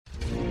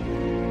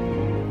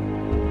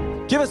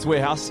Chemist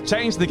Warehouse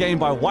changed the game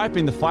by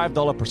wiping the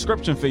 $5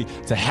 prescription fee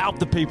to help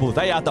the people.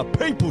 They are the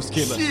people's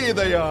chemist. Yeah,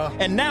 they are.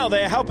 And now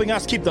they're helping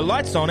us keep the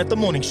lights on at the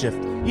morning shift.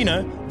 You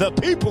know, the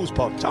people's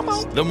pod. Come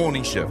on. The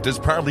Morning Shift is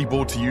proudly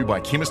brought to you by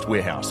Chemist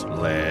Warehouse.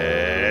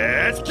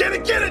 Let's get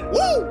it!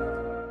 Woo!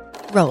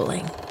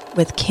 Rolling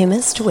with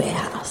Chemist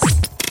Warehouse.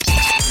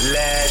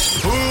 Let's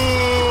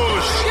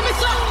push! Give me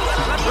some!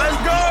 Let's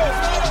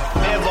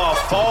go! Never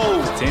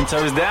fold. 10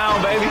 toes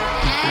down, baby.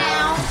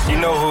 You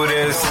know who it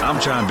is. I'm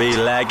trying to be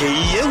like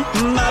you,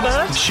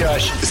 mother.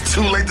 Shush. It's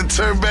too late to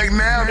turn back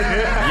now.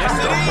 Yes,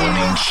 The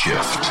Morning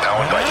Shift,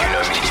 powered by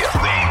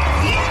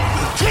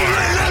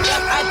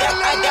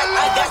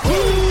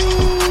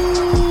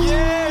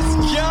Yes,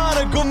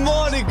 Kiara, good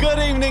morning, good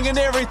evening, and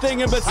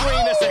everything in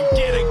between. It's a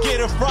Gedit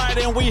Gedit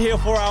Friday, and we here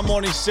for our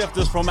morning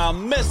shifters, from our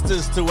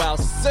misters to our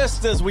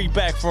sisters. We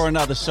back for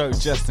another show,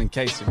 just in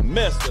case you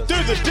missed us.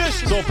 Do the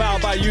dish. It's all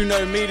powered by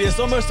YOUKNOW MEDIA. It's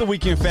almost the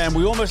weekend, fam.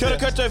 We almost Kia ora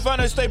koutou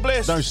whānau, stay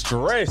blessed. Don't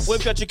stress.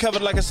 We've got you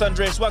covered like a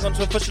sundress. Welcome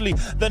to officially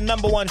the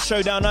number one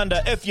show down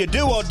under. If you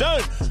do or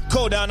don't,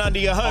 call down under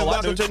your home.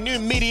 Welcome to new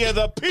media,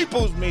 the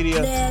people's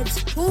media.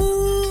 Let's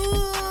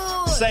push.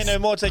 Say no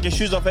more, take your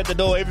shoes off at the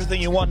door. Everything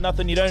you want,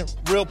 nothing you don't.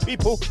 Real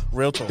people,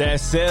 real talk.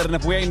 That's it. And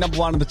if we ain't number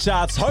one in the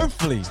charts,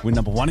 hopefully we're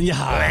number one in your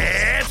heart.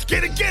 Let's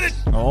get it!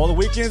 Oh, the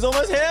weekend's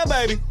almost here,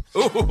 baby.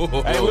 Hey,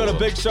 we've got a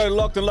big show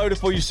locked and loaded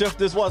for you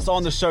shifters. What's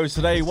on the show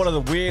today? What are the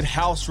weird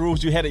house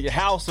rules you had at your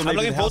house? Or I'm maybe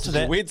looking the forward to houses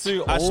you that. went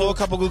to? I saw a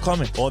couple good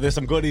comments. Oh, there's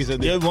some goodies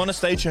in there. You want to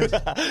stay tuned?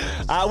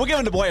 We're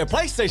giving away a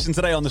PlayStation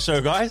today on the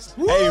show, guys.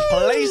 Woo! A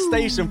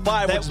PlayStation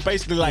 5, which is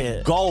basically like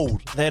Yeah.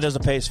 gold. That is a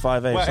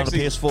PS5, Well, it's not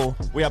actually, a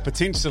PS4. We are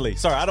potentially.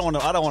 Sorry, I don't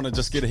want to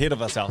just get ahead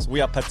of ourselves.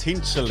 We are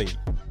potentially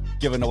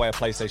giving away a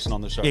PlayStation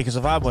on the show. Yeah, because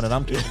if I won it,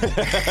 I'm good.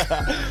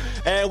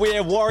 And we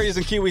have Warriors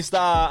and Kiwi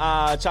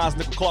star Charnze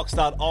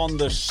Nicoll-Klokstad on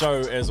the show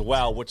as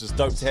well, which is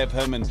dope to have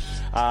him in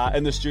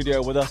the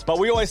studio with us. But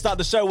we always start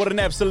the show with an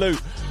absolute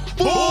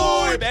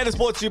vibe. And it's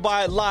brought to you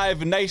by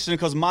Live Nation,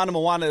 because Mana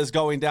Moana is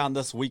going down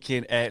this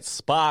weekend at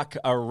Spark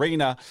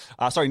Arena.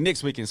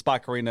 Next weekend,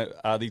 Spark Arena,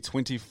 the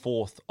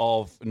 24th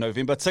of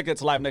November.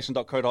 Tickets,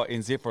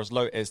 livenation.co.nz for as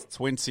low as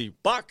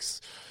 $20.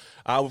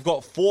 We've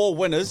got 4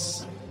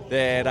 winners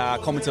that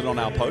commented on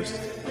our post.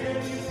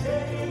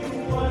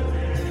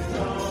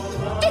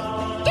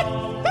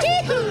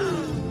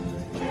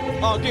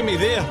 Oh, give me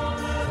there.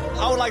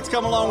 I would like to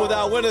come along with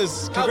our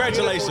winners.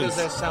 Congratulations. How beautiful does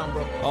that sound,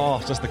 bro? Oh,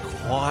 just the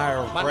choir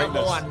of My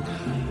greatness. number one.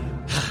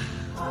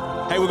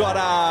 Hey, we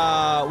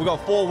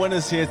got 4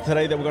 winners here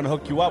today that we're going to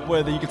hook you up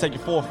with. You can take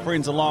your 4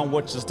 friends along,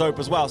 which is dope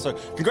as well. So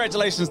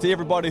congratulations to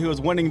everybody who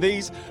is winning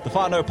these. The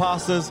whānau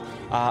passes,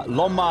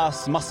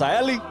 Lomas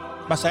Masaeli.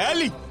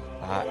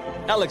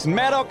 Alex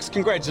Maddox,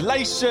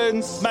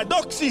 congratulations.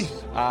 Maddoxy.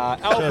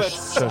 Albert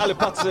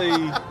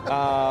Alipati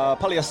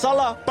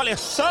Paliasala.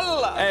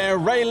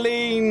 And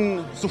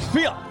Raylene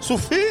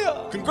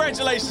Sophia.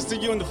 Congratulations to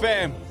you and the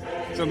fam.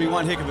 It's going to be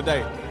one heck of a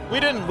day. We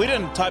didn't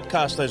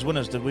typecast those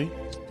winners, did we?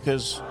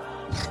 Because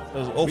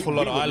there's an awful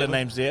lot of island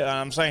names there. And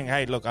I'm saying,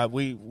 hey, look,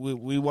 we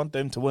want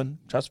them to win.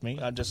 Trust me.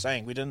 I'm just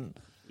saying, we didn't.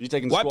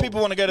 White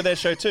people want to go to their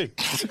show too.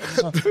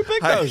 Who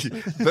picked those?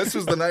 This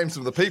was the names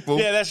of the people.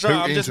 Yeah, that's right. who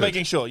I'm just entered.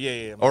 making sure.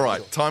 Yeah. All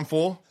right, time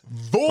for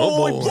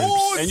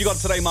Vibes. And you got it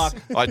today, Mark.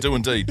 I do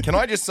indeed. Can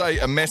I just say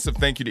a massive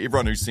thank you to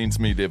everyone who sends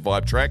me their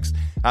vibe tracks.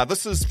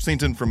 This is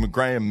sent in from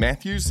Graham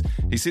Matthews.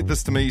 He sent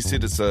this to me. He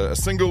said it's a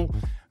single,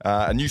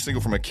 a new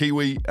single from a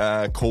Kiwi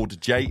called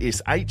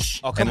JSH.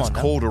 Oh, come and on it's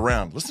now. called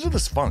Around. Listen to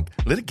this funk.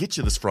 Let it get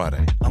you this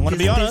Friday. I'm going to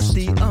be honest.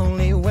 It's the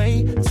only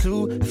way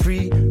to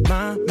free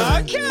my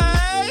mind. Okay.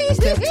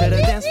 Step to the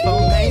dance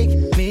floor, make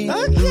me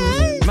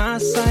lose my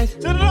sight.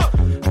 Turn it up.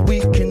 We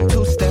can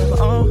two-step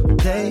all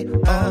day,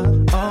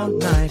 all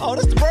night. Oh,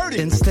 that's the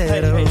birdie.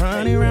 Instead of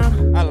running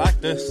around, I like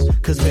this.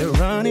 cause we're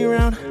running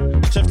around,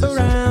 Shifters.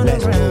 around,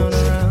 Let's around,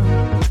 move.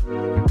 around.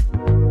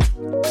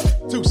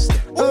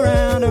 Two-step.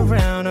 Around,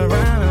 around,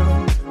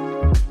 around.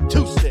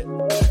 2-step.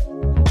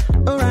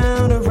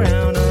 Around,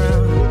 around,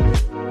 around.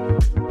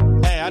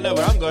 Hey, I know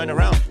where I'm going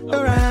around.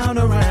 Around,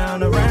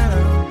 around,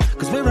 around.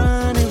 Cause we're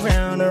running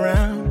round,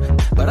 around.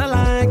 But I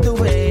like the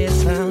way it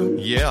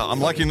sounds. Yeah, I'm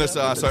liking this.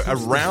 So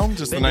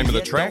Around is the name of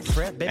the track.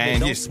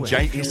 And yes, We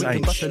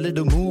can bust a JSH.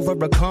 little move or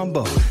a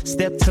combo.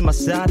 Step to my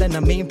side and I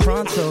mean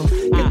pronto.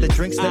 Get the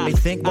drinks, let me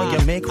think while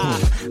you make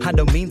room. I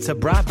don't mean to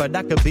bribe, but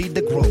I could be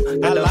the groom.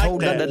 Got I a like whole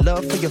lot that. of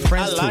love for your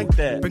friends I like too.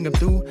 that. Bring them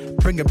through,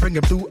 bring them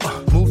through.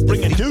 Move the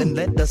Bring it feet through. and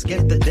let us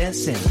get the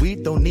dancing. We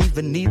don't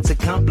even need to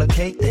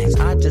complicate things.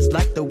 I just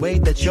like the way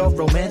that you're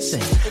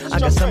romancing. I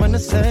got something to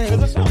say,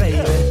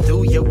 baby.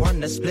 Do you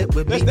wanna split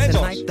with me That's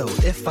tonight Josh.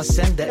 though? If I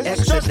send the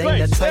extra, Josh then the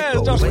Grace. Yeah,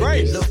 typo. Josh Way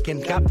Grace. you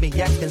looking got me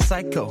acting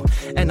psycho.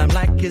 And I'm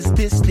like, is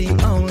this the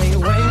only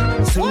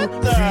way to What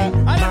the? free I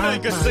didn't know my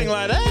you could mind? sing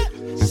like that.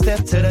 Step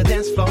to the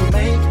dance floor,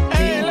 make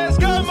Hey, me let's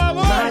go, my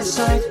boy. my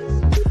side.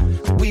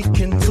 We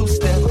can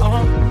two-step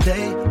all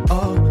day,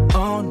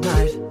 all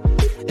night.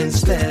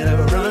 Instead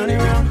of running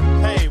around,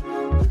 Hey,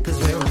 cause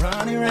we're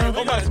running around.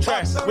 we got a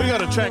track. We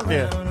got a track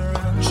there.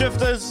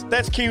 Shifters,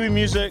 that's Kiwi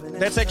music.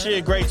 That's actually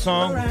a great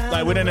song.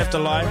 Like, we don't have to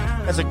lie.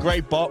 That's a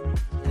great bop.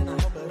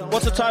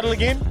 What's the title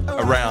again?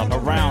 Around.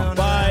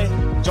 By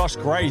Josh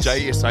Grace.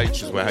 JSH is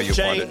how you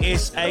find it.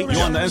 JSH. You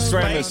on the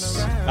Instagram is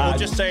or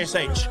just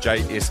JSH.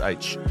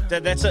 JSH.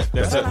 That's it.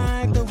 That's it.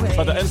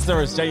 But the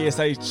Insta is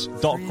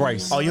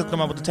jsh.grace. Oh, you hooked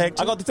them up with the tag?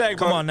 I got the tag,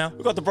 bro. Come on now.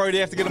 We got the Brody.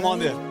 Have to get him on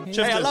there.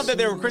 Hey, I love that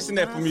they're requesting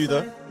that from you,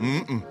 though.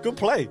 Good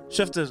play.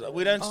 Shifters,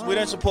 we don't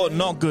support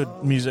not good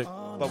music,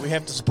 but we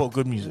have to support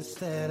good music.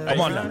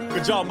 Come on now.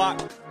 Good job, Mark.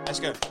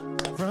 Let's go.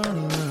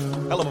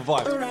 Hell of a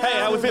vibe. Hey,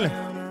 how we feeling?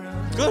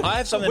 Good. I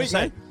have something to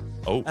say.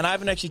 Oh. And I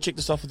haven't actually checked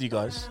this off with you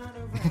guys.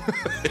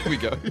 Here we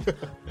go.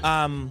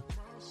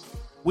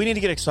 We need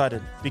to get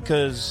excited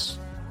because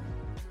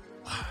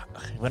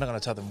we're not going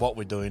to tell them what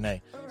we're doing, eh?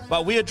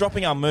 But we are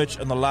dropping our merch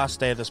on the last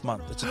day of this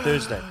month. It's a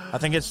Thursday. I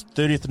think it's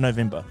 30th of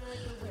November.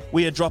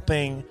 We are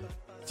dropping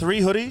 3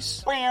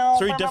 hoodies,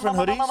 3 different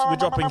hoodies. We're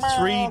dropping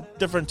 3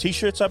 different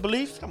T-shirts, I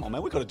believe. Come on,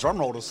 man. We got a drum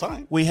roll to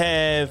sign. We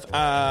have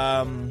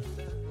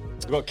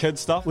We got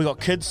kids stuff. we got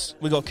kids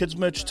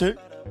merch too.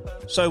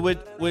 So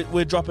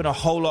we're dropping a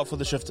whole lot for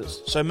the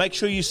Shifters. So make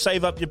sure you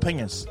save up your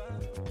pingers.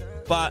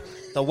 But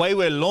the way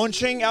we're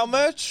launching our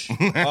merch, you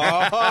know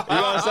what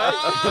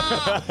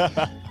I'm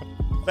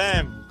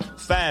saying?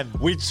 Fam.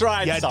 We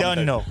tried You something.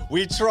 don't know.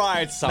 We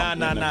tried something.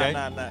 Nah. Okay?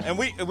 And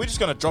we're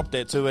just gonna drop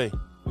that too, eh?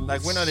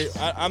 Like we're not.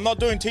 I'm not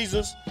doing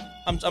teasers.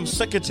 I'm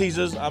sick of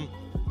teasers.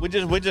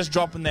 We're just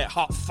dropping that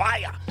hot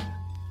fire.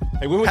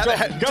 Hey, when we drop,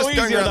 go just easy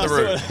going on around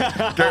the us.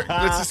 room.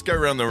 Let's just go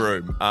around the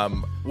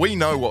room. We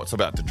know what's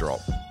about to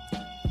drop.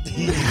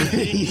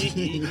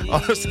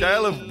 On a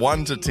scale of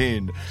 1 to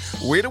 10,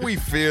 where do we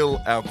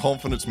feel our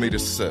confidence meter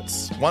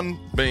sits? 1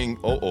 being,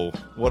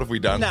 what have we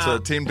done? Nah.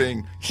 To 10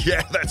 being,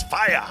 yeah, that's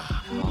fire.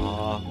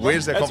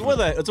 Where's that It's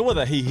confidence? with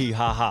a hee hee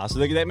ha ha. So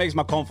that makes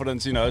my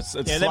confidence, it's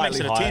Yeah, that makes slightly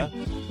it a higher.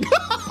 10.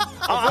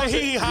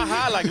 Hee ha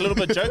ha, like a little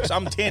bit jokes.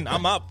 I'm 10.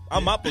 I'm up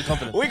with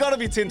confidence. We gotta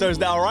be 10 toes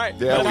now, right?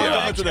 Yeah, Let's we get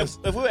are. into this.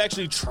 If we were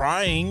actually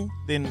trying,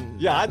 then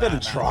Yeah, I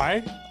didn't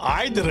try.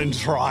 I didn't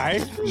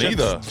try.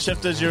 Neither.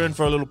 Shifters, you're in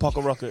for a little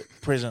pocket rocket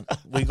present.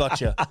 We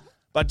got you.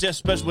 But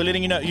just we're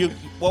letting you know,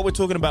 what we're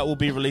talking about will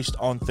be released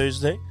on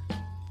Thursday.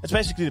 It's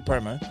basically the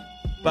promo.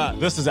 But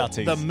This is our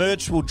tease. the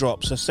merch will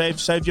drop. So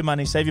save your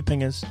money, save your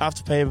pingers.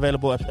 Afterpay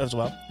available as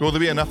well. Will there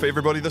be enough for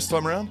everybody this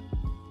time around?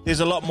 There's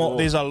a lot more.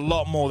 There's a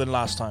lot more than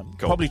last time.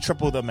 Cool. Probably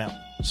triple the amount.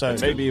 So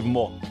Maybe even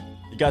more.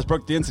 You guys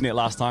broke the internet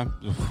last time.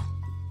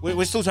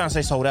 we're still trying to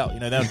say sold out.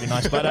 That would be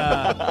nice. But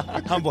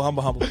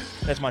humble.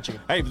 That's my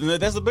chicken. Hey,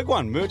 there's a big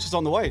one. Merch is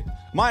on the way.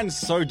 Mine's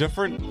so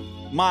different,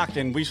 Mark,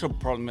 and we should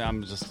probably.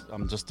 I'm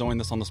just doing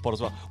this on the spot as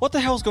well. What the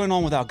hell's going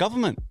on with our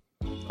government?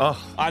 Oh,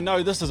 I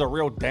know this is a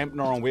real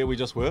dampener on where we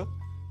just were,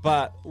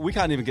 but we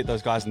can't even get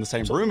those guys in the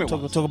same room at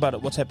once. Talk about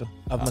it. What's happened?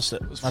 I've missed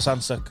it. My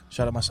son's sick.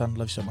 Shout out my son.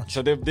 Love you so much.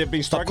 So they've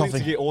been Stop struggling to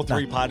coughing. get all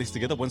 3 No. parties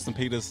together. Winston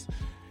Peters,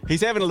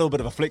 he's having a little bit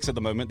of a flex at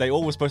the moment. They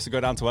all were supposed to go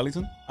down to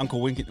Wellington. Uncle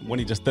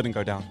Winnie just didn't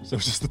go down. So it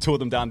was just the 2 of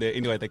them down there.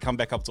 Anyway, they come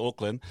back up to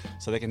Auckland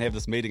so they can have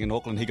this meeting in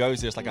Auckland. He goes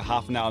there. It's like a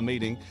half an hour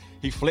meeting.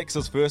 He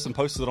flexes first and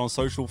posts it on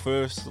social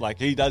first. Like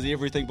he does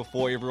everything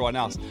before everyone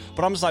else.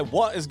 But I'm just like,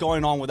 what is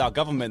going on with our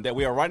government that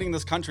we are running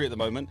this country at the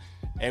moment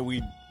and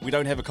we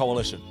don't have a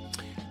coalition?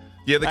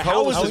 yeah, the How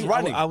coalition. is this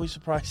running? Are we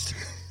surprised?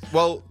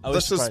 Well, I was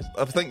this is. surprised.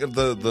 I think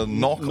the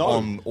knock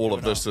on all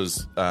of this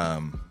is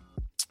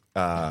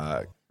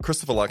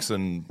Christopher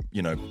Luxon,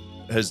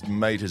 has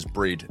made his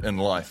bread in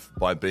life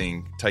by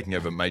taking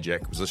over major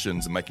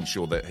acquisitions and making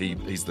sure that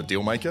he's the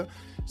deal maker.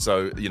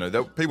 So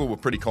people were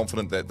pretty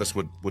confident that this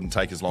wouldn't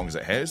take as long as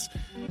it has,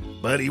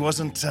 but he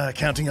wasn't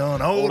counting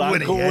on old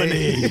Winnie. Uncle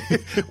Winnie.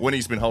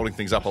 Winnie's been holding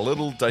things up a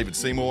little. David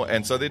Seymour,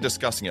 and so they're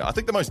discussing it. I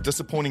think the most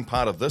disappointing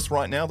part of this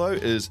right now, though,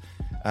 is.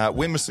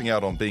 We're missing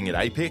out on being at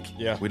APEC.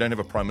 Yeah. We don't have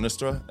a Prime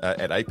Minister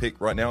at APEC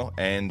right now,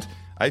 and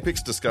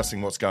APEC's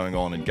discussing what's going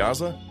on in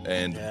Gaza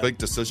and big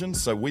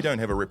decisions, so we don't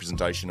have a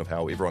representation of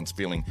how everyone's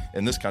feeling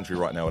in this country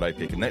right now at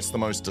APEC, and that's the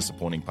most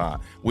disappointing part.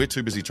 We're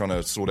too busy trying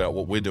to sort out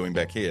what we're doing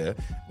back here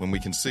when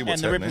we can see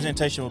what's And the happening.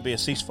 representation will be a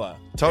ceasefire.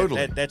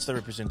 Totally. That's the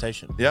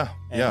representation. Yeah,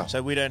 And yeah.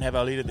 So we don't have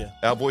our leader there.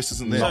 Our voice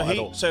isn't there.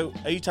 So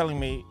are you telling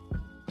me?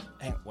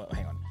 Hang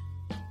on.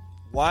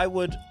 Why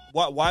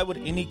would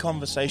any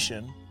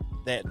conversation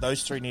that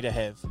those 3 need to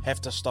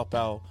have to stop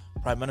our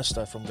Prime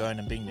Minister from going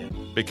and being there?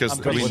 Because I'm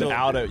pretty sure.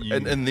 Without it, you...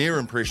 in their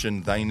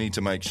impression, they need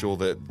to make sure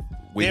that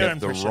we Their have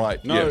the impression.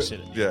 right. No.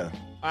 Yeah.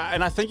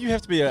 And I think you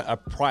have to be a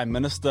prime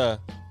minister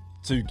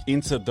to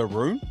enter the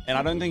room, and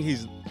I don't think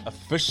he's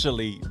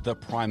officially the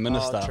prime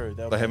minister. Oh, true.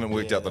 They haven't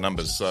worked out the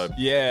numbers, so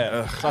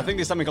Yeah, so I think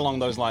there's something along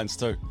those lines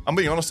too. I'm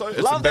being honest though,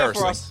 it's Love that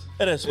embarrassing. for us.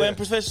 It is. When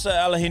Professor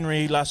Ella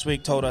Henry last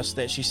week told us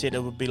that she said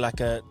it would be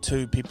like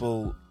 2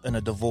 people in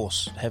a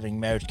divorce having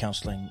marriage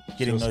counselling,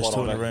 getting was those spot 2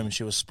 on, in a eh? room, and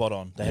she was spot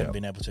on. They haven't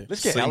been able to.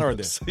 Let's get Ella in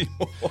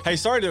there. Hey,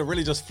 sorry to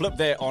really just flip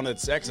that on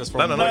its axis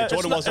from No, what It's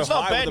Jordan was not, so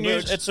high bad with the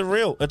news. merch.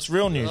 It's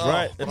real news,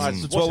 right?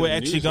 It's what we're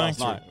actually going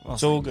through.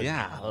 It's all good.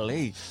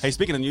 Golly. Hey,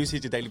 speaking of news,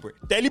 here's your Daily Bread.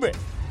 Daily bread.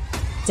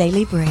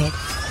 Daily Bread.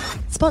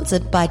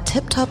 Sponsored by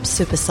Tip Top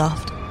Super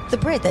Soft. The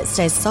bread that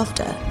stays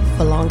softer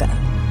for longer.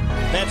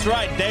 That's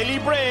right, Daily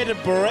Bread,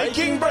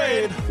 breaking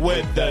bread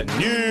with the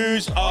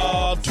news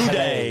of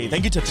today.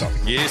 Thank you, Tip Top.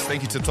 Yes,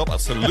 thank you, Tip Top. A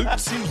salute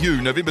to you.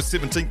 November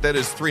 17th, that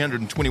is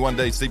 321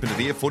 days deep into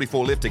the year,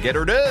 44 left to get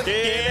her done.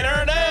 Get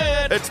her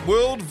done. It's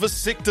World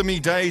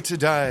Vasectomy Day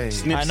today.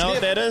 I know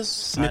what that is.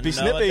 Snippy,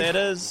 I know what that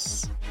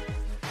is.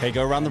 Hey,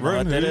 go around the room.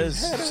 What that is.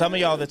 Some of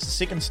y'all, that's the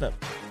second snip.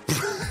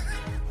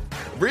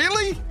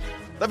 Really?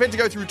 They've had to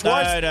go through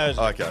twice? No.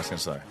 Oh, okay, I was going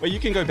to say. Well, you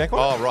can go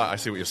backwards. Oh, right, I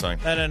see what you're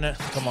saying. No.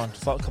 Come on,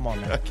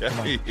 man. Okay. Come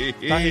on.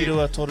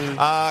 Tahirua toru. Can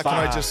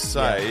I just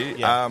say,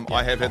 Yeah.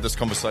 I have had this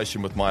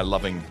conversation with my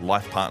loving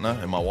life partner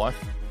and my wife.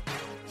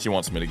 She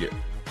wants me to get...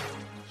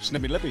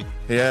 Snippy lippy.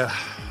 Yeah.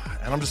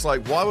 And I'm just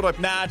like, why would I...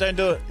 Nah, don't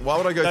do it. Why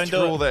would I go Don't through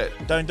do it. all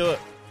that? Don't do it.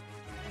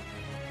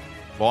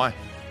 Why?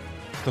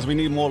 Because we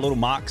need more little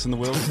marks in the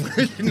world.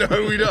 No,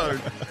 we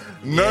don't.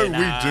 No, we do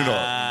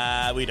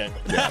not. We don't.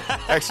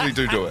 Actually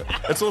do it.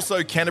 It's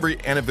also Canterbury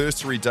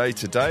Anniversary Day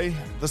today.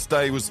 This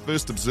day was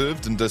first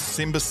observed in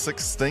December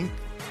 16th,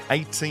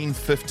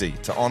 1850,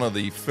 to honour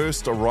the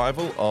first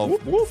arrival of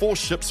 4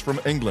 ships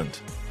from England.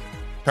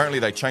 Apparently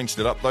they changed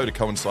it up, though, to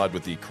coincide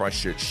with the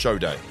Christchurch Show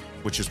Day,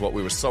 which is what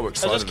we were so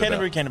excited Just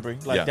Canterbury, about. Canterbury.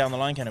 Like down the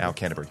line, Canterbury. Our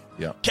Canterbury,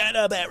 yeah.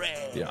 Canterbury.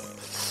 Yeah.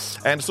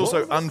 And it's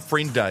also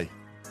Unfriend Day.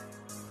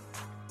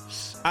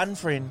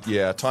 Unfriend.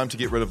 Yeah, time to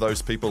get rid of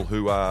those people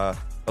who are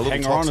a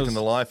little toxic in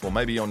the life, or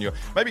maybe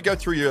maybe go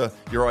through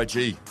your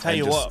IG Tell and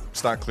you just what.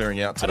 start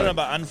clearing out today. I don't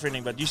know about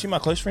unfriending, but do you see my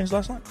close friends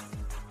last night?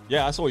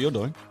 Yeah, I saw what you're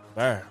doing.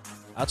 Bro,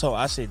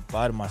 I said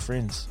bye to my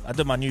friends. I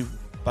did my new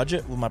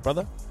budget with my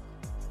brother.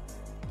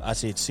 I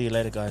said, see you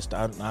later, guys.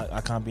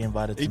 I can't be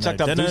invited to He no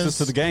chucked up dinners. deuces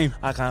to the game.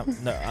 I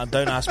can't. No,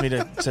 don't ask me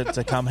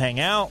to come hang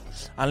out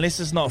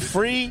unless it's not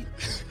free.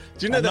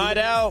 Do you know a night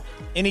out,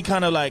 any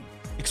kind of like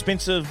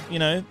expensive,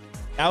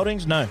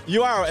 outings? No,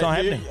 You are. It's not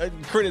happening.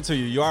 Credit to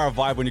you. You are a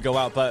vibe when you go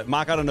out. But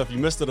Mark, I don't know if you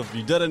missed it or if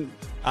you didn't.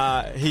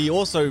 He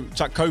also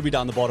chucked Kobe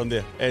down the bottom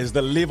there as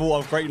the level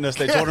of greatness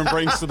that Jordan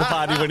brings to the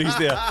party when he's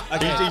there.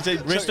 Okay.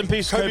 Rest in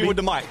peace, Kobe. with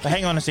the mic. But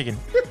hang on a second.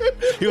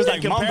 He was In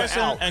like, Mamba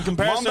out. In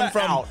comparison Mamba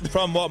out.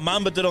 from what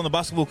Mamba did on the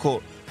basketball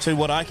court to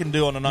what I can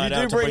do on a night do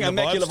out to bring bring the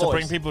immaculate vibes, to voice.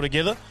 bring people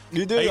together.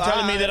 You do. Are you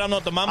telling me that I'm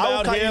not the Mamba I will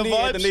out cut here your knee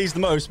at the vibes? knees the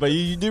most, but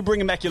you do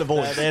bring immaculate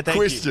voice. Thank you.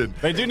 Question.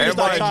 They do need to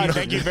start charging.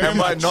 Thank you very Am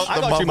I much. not I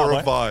the got you, mummer my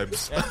of boy.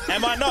 vibes?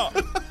 Am I not?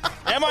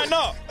 Am I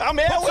not? I'm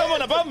here. Put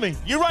someone above me.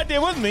 You right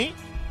there with me.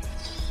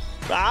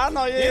 No,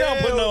 yeah. You don't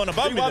put no one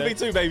above me, though.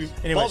 1v2, baby.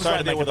 Anyway, Bob's sorry right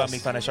to there make with about us. me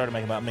funny. Sorry to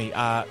make about me.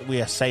 We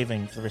are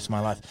saving for the rest of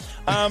my life.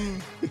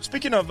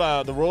 Speaking of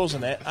the Royals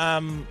and that,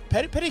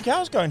 Paddy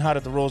Cow's going hard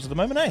at the Royals at the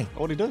moment, eh?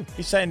 What do you do?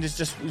 He's saying there's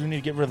just we need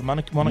to get rid of the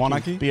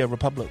monarchy, be a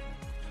republic.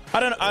 I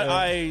don't.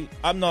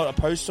 I'm not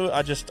opposed to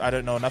it. I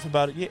don't know enough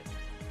about it yet.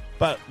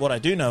 But what I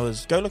do know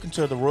is go look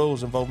into the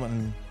Royals'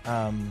 involvement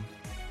in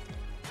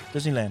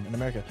Disneyland in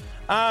America.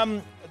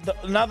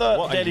 Another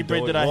What are daily you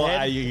bread doing? that I What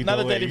had. are you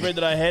Another doing? daily bread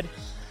that I had.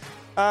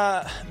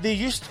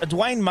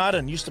 Dwayne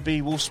Martin used to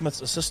be Will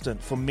Smith's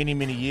assistant for many,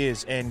 many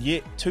years, and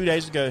yet 2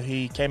 days ago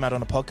he came out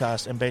on a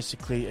podcast and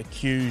basically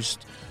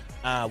accused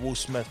Will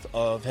Smith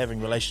of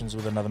having relations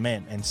with another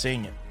man and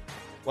seeing it.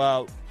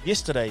 Well,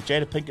 yesterday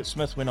Jada Pinkett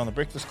Smith went on the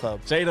Breakfast Club.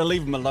 Jada,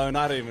 leave him alone.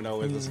 I don't even know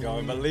where this is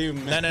going, but leave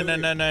him. No.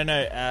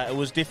 It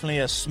was definitely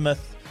a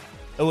Smith.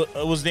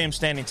 It was them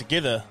standing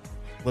together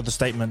with the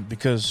statement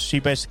because she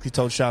basically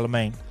told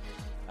Charlemagne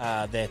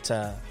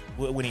that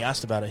when he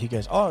asked about it, he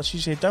goes, "Oh," she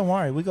said, "Don't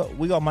worry, we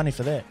got money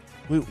for that.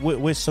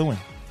 We're suing.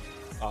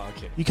 Oh,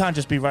 okay. You can't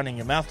just be running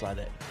your mouth like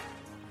that."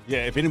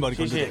 Yeah, if anybody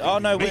She comes said, "Oh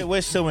no,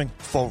 we're suing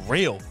for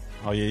real."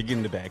 Oh yeah, you get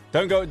in the bag.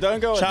 Don't go.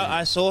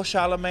 I saw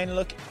Charlemagne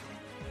looking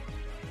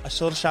at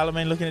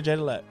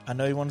Jada like, I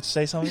know he wanted to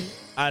say something.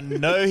 but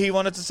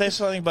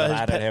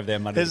I don't have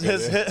that money.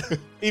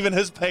 even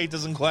his pay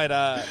doesn't quite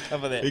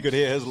cover that. He could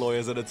hear his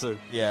lawyers in it too.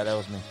 Yeah, that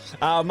was me.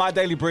 My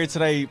daily bread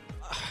today,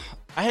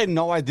 I had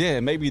no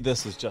idea. Maybe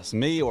this is just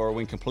me or it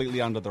went completely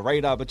under the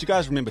radar, but you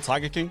guys remember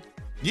Tiger King?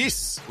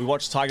 Yes. We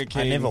watched Tiger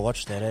King. I never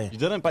watched that, eh? You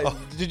didn't? But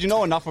did you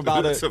know enough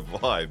about It's it? a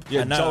vibe.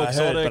 Yeah, I know, Joe I heard,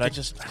 Exotic. but I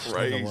just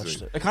Crazy. never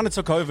watched it. It kind of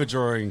took over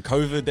during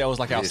COVID. That was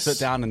like our Yes. sit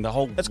down and the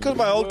whole. It's because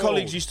my old world.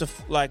 colleagues used to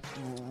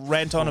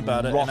rant on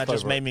about it, Rocked and that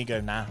just over made it. me go,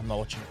 nah, I'm not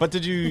watching it. But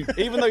did you,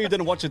 even though you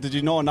didn't watch it, did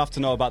you know enough to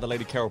know about the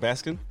lady Carol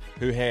Baskin,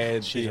 who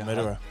had She's a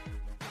murderer.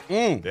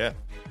 Yeah.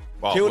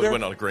 Well, Killed her we're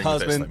not agreeing with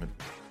that husband. statement.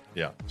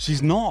 Yeah.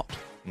 She's not.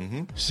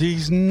 Mm-hmm.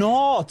 She's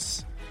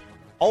not.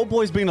 Old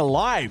boy's been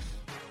alive.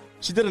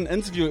 She did an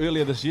interview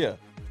earlier this year.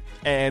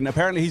 And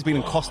apparently he's been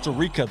in Costa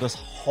Rica this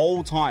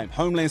whole time.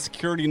 Homeland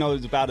Security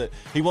knows about it.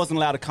 He wasn't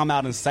allowed to come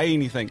out and say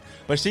anything.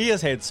 But she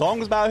has had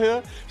songs about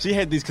her. She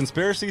had these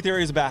conspiracy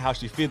theories about how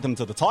she fed them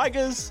to the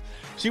tigers.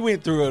 She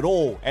went through it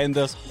all. And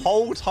this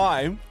whole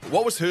time...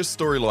 What was her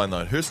storyline,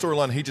 though? Her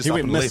storyline, he just up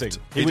went and missing. left.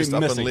 He just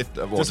went up missing. and left.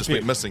 Well, just Disappeared.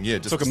 went missing, yeah.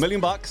 Just Took $1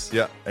 million.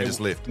 Yeah, and just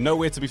left.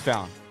 Nowhere to be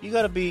found. You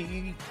gotta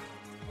be...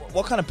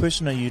 What kind of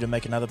person are you to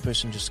make another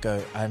person just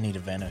go, I need to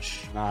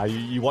vanish? Nah,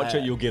 you watch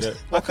it, you'll get it.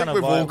 I think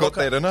we've all got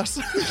that in us.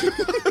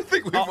 I think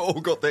think we've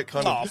all got that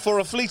kind of... for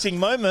a fleeting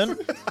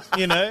moment,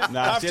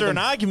 after an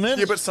argument.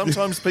 Yeah, but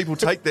sometimes people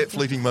take that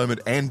fleeting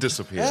moment and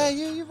disappear. Yeah,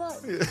 you're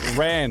right.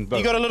 Ran, but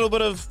You got a little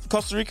bit of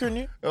Costa Rica in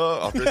you?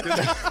 Oh,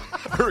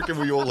 I reckon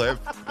we all have.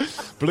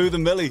 blew the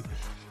millie.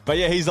 But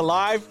yeah, he's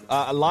alive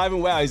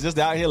and well. He's just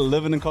out here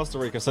living in Costa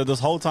Rica. So this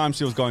whole time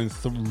she was going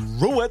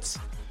through it,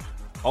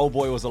 old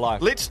boy was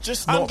alive. Let's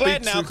just I'm not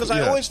glad be now too- because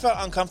I always felt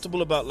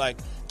uncomfortable about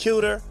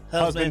killed her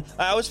husband. Husband.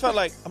 I always felt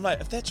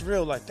if that's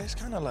real, that's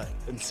kind of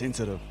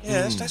Insensitive.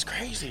 yeah, that's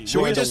crazy.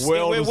 Sure, we're the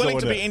world is willing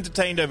to doing be it.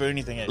 entertained over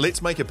anything else.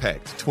 Let's make a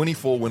pact.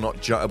 24,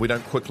 we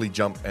don't quickly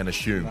jump and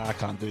assume. I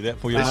can't do that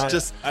for you. Let's Mark.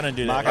 just... I don't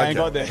do that. Mark, I ain't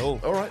got that. Oh.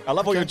 All right. I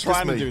love what you're Just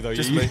trying to me. do, though.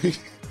 Just You- me.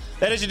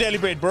 That is your daily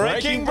bread.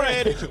 Breaking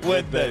bread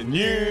with the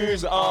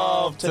news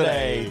of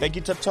today. Thank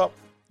you, Tip Top.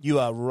 You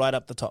are right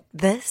up the top.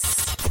 This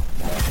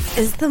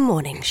is the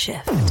morning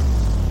shift.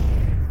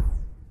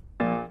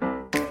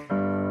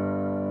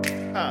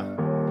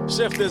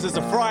 Shifters, it's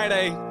a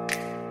Friday.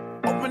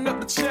 Open up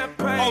the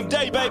champagne. All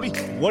day, baby.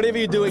 Whatever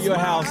you do at your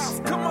house,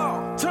 Come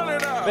on, turn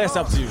it up. that's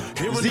up to you.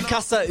 Z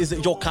casa is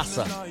your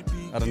casa.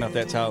 I don't know if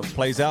that's how it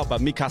plays out,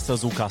 but mi casa,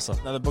 zu casa.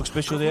 Another book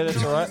special there.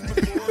 That's all right.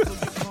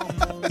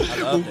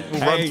 I love that.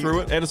 We'll run through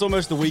it. And it's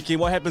almost the weekend.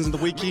 What happens in the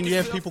weekend? You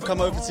have people come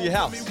over to your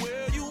house.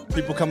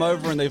 People come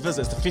over and they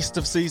visit. It's the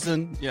festive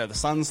season. The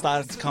sun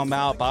started to come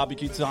out.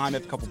 Barbecue time.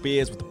 Have a couple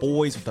beers with the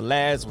boys, with the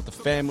lads, with the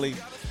family.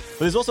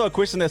 But there's also a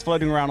question that's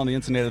floating around on the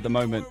internet at the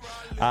moment.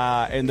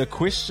 And the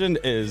question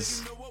is,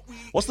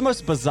 what's the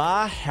most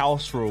bizarre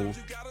house rule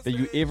that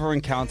you ever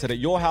encountered at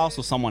your house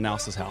or someone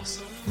else's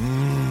house?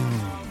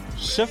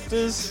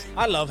 Shifters.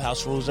 I love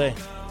house rules, eh?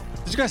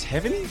 Did you guys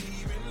have any?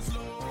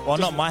 Well,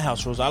 not my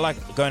house rules. I like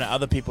going to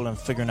other people and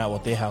figuring out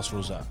what their house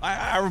rules are.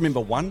 I remember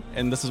one,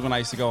 and this is when I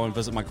used to go and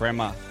visit my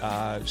grandma.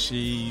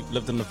 She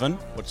lived in Levin,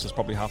 which is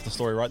probably half the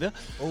story right there.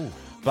 Oh,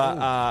 But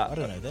I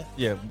don't know that.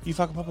 yeah, You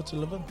fucking papa to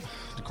live in?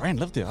 the Grand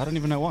lived there. I don't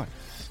even know why.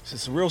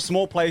 It's a real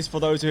small place for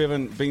those who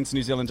haven't been to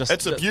New Zealand.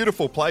 It's a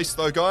beautiful place,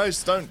 though,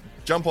 guys. Don't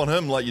jump on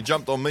him like you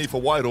jumped on me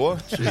for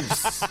Wairoa.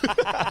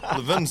 Jeez.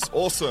 Levin's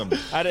awesome.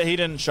 He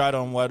didn't shite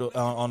on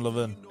on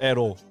Levin. at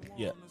all.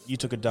 Yeah, you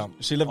took a dump.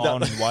 She lived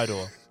on up-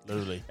 Wairoa,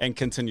 literally. And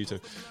continue to.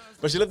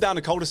 But she lived down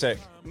a cul-de-sac.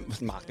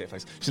 Mark that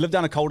face. She lived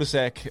down a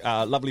cul-de-sac,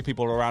 lovely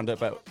people around it,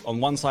 but on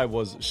one side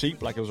was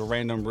sheep, like it was a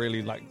random,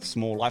 really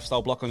small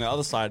lifestyle block. On the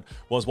other side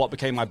was what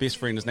became my best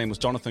friend. His name was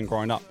Jonathan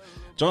growing up.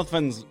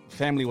 Jonathan's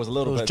family was a It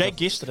little was bit...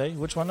 Jake yesterday.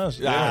 Which one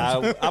is?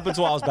 up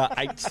until I was about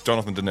 8.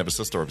 Jonathan didn't have a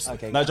sister, obviously.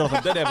 Okay. No,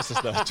 Jonathan did have a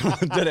sister.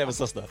 Jonathan did have a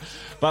sister.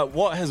 But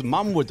what his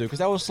mum would do, because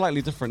that was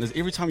slightly different, is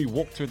every time you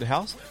walked through the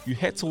house, you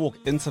had to walk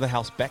into the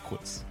house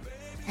backwards.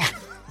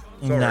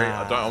 Sorry,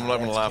 Nah, I'm not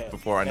going to that's laugh cap.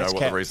 before I know That's what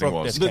cap. the reason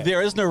Brooke, was. that's cap.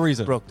 There is no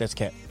reason. Brooke, that's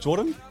cap.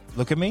 Jordan,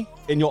 Look at me.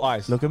 in your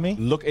eyes. Look at me.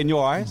 Look in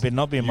your eyes. But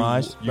not be in my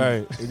eyes. you-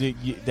 Bro,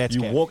 that's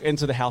You cap. walk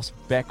into the house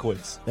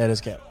backwards. That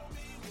is cap.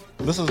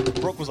 This is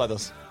Brooke was like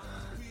this.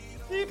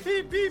 Beep,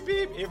 beep, beep,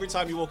 beep. Every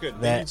time you walk in.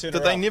 Then you That- turn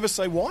Did they around. never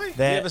say why?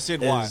 That Never said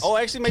why. is Oh,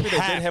 actually, maybe they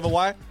cap. did have a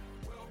why.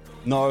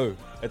 No,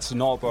 it's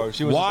not, bro.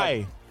 She was just Why?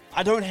 like,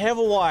 I don't have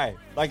a why.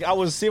 Like I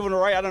was 7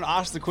 or 8. I don't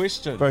ask the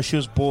question. Bro, she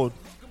was bored.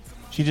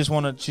 She just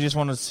wanted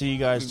to see you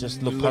guys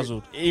just look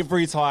puzzled.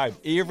 Every time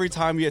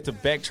you had to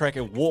backtrack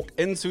and walk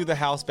into the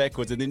house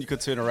backwards, and then you could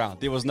turn around.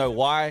 There was no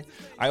why.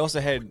 I also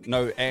had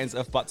no ands,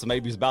 if, buts, or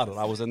maybes about it.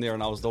 I was in there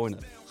and I was doing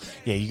it.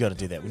 Yeah, you got to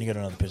do that when you go to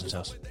another person's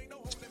house.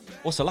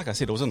 Also, like I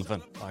said, it was in the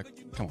fin. Like,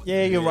 come on.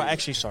 Yeah, you're right.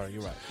 Actually, sorry,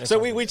 you're right. That's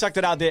So right. we chucked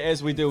it out there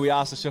as we do. We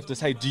asked the shifters,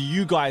 hey, do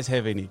you guys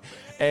have any?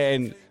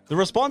 And the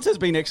response has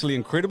been actually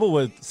incredible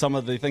with some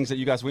of the things that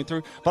you guys went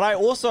through. But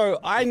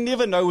I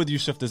never know with you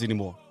shifters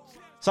anymore.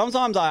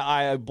 Sometimes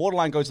I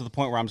borderline go to the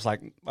point where I'm just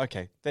like,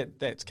 okay,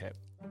 that's cap.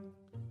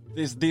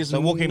 There's So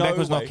walking no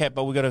backwards way. not cap,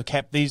 but we got to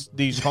cap these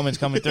comments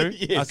coming through.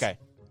 Yes. Okay.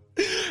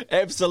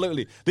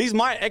 Absolutely. These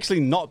might actually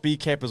not be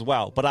cap as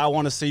well, but I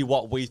want to see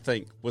what we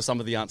think with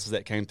some of the answers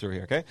that came through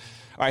here, okay?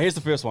 All right, here's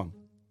the first one.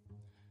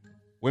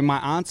 When my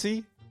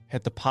auntie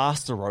had the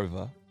pastor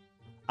over,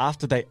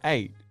 after they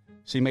ate,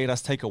 she made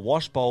us take a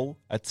wash bowl,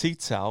 a tea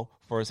towel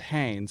for his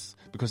hands,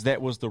 because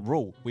that was the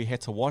rule. We had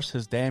to wash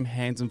his damn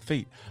hands and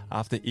feet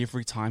after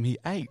every time he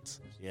ate.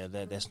 Yeah,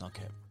 that's not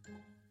cap.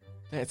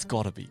 That's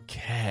got to be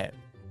cap.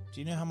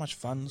 Do you know how much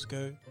funds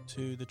go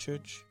to the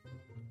church?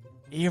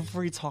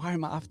 Every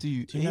time after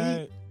you Do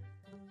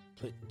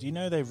you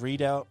know they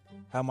read out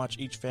how much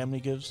each family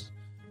gives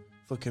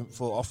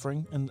for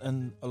offering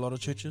in a lot of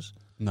churches?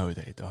 No,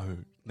 they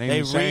don't.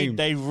 They read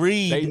They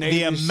the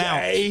name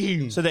amount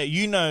shame. so that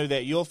you know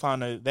that your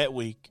whānau that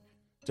week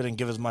didn't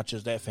give as much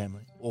as that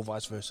family, or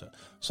vice versa.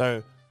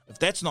 So if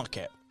that's not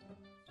cap.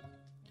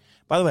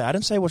 By the way, I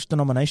didn't say which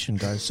denomination,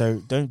 guys.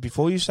 So don't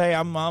before you say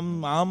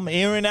I'm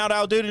airing out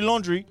our dirty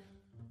laundry.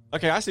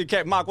 Okay, I see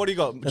cap. Mark, what do you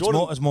got?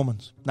 It's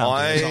Mormons. No,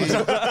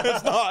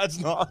 it's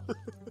not.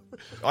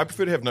 I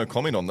prefer to have no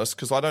comment on this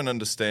because I don't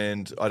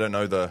understand. I don't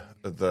know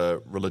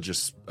the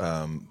religious.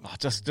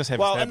 Just have.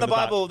 Well, have in the it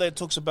about- Bible, that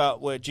talks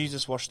about where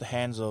Jesus washed the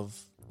hands of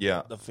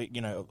Yeah. the feet,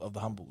 of the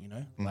humble,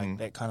 like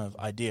that kind of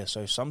idea.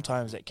 So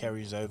sometimes that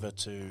carries over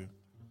to,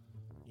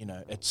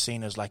 it's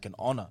seen as like an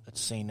honor.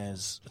 It's seen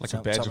as like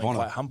a badge of honor,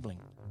 quite humbling.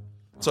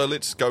 So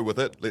let's go with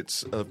it.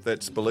 Let's if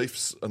that's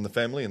beliefs in the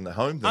family in the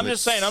home. Then I'm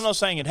just saying. I'm not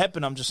saying it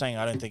happened. I'm just saying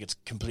I don't think it's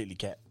completely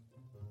cat.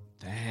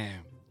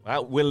 Damn.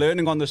 Well, we're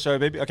learning on the show,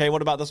 baby. Okay,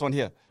 what about this one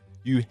here?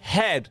 You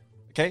had,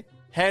 okay,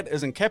 had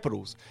is in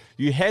capitals.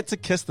 You had to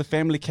kiss the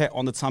family cat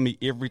on the tummy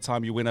every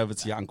time you went over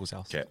to your uncle's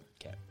house. Cat.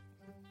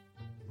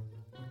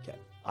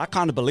 I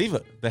kind of believe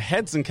it. The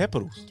had's in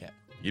capitals. Cat.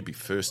 You'd be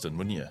first in,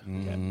 wouldn't you?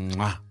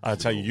 I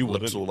tell you,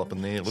 lips wouldn't. all up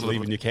in there. Just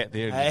leaving your cat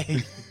there.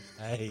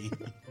 Hey.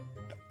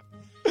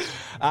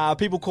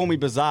 People call me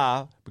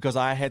bizarre because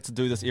I had to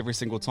do this every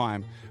single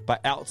time, but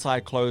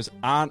outside clothes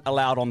aren't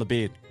allowed on the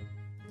bed.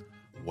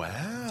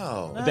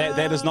 Wow.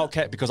 That is not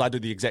cat because I do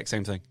the exact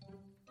same thing.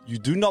 You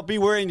do not be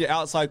wearing your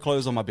outside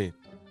clothes on my bed.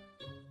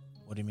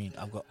 What do you mean?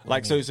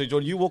 So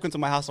Jordan, you walk into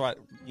my house, right?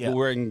 Yeah. You're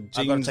wearing jeans.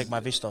 I've got to take my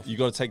vest off. You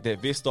got to take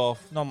that vest off.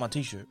 Not my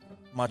t-shirt.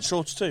 My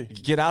shorts too.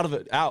 Get out of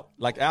it. Out.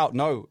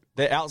 No.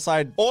 They're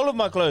outside. All of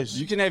my clothes.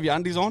 You can have your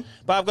undies on.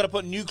 But I've got to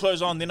put new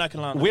clothes on, then I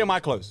can line up. Wear my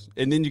clothes,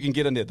 and then you can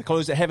get in there. The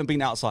clothes that haven't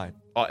been outside.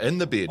 Oh, in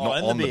the bed,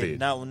 not on the bed.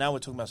 Now we're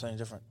talking about something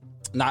different.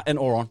 Nah, in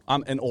or on.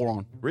 I'm in or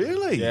on.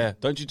 Really? Yeah.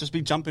 Don't you just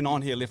be jumping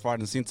on here left, right,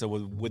 and centre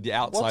with the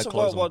outside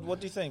clothes on. What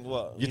do you think?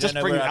 What? You just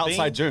bring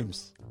outside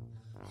germs.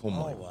 Oh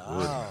my wow.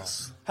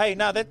 goodness. Hey,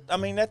 now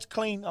that's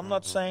clean. I'm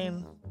not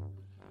saying.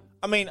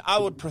 I mean, I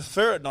would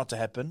prefer it not to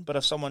happen, but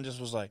if someone just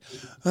was like,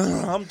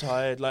 I'm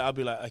tired, like I'll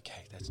be like,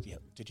 okay,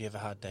 did you have a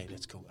hard day?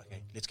 That's cool.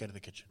 Okay, let's go to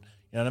the kitchen.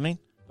 You know what I mean?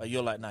 But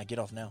you're like, nah, get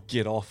off now.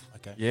 Get off.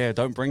 Okay. Yeah,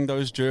 don't bring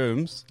those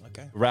germs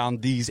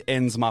around these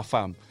ends, my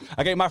thumb.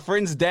 Okay, my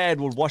friend's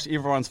dad would wash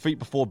everyone's feet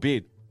before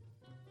bed.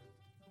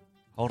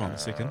 Hold on a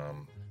second.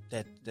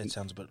 That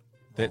sounds a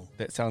bit.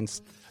 That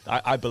sounds.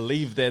 I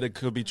believe that it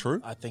could be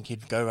true. I think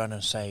he'd go around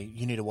and say,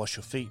 you need to wash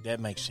your feet. That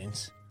makes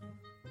sense.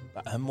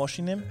 But him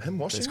washing them? Him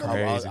washing them?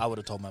 Crazy. I would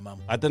have told my mum.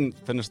 I didn't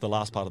finish the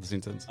last part of the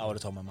sentence. I would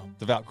have told my mum.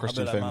 Devout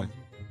Christian like, family.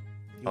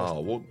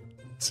 Oh, well,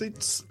 see,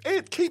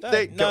 keep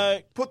that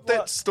going. Put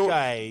that story.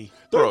 Okay.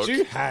 Don't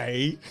you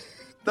hey?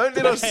 Don't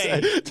let us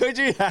Don't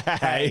you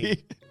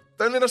hey?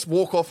 Don't let us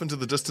walk off into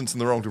the distance in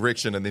the wrong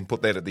direction and then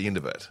put that at the end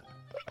of it.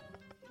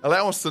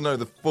 Allow us to know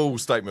the full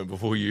statement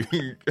before you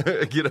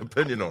get an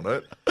opinion on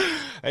it.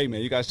 Hey,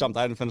 man, you guys jumped.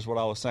 I didn't finish what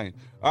I was saying.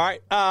 All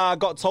right.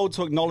 Got told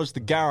to acknowledge the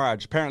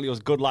garage. Apparently, it was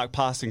good luck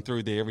passing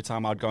through there every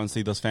time I'd go and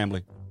see this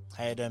family.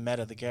 Hey, it don't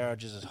matter. The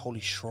garage is a holy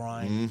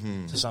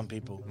shrine to some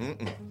people.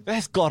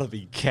 That's got to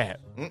be cat.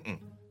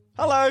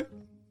 Hello.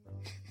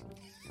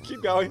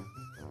 Keep going.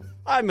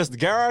 I miss the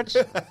garage.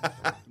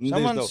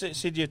 Someone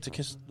said you had to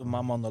kiss the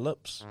mum on the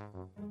lips.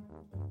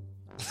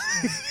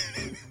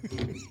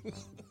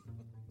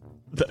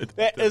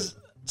 That is...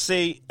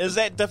 See, is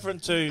that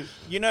different to...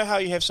 You know how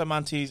you have some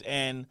aunties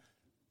and...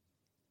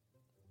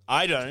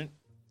 I don't.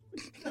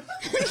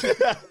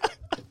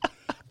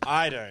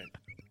 I don't.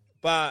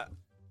 But...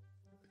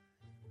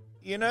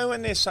 You know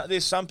when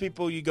there's some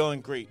people you go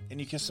and greet and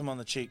you kiss them on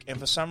the cheek and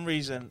for some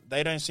reason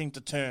they don't seem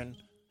to turn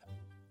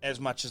as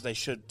much as they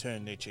should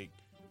turn their cheek.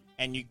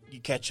 And you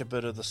catch a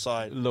bit of the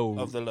side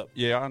of the lip.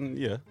 Yeah,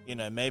 yeah. You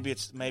know, maybe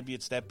it's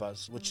that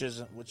buzz, which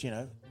you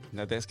know...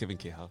 No, that's giving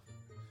kiha.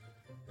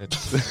 It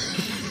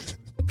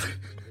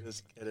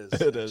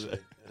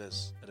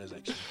is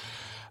actually.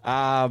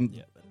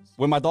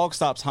 When my dog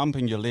stops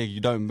humping your leg, you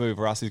don't move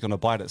or else he's going to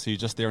bite it, so you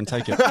just there and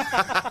take it.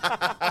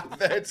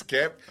 That's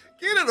Cap.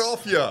 Get it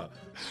off you.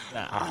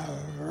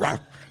 Nah.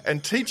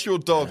 And teach your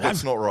dog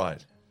that's not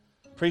right.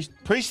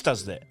 Priest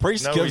does that.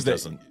 Priest no, gives he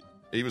doesn't.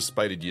 He was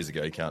spaded years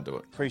ago. He can't do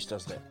it. Priest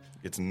does that.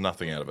 Gets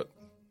nothing out of it.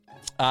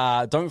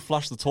 Don't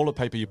flush the toilet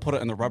paper. You put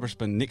it in the rubbish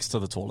bin next to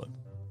the toilet.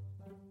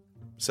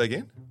 Say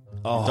again?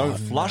 Oh, don't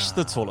flush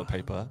the toilet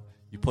paper.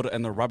 You put it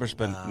in the rubbish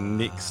bin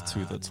next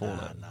to the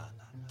toilet.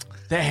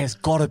 That has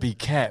got to be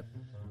cap.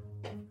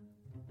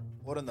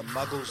 What in the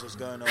muggles is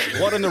going on?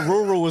 What in the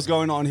rural is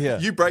going on here?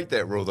 You break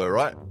that rule though,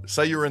 right?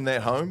 Say you're in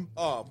that home.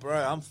 Oh, bro,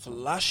 I'm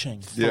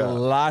flushing. Yeah.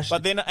 Flush.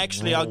 But then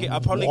actually,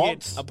 I'll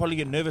probably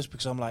get nervous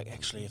because I'm like,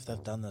 actually, if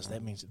they've done this,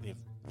 that means that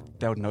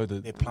they would know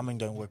that their plumbing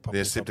don't work properly.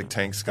 Their septic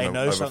tank's going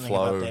to overflow. Something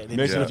about that.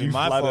 Imagine if you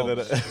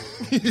flooded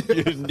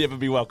it. You'd never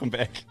be welcome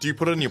back. Do you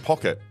put it in your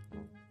pocket?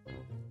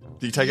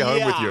 Do you take it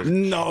home with you?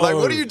 No. Like,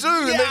 what do you do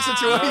in that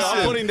situation? No,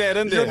 I'm putting that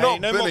in there. You're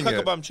not no more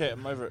cuckabum chat.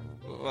 I'm over it.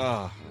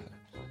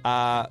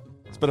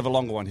 It's a bit of a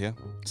longer one here.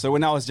 So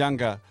when I was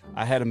younger,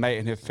 I had a mate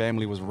and her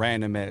family was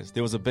random as.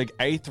 There was a big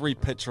A3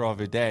 picture of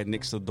her dad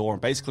next to the door.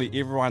 And basically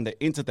everyone that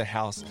entered the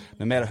house,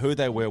 no matter who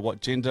they were,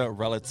 what gender,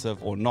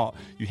 relative or not,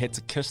 you had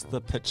to kiss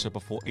the picture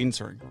before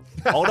entering.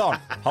 Hold on.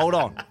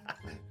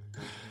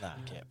 Nah,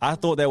 Cap. I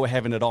thought they were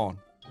having it on.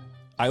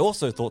 I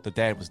also thought the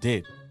dad was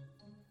dead.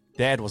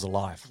 Dad was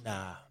alive.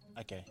 Nah,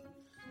 okay.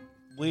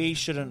 We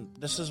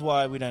shouldn't. This is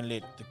why we don't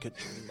let the kid.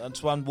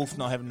 That's why Wolf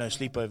not having no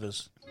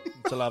sleepovers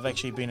until I've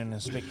actually been and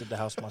inspected the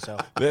house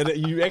myself.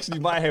 You actually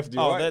might have to.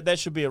 Oh, right? that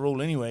should be a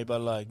rule anyway.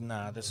 But like,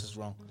 nah, this is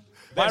wrong.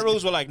 My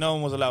rules were like no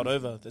one was allowed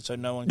over, so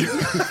no one.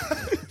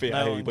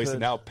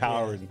 Wasting our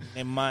power and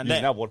never mind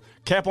using that. our water.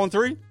 Cap on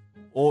 3.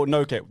 Or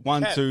no cap.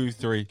 1, Cap. 2,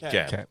 3. Cap.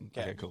 Cap.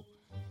 Okay, cool.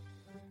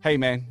 Hey,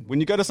 man, when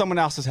you go to someone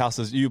else's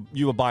houses,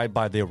 you abide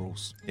by their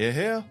rules.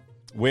 Yeah.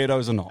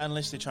 Weirdos or not.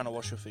 Unless they're trying to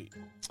wash your feet.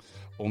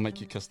 Or make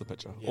you kiss the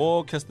picture.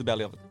 Or kiss the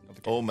belly of the cat.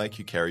 Or make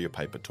you carry your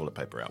toilet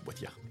paper out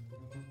with you.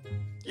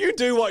 You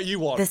do what you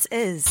want. This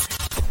is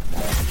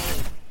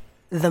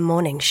The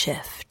Morning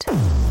Shift.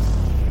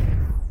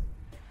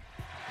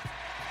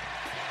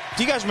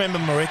 Do you guys remember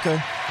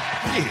Mareko?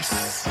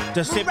 Yes.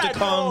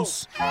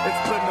 Decepticons.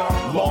 It's been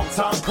a long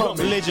time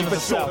coming. Legend of the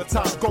South.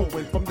 Time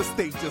going from the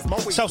stages. My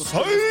way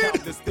Southside.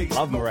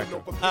 Love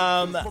Mareko.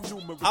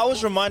 I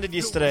was reminded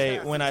yesterday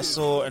when I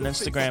saw an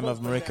Instagram of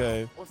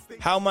Mareko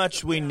how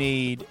much we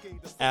need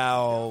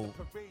our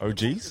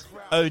OGs?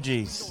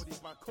 OGs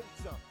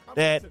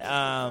that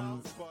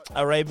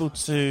are able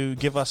to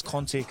give us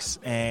context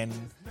and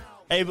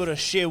able to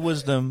share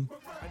wisdom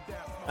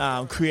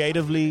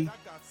creatively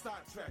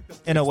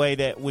in a way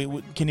that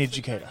we can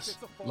educate us.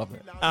 Love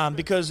it.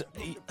 Because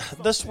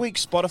this week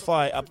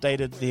Spotify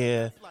updated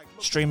their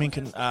streaming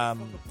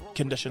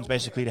conditions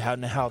basically to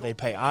how they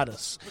pay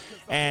artists,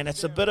 and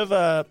it's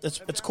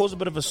caused a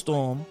bit of a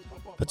storm,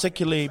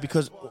 particularly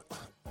because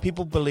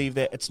people believe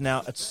that it's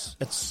kind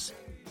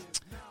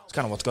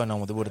of what's going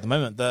on with the world at the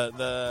moment.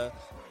 If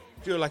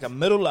you're like a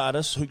middle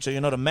artist, so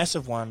you're not a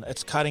massive one,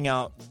 it's cutting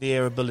out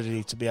their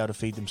ability to be able to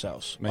feed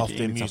themselves off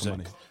their music.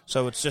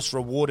 So it's just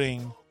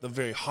rewarding the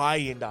very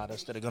high-end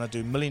artists that are going to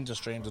do millions of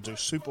streams or do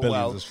super Billions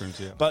well. of streams,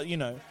 yeah. But,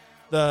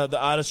 the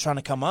artists trying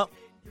to come up,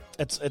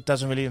 it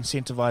doesn't really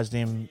incentivize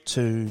them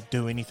to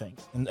do anything.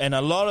 And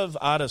a lot of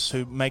artists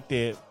who make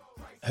it,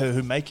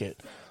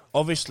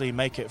 obviously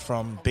make it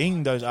from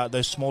being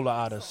those smaller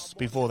artists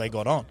before they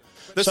got on.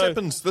 This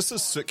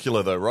is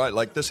circular though, right?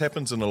 Like this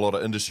happens in a lot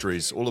of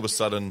industries. All of a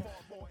sudden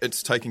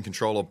it's taken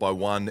control of by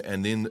one,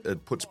 and then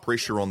it puts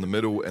pressure on the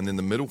middle, and then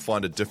the middle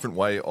find a different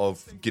way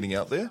of getting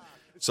out there.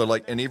 So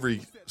like in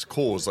every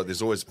cause, like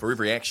there's always, for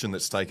every action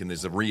that's taken,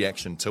 there's a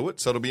reaction to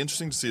it. So it'll be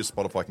interesting to see if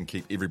Spotify can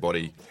keep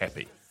everybody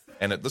happy.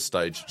 And at this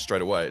stage,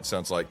 straight away, it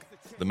sounds like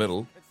the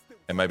middle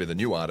and maybe the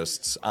new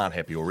artists aren't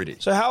happy already.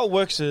 So how it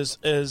works is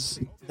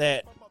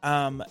that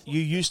you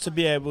used to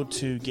be able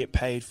to get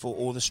paid for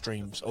all the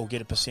streams or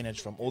get a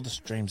percentage from all the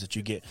streams that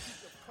you get.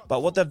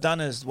 But what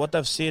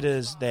they've said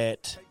is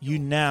that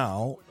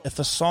if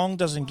a song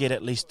doesn't get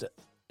at least,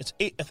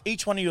 if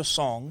each one of your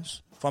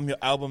songs from your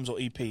albums or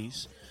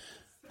EPs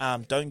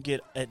don't get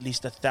at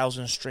least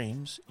 1,000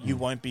 streams, you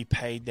won't be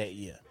paid that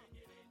year.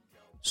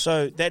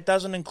 So that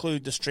doesn't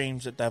include the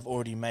streams that they've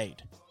already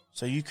made.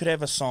 So you could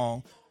have a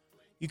song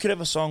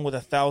with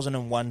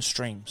 1,001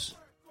 streams,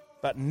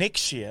 but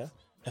next year,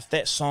 if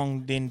that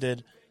song then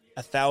did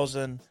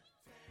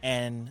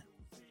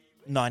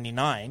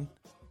 1,099,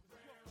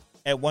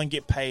 it won't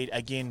get paid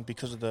again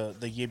because of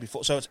the year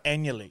before. So it's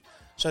annually.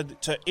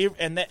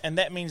 And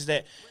that means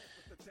that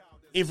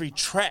every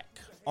track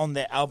on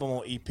that album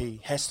or EP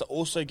has to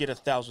also get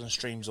 1,000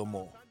 streams or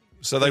more.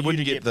 So they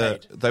wouldn't get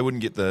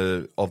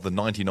the of the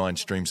 99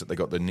 streams that they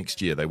got the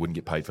next year. They wouldn't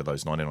get paid for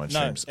those 99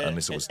 streams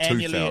unless it was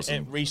 2,000.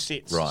 It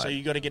resets, right? So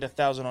you got to get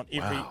 1,000 on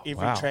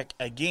every track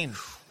again.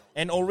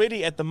 And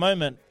already at the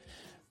moment,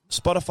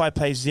 Spotify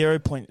pays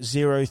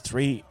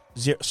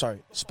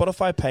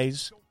Spotify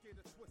pays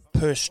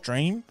per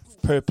stream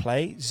per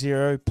play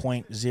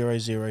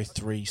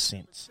 0.003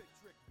 cents,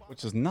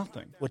 which is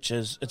nothing.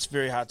 It's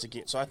very hard to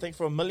get. So I think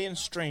for 1 million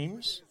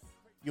streams,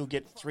 you'll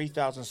get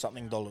 $3,000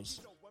 something.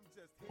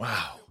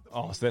 Wow.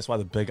 Oh, so that's why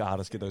the big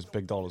artists get those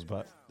big dollars,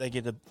 but they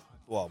get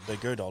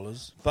bigger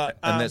dollars. But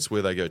and that's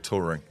where they go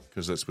touring,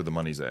 because that's where the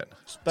money's at.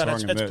 But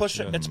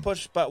it's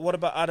push. But what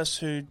about artists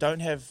who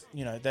don't have,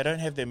 they don't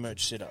have their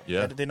merch set up?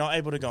 Yeah. They're not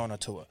able to go on a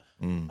tour.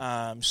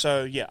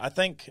 So yeah, I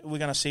think we're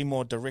going to see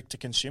more direct to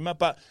consumer.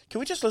 But can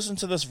we just listen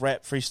to this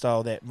rap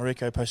freestyle that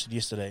Mareko posted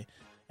yesterday?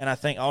 And I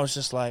think I was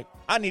just like,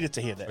 I needed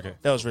to hear that. Okay.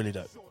 That was really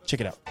dope.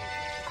 Check it out.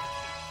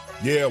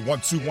 Yeah,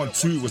 1 2 1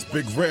 2 was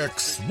Big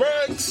Rex.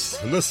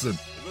 Listen.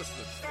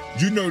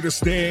 You notice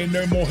there ain't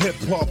no more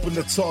hip-hop in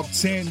the top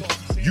 10.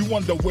 You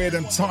wonder where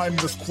them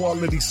timeless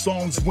quality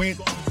songs went.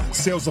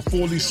 Sales are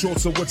falling short,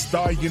 so it's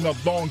dying a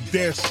long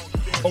death.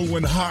 Oh,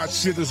 and hot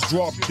shit is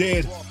drop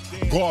dead.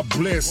 God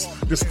bless.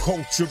 This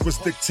culture is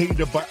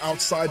dictated by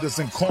outsiders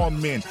and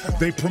con men.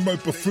 They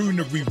promote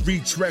buffoonery,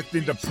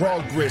 retracting the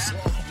progress.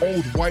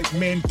 Old white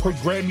men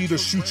program you to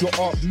shoot your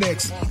up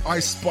next.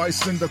 Ice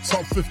Spice in the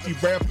top 50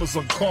 rappers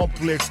on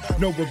Complex.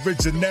 No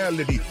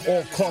originality,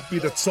 all copy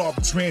the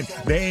top trend.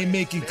 They ain't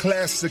making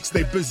classics,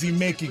 they busy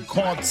making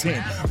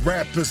content.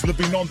 Rappers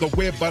living on the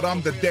web, but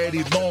I'm the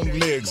daddy long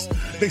legs.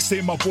 They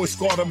say my voice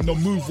got them no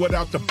move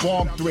without the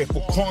bomb threat.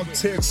 For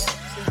context,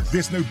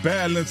 There's no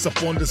balance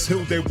up on this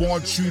hill. They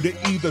want you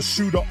to either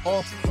shoot her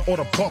off or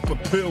to pop a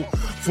pill.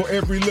 For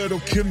every little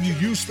Kim, you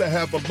used to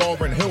have a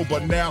Lauryn Hill,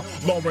 but now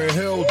Lauryn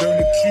Hill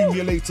don't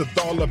accumulate to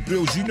dollar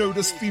bills. You know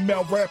this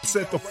female rap's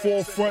at the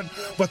forefront,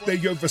 but they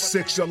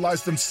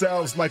over-sexualize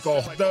themselves like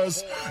all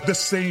does. The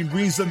same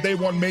reason they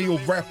want male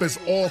rappers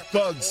all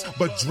thugs.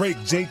 But Drake,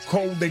 J.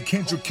 Cole, and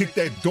Kendrick kick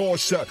that door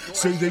shut,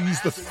 so they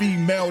use the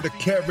female to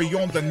carry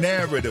on the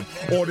narrative.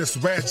 All this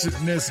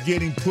ratchetness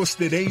getting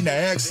pushed, it ain't an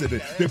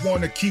accident. They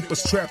want to keep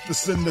us trapped,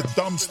 us in the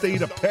dumb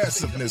state of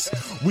passiveness.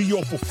 We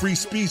offer free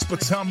speech,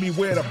 but tell me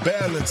where the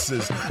balance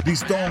is.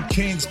 These darn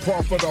kings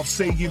profit off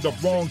saying the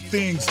wrong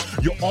things.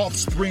 Your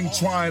offspring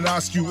try and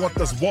ask you what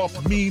does WAP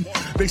mean.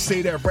 They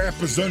say that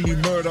rappers only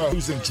murder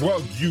who's in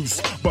drug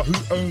use, but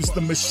who owns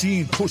the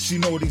machine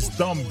pushing all these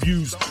dumb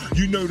views?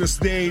 You notice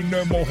there ain't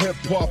no more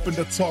hip-hop in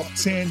the top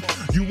 10.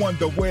 You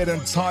wonder where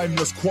them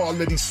timeless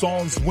quality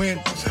songs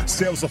went.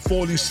 Sales are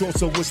falling short,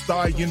 so it's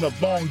dying a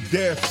long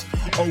death.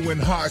 Oh,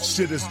 and hot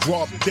shit is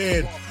dropped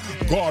dead.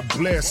 God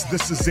bless,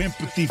 this is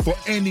empathy for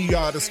any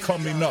artist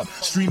coming up.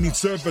 Streaming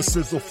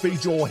services will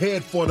fade your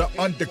head for the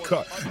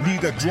undercut.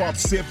 Need to drop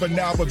 7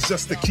 albums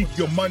just to keep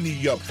your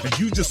money up, and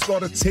you just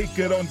gotta take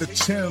it on the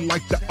chin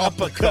like the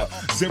uppercut.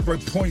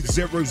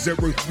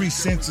 0.003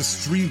 cents a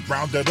stream,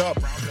 rounded up.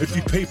 If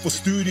you pay for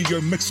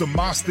studio mix or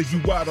master, you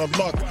out of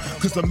luck,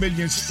 cause 1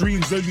 million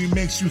streams only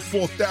makes you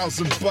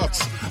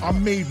 $4,000. I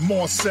made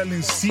more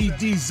selling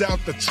CDs out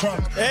the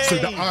trunk. So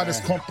the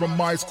artists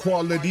compromise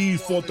quality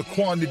for the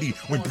quantity.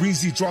 When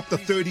Breezy dropped the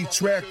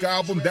 30-track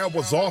album, that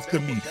was off to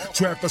me.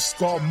 Travis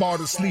Scott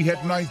modestly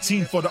had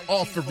 19 for the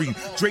offering.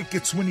 Drake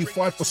at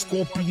 25 for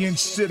Scorpion,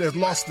 shit had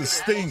lost the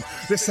sting.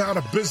 That's how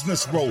the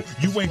business roll.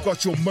 You ain't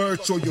got your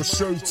merch or your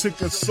show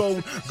tickets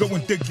sold, go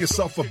and dig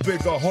yourself a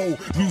bigger hole.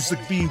 Music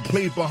being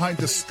played behind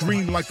the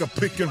screen like a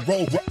pick and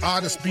roll, with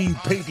artists being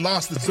paid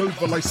last, it's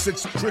over like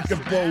 6 cricket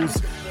bowls.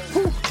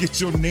 Whew. Get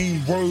your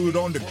name word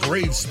on the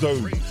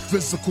gravestone.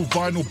 Physical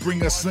vinyl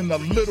bring us in a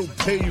little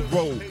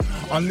payroll.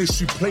 Unless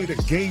you play the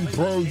game,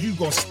 bro, you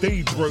gon'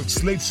 stay broke.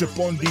 Slave ship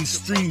on these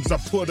streams, I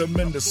put them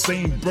in the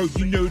same boat.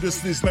 You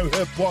notice there's no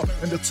hip-hop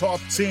in the top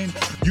 10.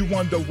 You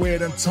wonder where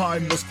them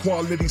timeless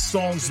quality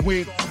songs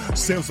went.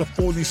 Sales are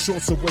falling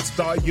short, so it's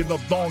dying a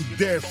long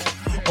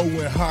death. Oh,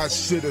 and hot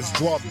shit is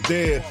dropped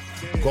dead.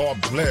 God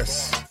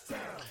bless.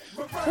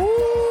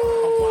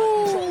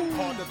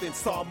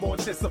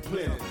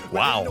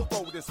 Wow.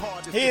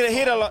 He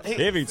had a lot.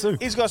 Heavy too.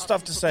 He's got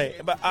stuff to say,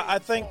 but I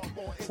think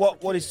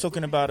what he's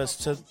talking about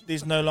is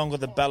there's no longer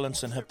the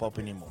balance in hip hop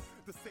anymore,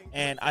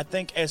 and I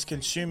think as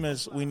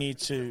consumers we need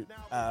to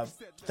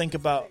think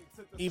about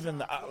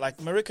even like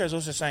Mareko is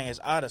also saying as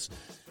artists,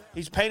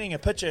 he's painting a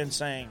picture and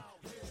saying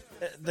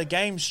the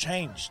game's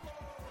changed.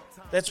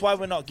 That's why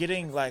we're not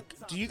getting like.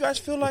 Do you guys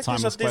feel like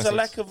there's a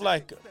lack of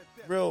like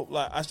real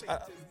like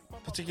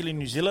particularly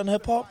New Zealand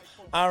hip hop?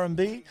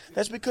 R&B,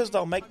 that's because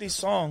they'll make these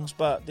songs,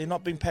 but they're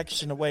not being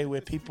packaged in a way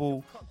where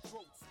people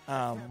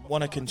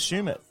want to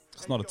consume it.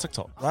 It's not a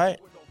TikTok. Right?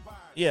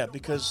 Yeah,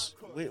 because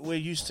we're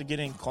used to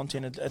getting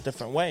content a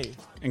different way.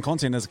 And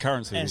content is a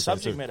currency. And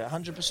subject matter,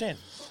 100%.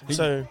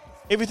 So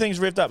everything's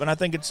revved up, and I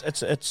think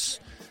it's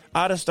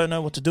artists don't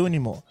know what to do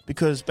anymore,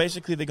 because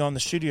basically they go in the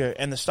studio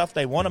and the stuff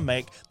they want to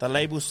make, the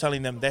label's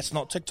telling them that's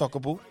not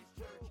TikTokable.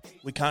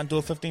 We can't do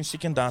a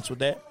 15-second dance with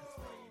that.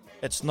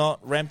 It's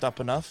not ramped up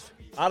enough.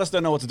 Artists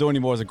don't know what to do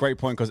anymore is a great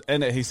point, because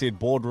in it he said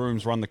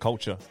boardrooms run the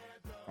culture,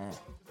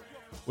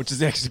 which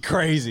is actually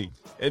crazy.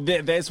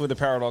 That's where the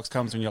paradox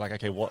comes when you're like,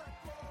 okay, what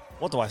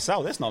do I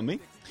sell? That's not me.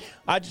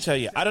 I just tell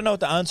you, I don't know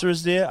what the answer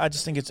is there. I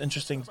just think it's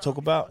interesting to talk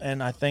about,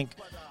 and I think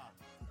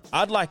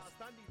I'd like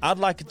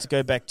it to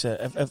go back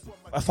to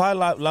if I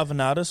love an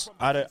artist,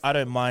 I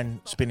don't mind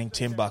spending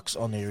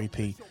 $10 on their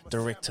EP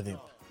direct to them.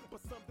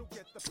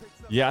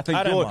 Yeah, I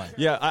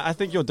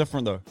think you're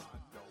different though.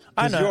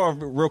 Because you're a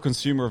real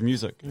consumer of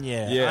music.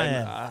 Yeah,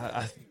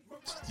 I am.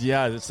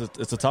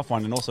 It's a tough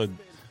one, and also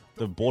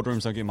the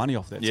boardrooms don't get money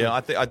off that. Yeah,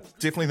 I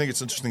definitely think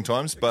it's interesting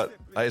times, but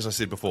as I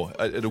said before,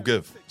 it'll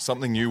give.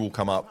 Something new will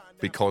come up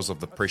because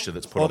of the pressure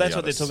that's put on the that's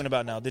what artists. they're talking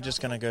about now. They're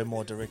just going to go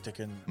more direct to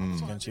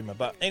consumer.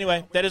 But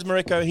anyway, that is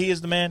Mareko. He is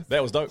the man.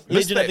 That was dope.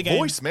 Missed that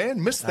voice,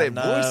 man. Missed that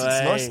voice.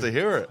 It's nice to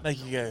hear it. Like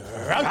you go.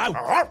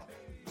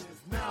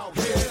 Now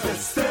here to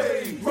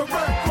stay,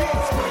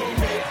 Mareko.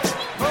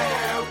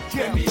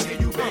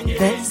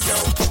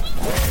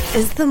 This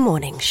is the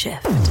morning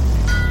shift.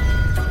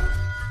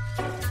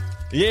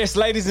 Yes,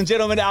 ladies and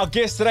gentlemen, our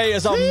guest today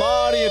is a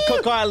Māori of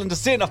Cook Island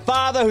descent, a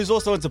father who's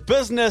also into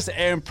business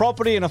and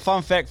property, and a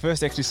fun fact,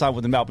 first actually signed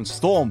with the Melbourne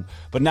Storm,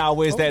 but now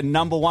wears that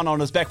number 1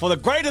 on his back for the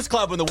greatest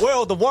club in the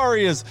world, the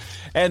Warriors,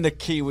 and the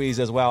Kiwis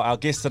as well. Our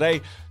guest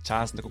today,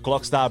 Charnze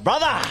Nicoll-Klokstad,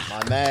 brother!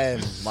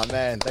 My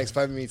man. Thanks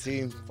for having me,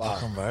 team. Wow.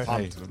 Welcome, bro.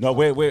 Hey, no,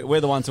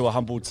 we're the ones who are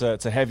humbled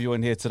to have you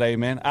in here today,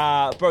 man.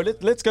 Bro,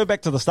 let's go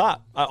back to the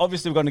start.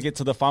 Obviously, we're going to get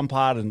to the fun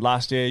part, and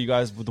last year, you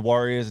guys with the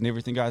Warriors and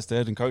everything you guys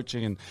did and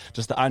coaching and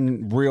just the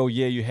unreal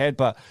year you had,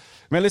 but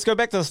man, let's go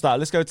back to the start.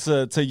 Let's go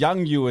to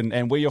young you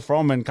and where you're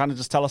from, and kind of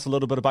just tell us a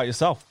little bit about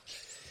yourself.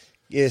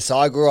 Yeah, so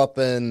I grew up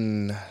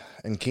in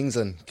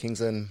Kingston,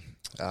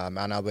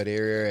 Mount Albert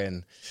area,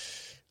 and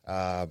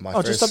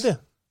just up there.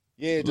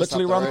 Yeah, just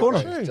literally around the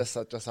corner. bro. Just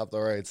up the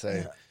road.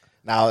 So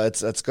now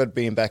it's good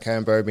being back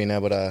home, bro. Being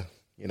able to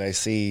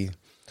see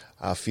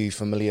a few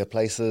familiar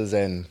places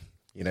and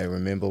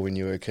remember when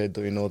you were a kid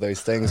doing all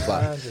those things.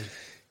 But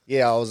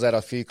yeah, I was at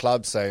a few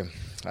clubs, so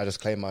I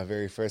just claimed my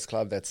very first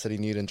club, that's City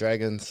Newton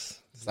Dragons.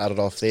 Started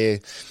off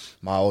there.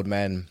 My old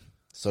man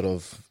sort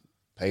of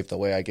paved the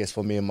way, I guess,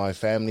 for me and my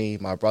family,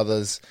 my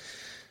brothers,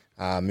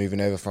 moving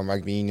over from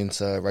rugby union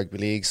to rugby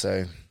league.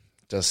 So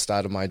just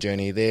started my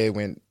journey there,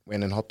 went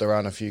and hopped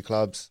around a few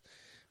clubs.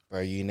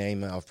 Bro, you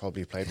name it, I've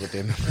probably played with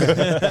them.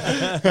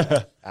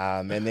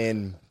 And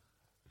then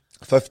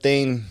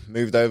 15,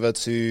 moved over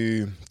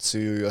to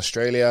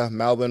Australia,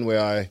 Melbourne,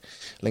 where I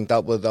linked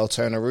up with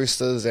Altona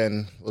Roosters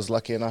and was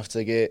lucky enough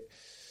to get,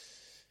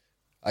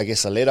 I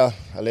guess, a letter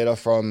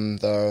from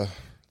the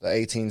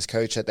 18s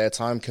coach at that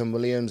time, Kim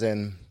Williams,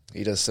 and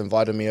he just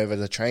invited me over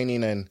to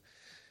training. And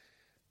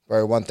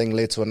bro, one thing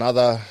led to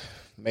another,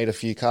 made a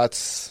few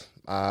cuts,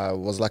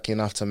 was lucky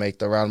enough to make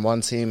the round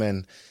 1 team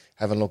and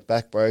haven't looked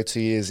back, bro. 2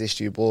 years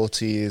SG ball,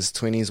 2 years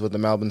 20s with the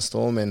Melbourne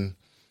Storm, and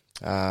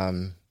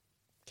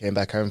came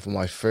back home for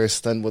my first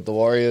stint with the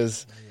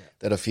Warriors.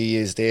 Did a few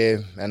years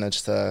there,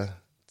 managed to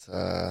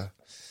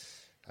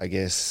I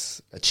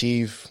guess,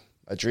 achieve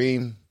a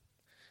dream.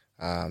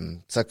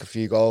 Took a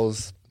few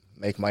goals,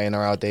 make my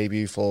NRL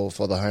debut for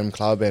the home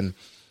club, and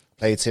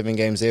played 7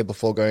 games there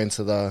before going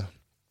to the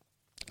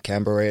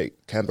Canberra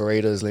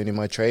Raiders, learning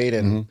my trade,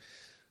 and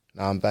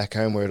now I'm back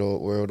home where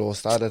it all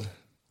started.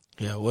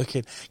 Yeah,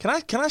 wicked.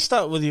 Can I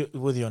start with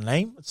your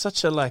name? It's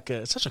such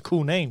a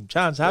cool name,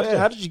 Charnze.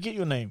 How did you get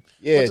your name?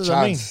 Yeah, what does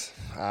Charnze.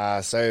 That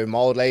mean? So my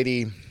old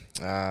lady,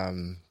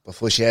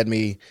 before she had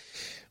me,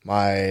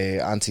 my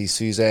auntie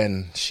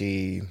Suzanne,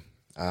 she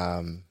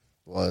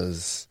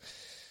was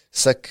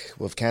sick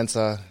with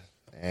cancer,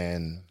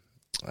 and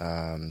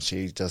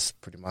she just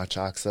pretty much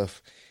asked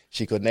if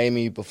she could name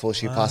me before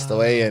she passed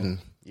away. And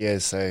yeah,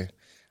 so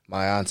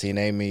my auntie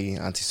named me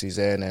Auntie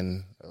Suzanne,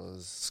 and it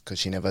was because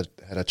she never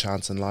had a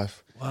chance in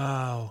life.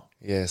 Wow.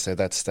 Yeah, so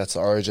that's the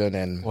origin,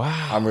 and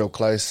wow. I'm real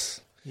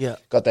close. Yeah.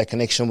 Got that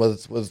connection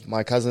with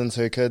my cousins,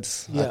 her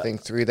kids, I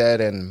think, through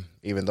that. And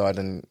even though I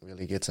didn't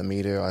really get to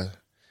meet her,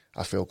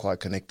 I feel quite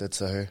connected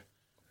to her.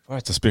 Oh,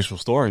 it's a special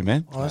story,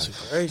 man. Oh, that's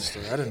a great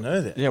story. I didn't know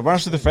that. Yeah, run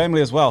us through the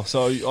family as well.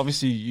 So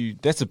obviously,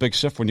 that's a big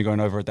shift when you're going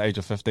over at the age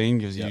of 15,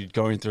 because you're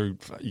going through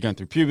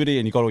puberty,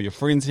 and you got all your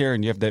friends here,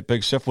 and you have that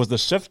big shift. Was the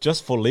shift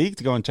just for league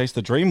to go and chase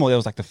the dream, or that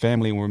was like the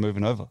family and we're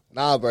moving over?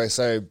 Nah, bro.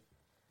 So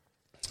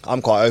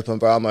I'm quite open,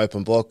 bro. I'm an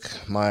open book.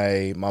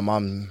 My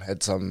mum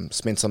had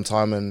spent some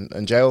time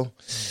in jail,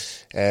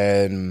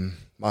 and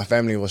my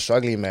family was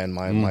struggling, man.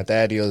 My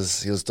dad, he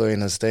was doing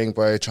his thing,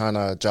 bro, trying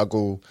to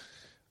juggle,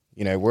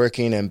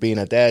 working and being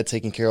a dad,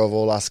 taking care of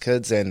all us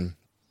kids. And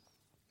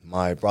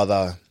my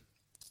brother,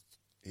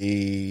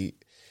 he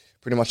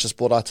pretty much just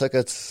bought our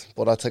tickets,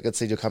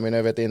 said you're coming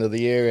over at the end of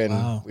the year.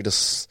 And we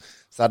just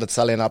started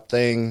selling up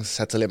things,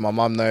 had to let my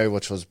mum know,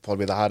 which was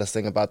probably the hardest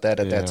thing about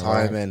that at that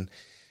time. Right. And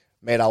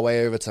made our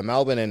way over to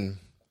Melbourne and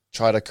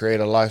try to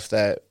create a life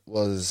that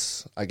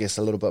was, I guess,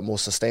 a little bit more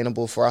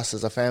sustainable for us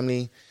as a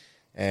family.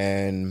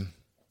 And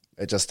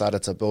it just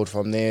started to build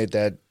from there.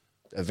 Dad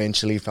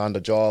eventually found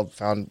a job,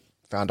 found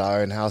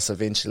our own house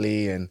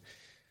eventually, and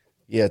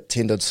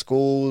attended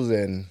schools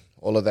and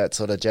all of that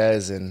sort of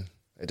jazz, and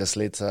it just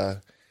led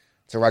to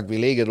rugby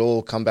league. It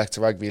all come back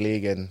to rugby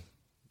league, and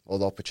all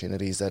the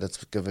opportunities that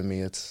it's given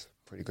me, it's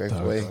pretty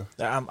grateful.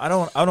 I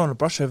don't want to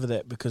brush over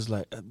that, because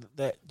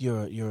that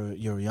you're a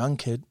young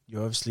kid.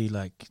 You're obviously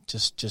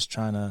just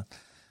trying to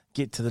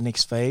get to the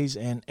next phase,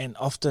 and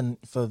often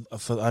for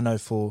I know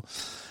for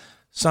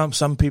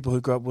some people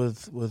who grew up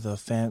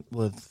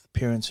with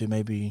parents who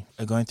maybe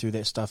are going through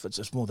that stuff,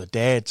 it's more the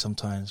dad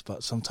sometimes.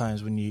 But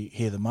sometimes when you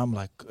hear the mum,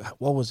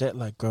 what was that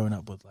like growing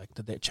up with?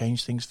 Did that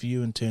change things for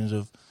you in terms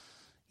of,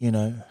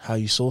 how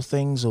you saw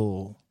things,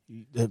 or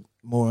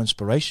more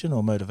inspiration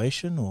or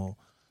motivation? Or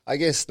I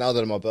guess now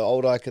that I'm a bit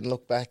older, I can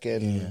look back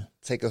and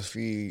take a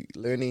few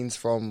learnings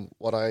from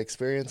what I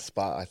experienced.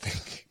 But I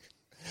think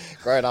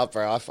growing up,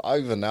 bro,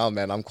 even now,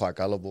 man, I'm quite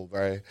gullible,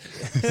 bro.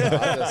 So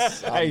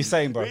how you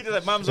saying, bro? Either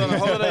that mum's on a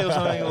holiday or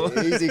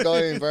something. Easy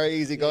going, bro,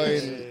 easy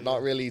going.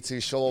 Not really too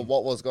sure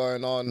what was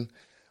going on.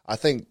 I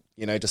think,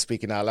 just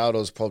speaking out loud, I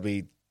was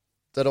probably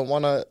didn't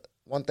want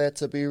that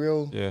to be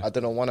real. Yeah. I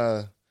didn't want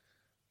to,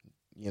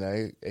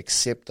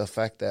 accept the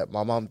fact that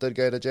my mum did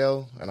go to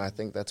jail, and I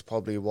think that's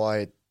probably why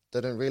it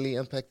didn't really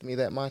impact me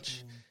that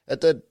much.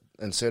 It did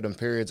in certain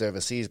periods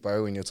overseas,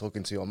 bro, when you're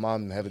talking to your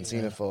mum, haven't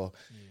seen her for...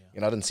 I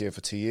didn't see her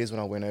for 2 years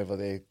when I went over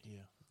there.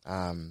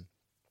 Yeah.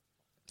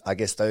 I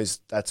guess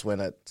that's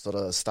when it sort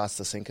of starts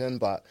to sink in.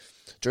 But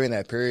during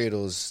that period, it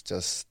was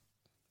just,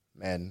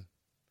 man,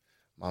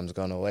 mum's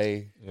gone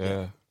away.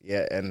 Yeah.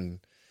 Yeah, and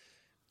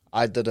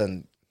I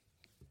didn't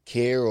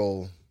care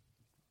or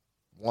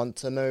want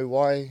to know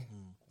why.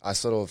 I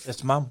sort of...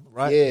 It's mum,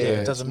 right? Yeah,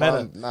 it doesn't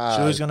matter. Nah, She's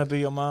always going to be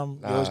your mum.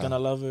 You're always going to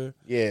love her.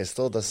 Yeah, it's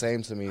still the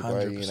same to me, bro.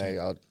 100%. You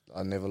know,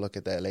 I'll never look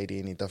at that lady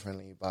any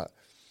differently. But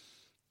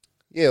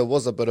yeah, it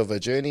was a bit of a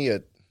journey.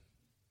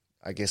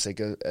 I guess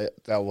that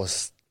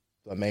was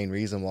the main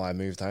reason why I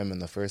moved home in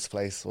the first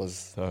place,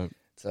 was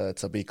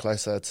to be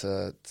closer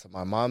to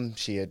my mum.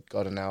 She had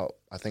gotten out,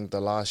 I think, the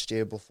last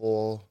year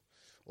before,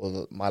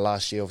 or my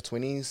last year of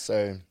 20s. So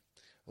it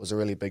was a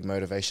really big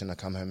motivation to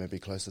come home and be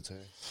closer to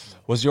her.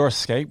 Was your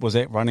escape, was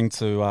that running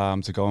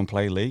to go and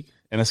play league?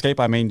 And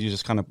escape, I mean, you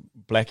just kind of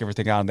black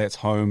everything out, and that's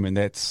home, and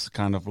that's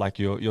kind of like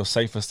your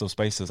safest of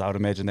spaces. I would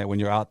imagine that when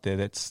you're out there,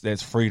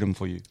 that's freedom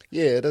for you.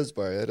 Yeah, it is,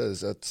 bro. It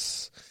is.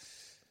 It's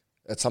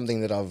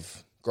something that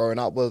I've grown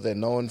up with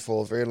and known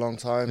for a very long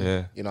time.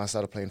 Yeah. You know, I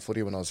started playing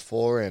footy when I was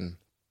 4, and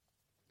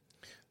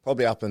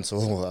probably up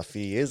until a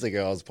few years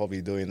ago, I was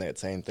probably doing that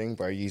same thing,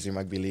 bro, using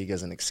rugby league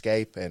as an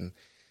escape, and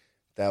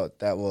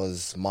that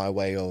was my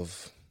way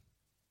of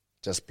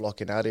just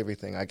blocking out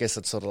everything. I guess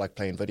it's sort of like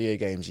playing video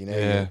games, you know.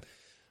 Yeah.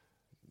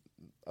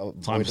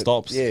 Time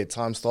stops. Yeah,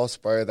 time stops,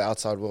 bro. The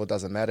outside world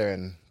doesn't matter,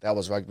 and that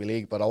was rugby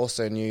league. But I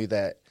also knew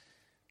that,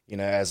 you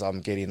know, as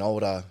I'm getting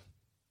older,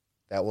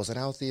 that wasn't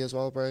healthy as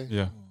well, bro.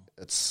 Yeah.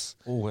 That's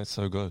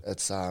so good.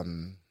 It's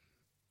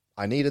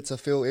I needed to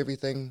feel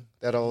everything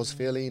that I was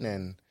feeling,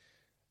 and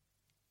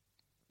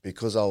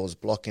because I was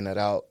blocking it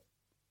out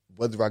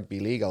with rugby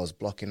league, I was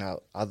blocking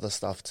out other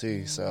stuff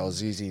too. So I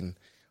was using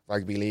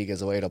rugby league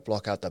as a way to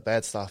block out the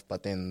bad stuff,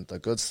 but then the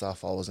good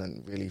stuff, I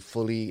wasn't really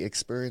fully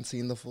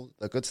experiencing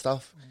the good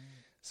stuff.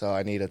 So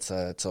I needed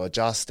to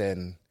adjust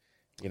and,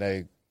 you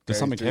know, Did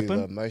something happen?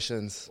 The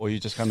emotions. Or you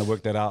just kind of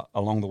work that out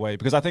along the way?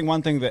 Because I think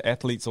one thing that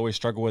athletes always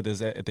struggle with is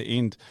that at the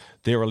end,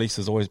 their release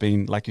has always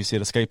been, like you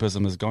said,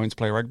 escapism is going to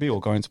play rugby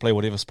or going to play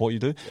whatever sport you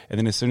do. And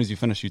then as soon as you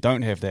finish, you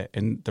don't have that.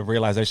 And the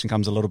realization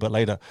comes a little bit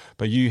later.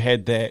 But you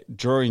had that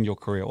during your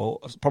career, or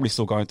probably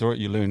still going through it.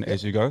 You learn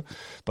as you go.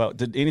 But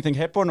did anything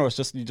happen, or it's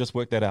just you just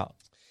worked that out?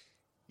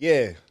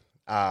 Yeah.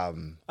 I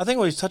think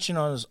what he's touching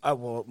on is,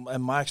 well,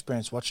 in my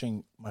experience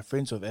watching my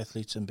friends with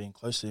athletes and being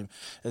close to them,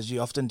 is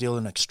you often deal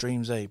in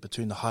extremes,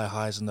 between the high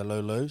highs and the low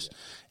lows.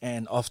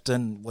 And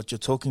often what you're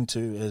talking to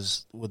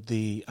is with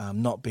the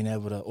not being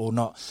able to, or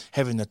not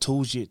having the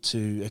tools yet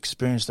to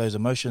experience those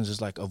emotions,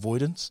 is like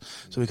avoidance.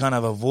 So we kind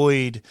of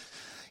avoid,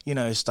 you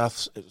know,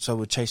 stuff, so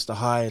we chase the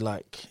high.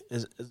 Like,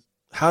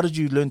 how did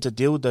you learn to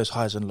deal with those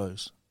highs and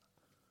lows?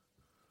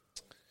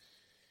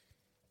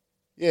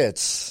 Yeah,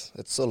 it's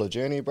still a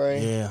journey, bro.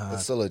 Yeah,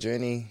 it's still a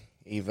journey.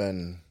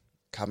 Even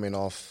coming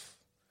off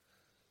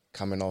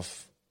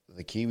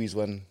the Kiwis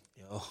win,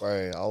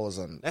 bro. I was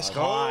on. Let's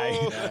go. I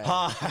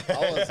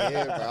was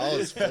here, bro. I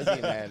was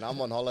busy, man. I'm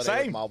on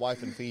holiday with my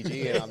wife in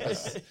Fiji, and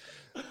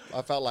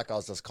I felt like I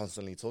was just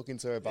constantly talking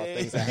to her about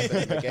things that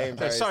happened in the game,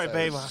 bro. Sorry,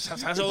 babe.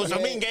 It was a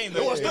mean game.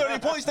 It was 30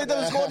 points. They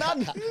didn't score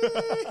none.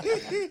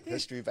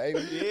 History, baby.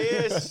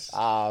 Yes.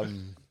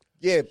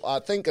 Yeah, I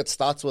think it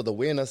starts with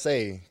awareness,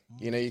 eh?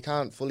 You know, you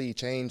can't fully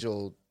change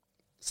or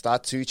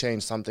start to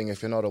change something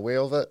if you're not aware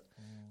of it.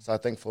 So I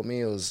think for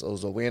me, it was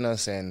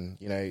awareness, and,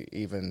 you know,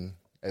 even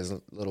as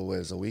little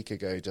as a week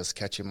ago, just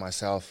catching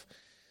myself,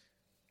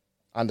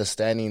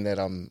 understanding that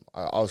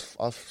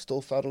I've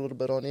still felt a little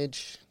bit on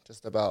edge,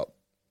 just about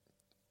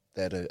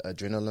that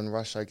adrenaline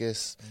rush, I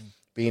guess.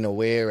 Being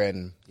aware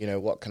and, you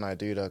know, what can I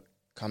do to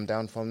come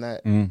down from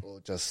that, or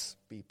just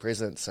be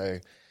present. So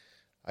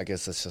I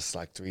guess it's just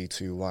like 3,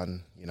 2,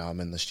 1. You know,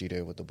 I'm in the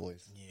studio with the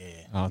boys.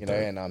 Yeah. You know,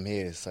 and I'm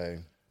here. So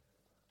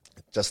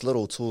just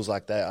little tools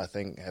like that, I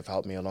think, have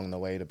helped me along the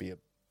way to be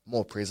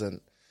more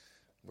present,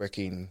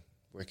 working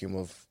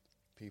with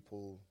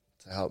people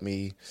to help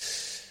me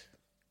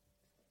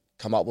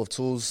come up with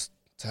tools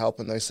to help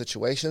in those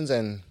situations.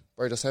 And,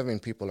 bro, just having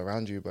people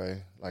around you, bro.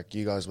 Like,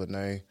 you guys would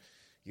know,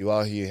 you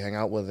are who you hang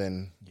out with.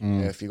 And you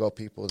know, if you got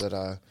people that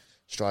are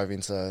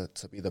striving to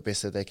be the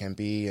best that they can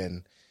be,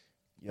 and,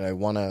 you know,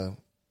 want to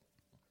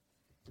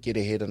get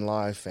ahead in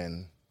life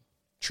and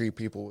treat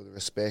people with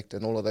respect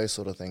and all of those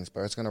sort of things,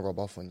 but it's going to rub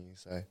off on you.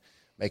 So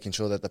making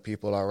sure that the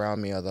people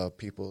around me are the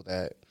people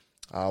that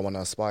I want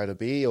to aspire to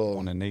be or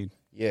want to need.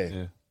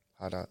 Yeah.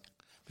 Hard out.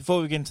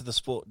 Before we get into the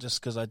sport, just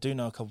because I do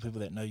know a couple of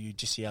people that know you,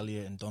 Jesse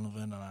Elliott and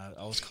Donovan, and I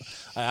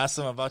asked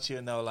them about you,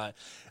 and they were like,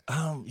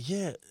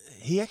 yeah,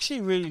 he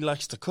actually really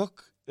likes to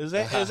cook. Is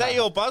that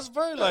your buzz,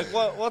 bro? Like,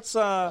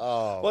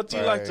 what do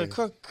you like to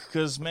cook?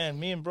 Because, man,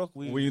 me and Brook,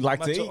 we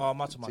like to eat.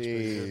 Much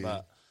pretty good,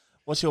 but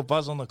what's your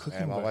buzz on the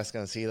cooking, my bro? wife's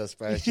going to see this,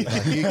 bro. She's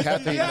like, you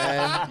capping,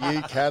 man.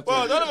 You capping.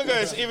 Well, Donovan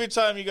goes, every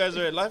time you guys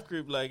are at life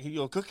group, like,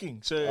 you're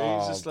cooking. So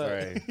he's just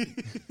like...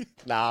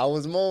 Nah, I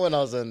was more when I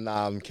was in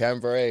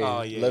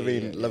Canberra,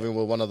 living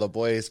with one of the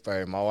boys,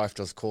 bro. My wife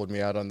just called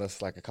me out on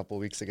this like a couple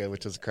of weeks ago,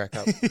 which was a crack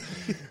up.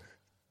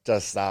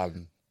 Just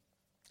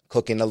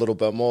cooking a little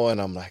bit more, and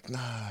I'm like,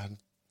 nah,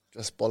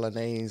 just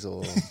bolognese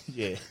or,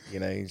 you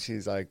know,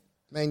 she's like,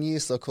 man, you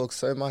used to cook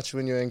so much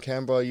when you were in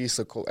Canberra. You used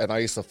to cook, and I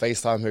used to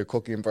FaceTime her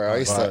cooking, bro. I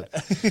used to,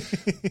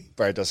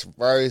 bro, just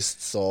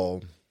roasts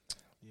or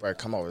bro,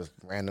 come up with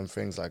random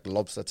things like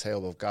lobster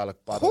tail with garlic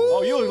butter.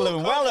 Oh, you're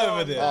living well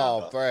over there.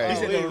 Oh, bro.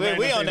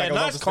 We on that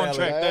nice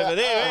contract over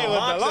there. With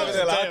the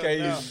lobster tail.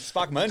 Okay, you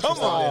spark my interest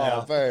Come on.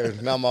 over there now.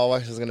 Bro, now my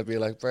wife is going to be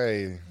like, bro.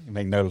 You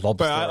make no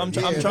lobster. Bro, I'm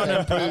trying to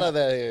improve. None of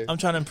that here. I'm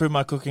trying to improve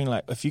my cooking.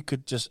 Like, if you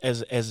could just,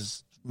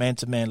 as man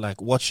to man,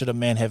 like, what should a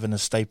man have in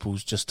his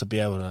staples just to be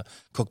able to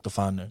cook the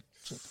whānau?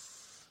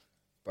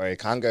 Bro, you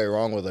can't go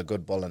wrong with a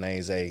good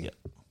bolognese. Yep.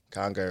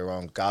 Can't go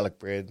wrong. Garlic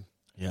bread.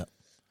 Yeah.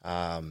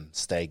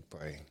 Steak,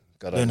 bro.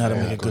 Gotta Learn how to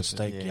know make a good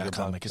steak. Yeah, I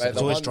can't make it. Mate, It's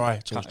the always one- dry.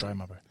 It's always dry,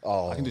 my bro.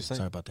 Oh, I can do steak.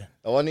 Sorry about that.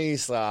 the one who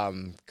used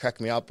to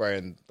crack me up, bro,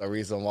 and the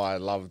reason why I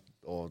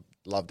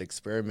loved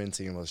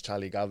experimenting was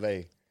Charlie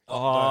Gave.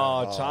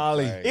 Oh,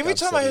 Charlie. bro. Every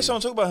time I hear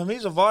someone talk about him,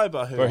 he's a vibe.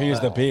 I hear. Bro, he is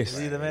the best. Is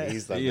he the man?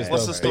 He's the He is man,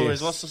 What's the the bro. stories?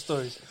 best. What's the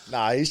stories?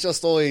 Nah, he's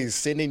just always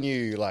sending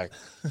you like,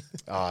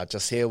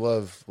 just here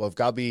with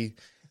Gubby,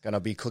 gonna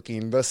be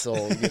cooking this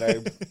or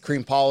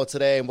cream power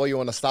today, and what you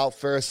want to start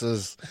first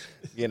is,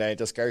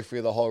 just go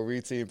through the whole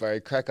routine,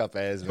 bro. Crack up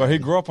as Bro, man. he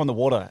grew up on the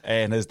water,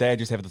 and his dad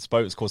used to have this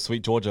boat. It's called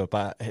Sweet Georgia,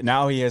 but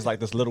now he has like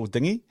this little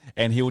dinghy,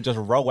 and he will just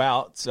row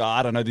out. So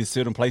I don't know, these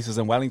certain places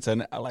in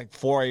Wellington at like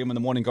 4 a.m. in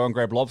the morning, go and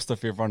grab lobster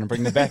for everyone and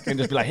bring them back, and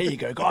just be like, "Here you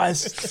go,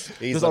 guys."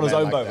 He's Just the on his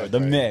man own like boat, that, bro. The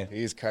bro. man.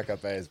 He's crack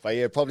up as, but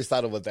yeah, probably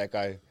started with that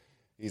guy.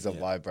 He's a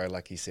vibe, bro,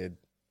 like he said.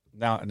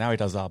 Now he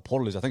does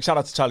Portaloos, I think. Shout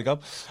out to Charlie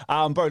Gubb.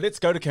 Bro, let's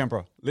go to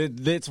Canberra.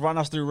 Let's run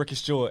us through Ricky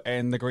Stewart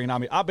and the Green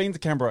Army. I've been to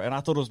Canberra, and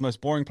I thought it was the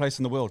most boring place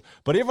in the world.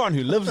 But everyone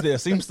who lives there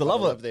seems to love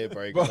Gotta it. live there,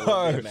 bro. You Bro, gotta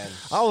live there, man.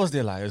 I was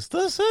there like, is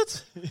this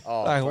it?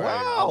 Oh, Like, bro,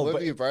 wow. I'm with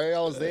But- you, bro. I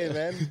was there,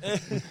 man.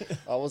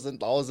 I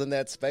was in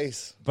that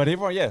space. But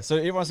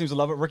everyone seems to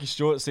love it. Ricky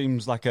Stewart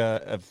seems like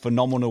a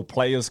phenomenal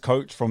players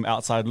coach from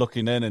outside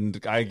looking in.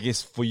 And I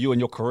guess for you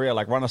and your career,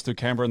 like run us through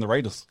Canberra and the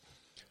Raiders.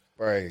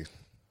 Bro,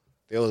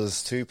 there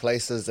was 2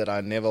 places that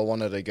I never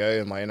wanted to go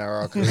in my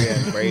NRL career,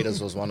 and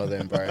Raiders was one of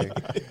them, bro.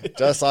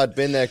 I'd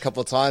been there a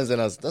couple of times, and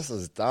this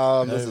is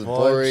dumb, this is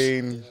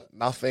boring,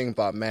 nothing.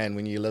 But man,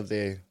 when you live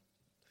there,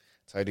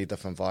 totally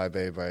different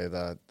vibe, bro.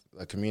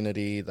 The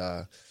community,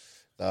 the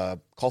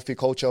coffee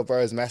culture, bro,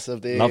 is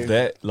massive there. Love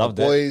that. The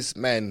boys,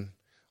 man.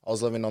 I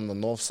was living on the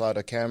north side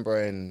of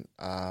Canberra,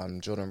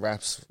 and Jordan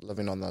Raps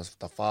living on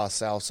the far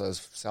south, so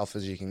as south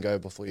as you can go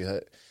before you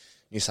hit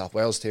New South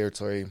Wales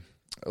territory.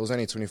 It was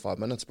only 25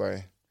 minutes, bro.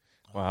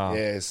 Wow.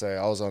 Yeah, so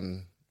I was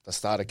on the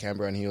start of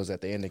Canberra and he was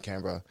at the end of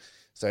Canberra.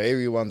 So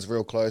everyone's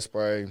real close,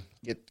 bro.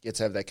 Get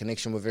to have that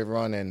connection with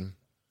everyone and,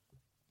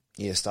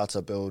 start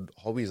to build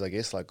hobbies, I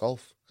guess, like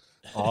golf.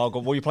 Oh,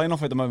 God, what are you playing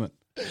off at the moment?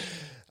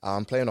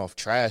 I'm playing off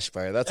trash,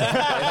 bro. That's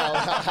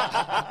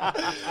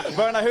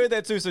Bro, and I heard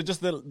that too. So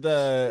just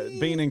the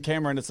being in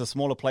Canberra, and it's a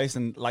smaller place,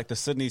 and like the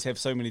Sydneys have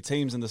so many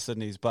teams in the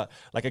Sydneys, but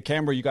like at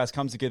Canberra, you guys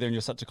come together and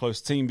you're such a close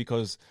team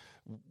because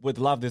with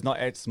love, there's not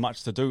as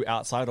much to do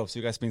outside of. So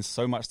you guys spend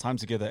so much time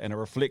together, and it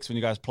reflects when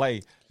you guys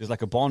play. There's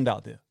like a bond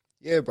out there.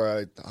 Yeah,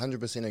 bro,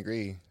 100%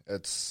 agree.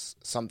 It's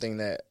something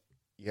that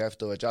you have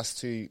to adjust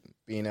to,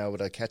 being able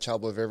to catch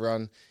up with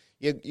everyone.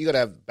 You got to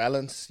have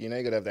balance, you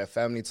got to have that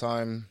family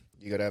time.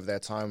 You got to have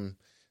that time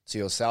to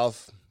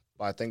yourself.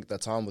 But I think the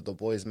time with the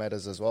boys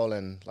matters as well.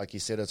 And like you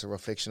said, it's a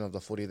reflection of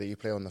the footy that you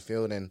play on the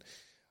field. And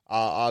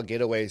our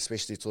getaway,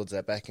 especially towards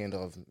that back end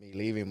of me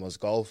leaving, was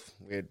golf.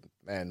 We had,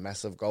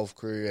 massive golf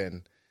crew, and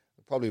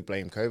we'll probably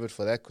blame COVID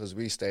for that because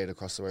we stayed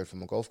across the road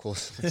from a golf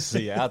course.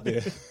 See you out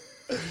there.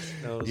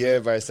 Yeah,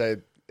 bro. So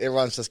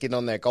everyone's just getting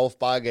on that golf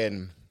bug,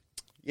 and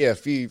a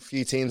few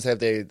teams have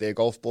their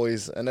golf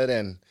boys in it,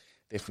 and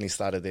definitely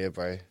started there,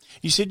 bro.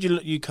 You said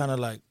you kind of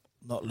like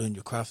not learned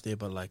your craft there,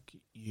 but like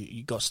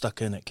you got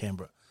stuck in at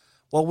Canberra.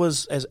 What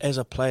was as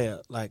a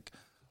player like?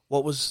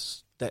 What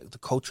was the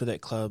culture of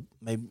that club?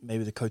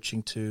 Maybe the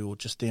coaching too, or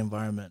just the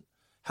environment.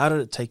 How did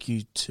it take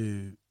you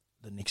to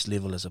the next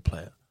level as a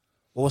player?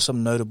 What were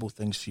some notable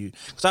things for you?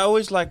 Because I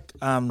always like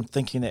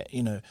thinking that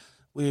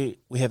we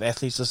have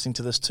athletes listening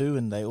to this too,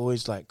 and they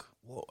always like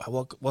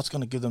what's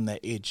going to give them that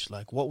edge.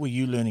 Like, what were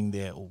you learning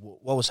there, or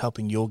what was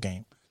helping your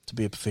game to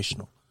be a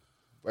professional?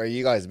 Bro,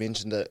 you guys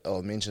mentioned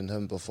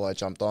him before I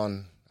jumped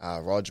on.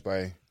 Rog,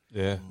 bro.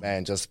 Yeah.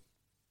 Man, just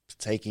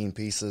taking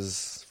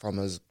pages from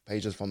his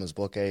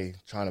book,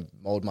 trying to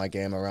mold my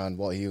game around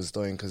what he was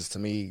doing. Because to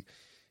me,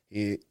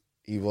 he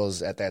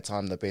was at that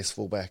time the best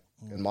fullback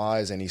in my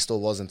eyes, and he still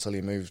was until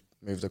he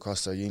moved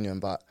across to Union.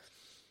 But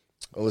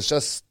it was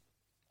just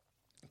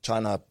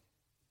trying to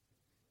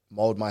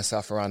mold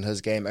myself around his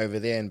game over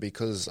there, and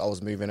because I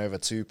was moving over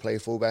to play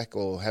fullback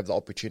or have the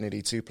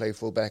opportunity to play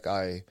fullback,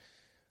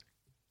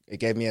 it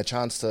gave me a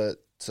chance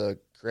to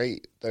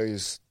create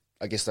those,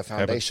 I guess, the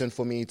foundation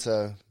for me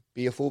to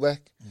be a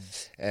fullback.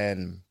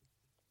 And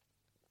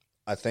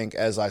I think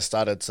as I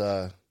started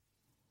to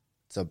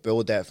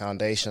build that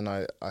foundation,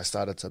 I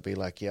started to be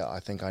like, I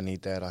think I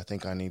need that. I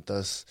think I need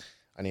this.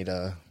 I need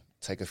to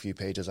take a few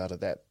pages out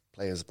of that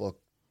player's book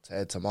to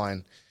add to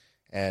mine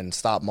and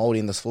start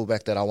molding this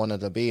fullback that I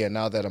wanted to be. And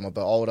now that I'm a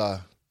bit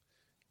older,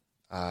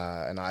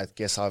 and I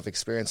guess I've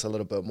experienced a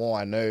little bit more,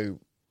 I know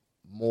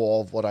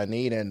more of what I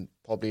need, and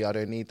probably I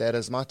don't need that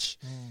as much.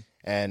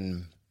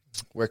 And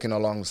working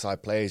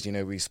alongside players, you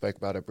know, we spoke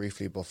about it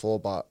briefly before,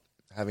 but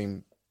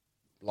having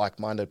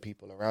like-minded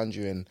people around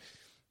you, and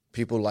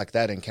people like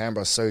that in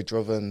Canberra, so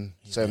driven,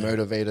 so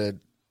motivated,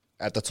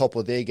 at the top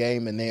of their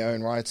game in their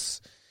own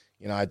rights.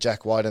 You know, I had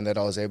Jack Wyden that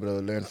I was able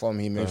to learn from.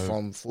 He moved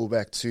from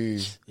fullback to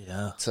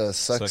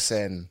six.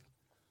 And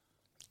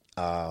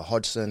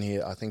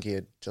Hodgson, I think he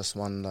had just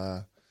won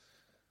the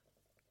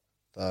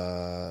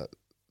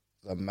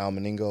Mal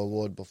Meningo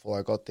Award before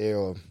I got there.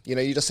 Or, you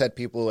know, you just had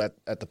people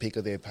at the peak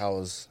of their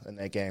powers in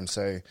their game.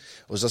 So it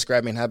was just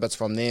grabbing habits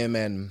from them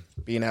and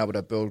being able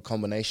to build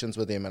combinations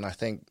with them. And I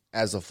think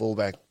as a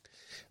fullback,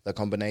 the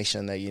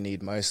combination that you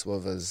need most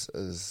with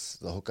is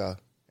the hooker.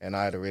 And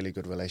I had a really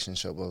good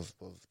relationship with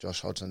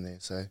Josh Hodgson there.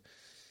 So,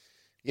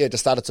 yeah,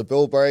 just started to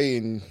build, bro.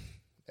 And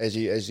as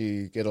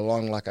you get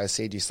along, like I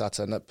said, you start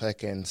to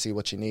nitpick and see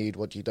what you need,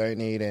 what you don't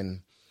need.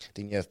 And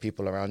then you have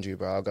people around you,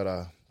 bro. I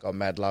got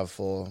mad love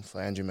for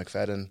Andrew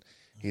McFadden.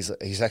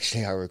 He's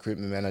actually our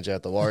recruitment manager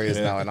at the Warriors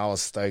now. And I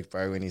was stoked,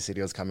 bro, when he said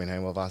he was coming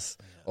home with us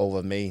or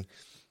with me.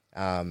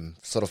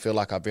 Sort of feel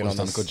like I've been on this.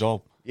 Done a good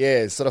job.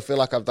 Yeah, sort of feel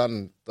like I've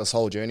done this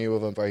whole journey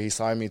with him, bro. He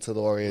signed me to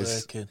the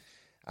Warriors.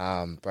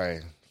 Bro,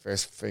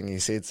 first thing he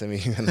said to me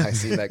when I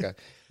see that guy,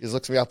 he just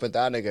looks me up and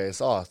down and goes,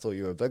 "Oh, I thought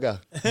you were bigger."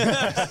 It's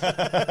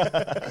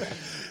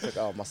like,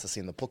 oh, I must have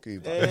seen the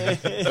puku.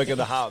 Big in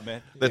the heart,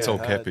 man. That's all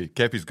Cappy.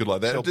 Cappy's good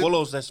like that. So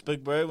Bullos, that's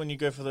big, bro. When you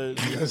go for the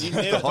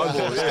high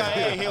ball,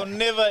 he'll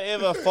never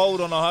ever fold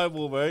on a high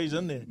ball, bro. He's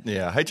in there.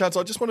 Yeah. Hey, Charnze,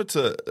 I just wanted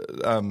to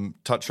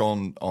touch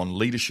on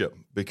leadership,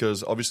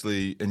 because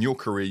obviously in your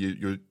career,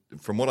 you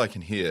from what I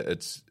can hear,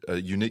 it's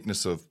a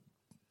uniqueness of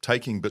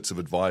taking bits of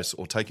advice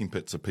or taking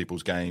bits of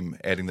people's game,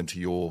 adding them to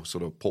your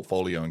sort of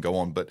portfolio and go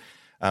on. But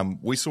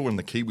we saw in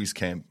the Kiwis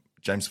camp,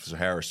 James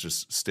Harris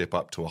just step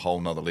up to a whole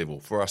nother level.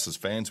 For us as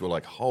fans, we're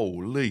like,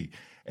 holy.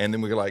 And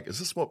then we're like, is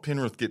this what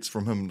Penrith gets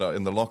from him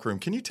in the locker room?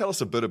 Can you tell us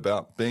a bit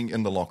about being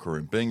in the locker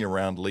room, being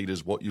around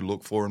leaders, what you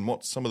look for, and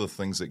what some of the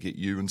things that get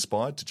you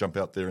inspired to jump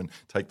out there and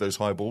take those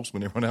high balls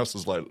when everyone else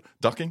is like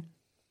ducking?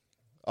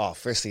 Oh,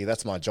 firstly,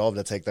 that's my job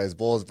to take those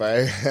balls,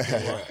 bro.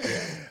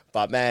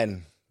 But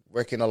man,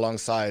 working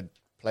alongside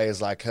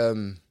players like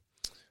him,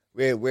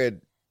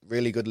 we're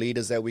really good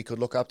leaders that we could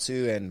look up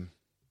to. And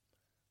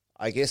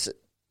I guess,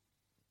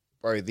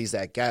 bro, there's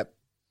that gap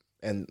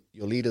and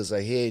your leaders are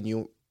here and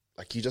you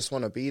just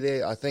want to be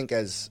there. I think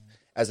as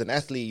an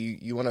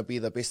athlete, you want to be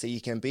the best that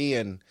you can be.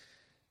 And,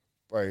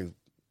 bro,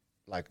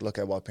 like, look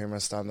at what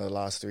Penrith's done in the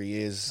last 3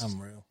 years.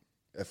 Unreal.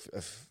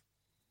 If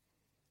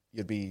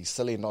you'd be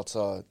silly not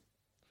to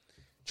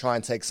try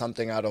and take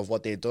something out of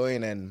what they're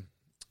doing. And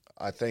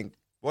I think,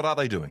 what are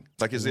they doing?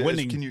 Like, is there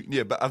winning?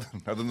 But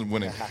other than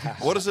winning,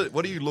 what is it?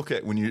 What do you look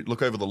at when you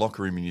look over the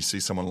locker room and you see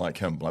someone like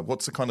him? Like,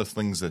 what's the kind of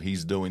things that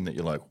he's doing that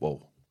you're like,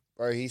 whoa?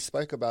 Bro, he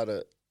spoke about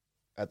it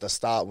at the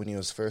start when he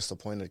was first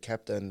appointed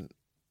captain,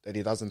 that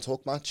he doesn't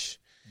talk much.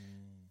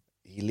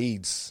 He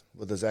leads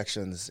with his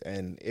actions,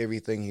 and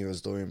everything he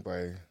was doing,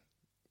 bro,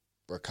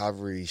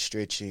 recovery,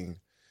 stretching,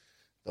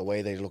 the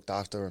way they looked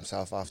after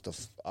himself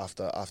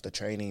after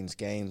trainings,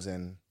 games,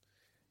 and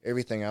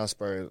everything else,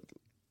 bro.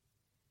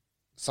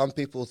 Some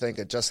people think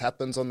it just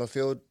happens on the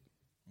field,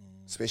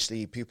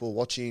 especially people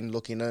watching,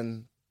 looking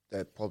in,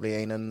 that probably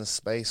ain't in the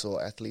space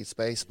or athlete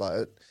space,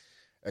 but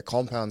it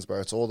compounds,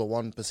 bro. It's all the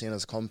 1%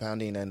 is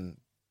compounding, and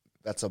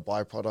that's a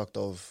byproduct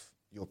of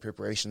your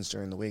preparations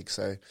during the week.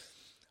 So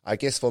I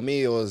guess for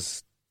me, it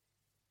was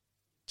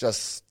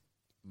just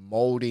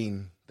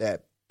molding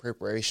that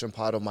preparation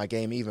part of my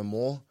game even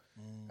more.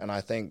 And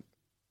I think,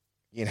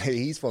 you know,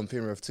 he's from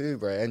Penrith too,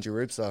 bro. Andrew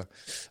Rupsa,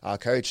 our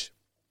coach,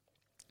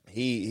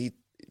 he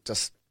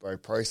just, bro,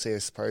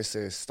 process,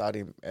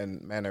 study,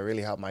 and man, it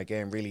really helped my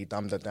game, really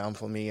dumbed it down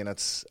for me. And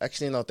it's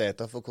actually not that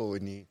difficult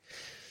when you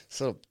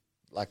sort of,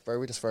 like, bro,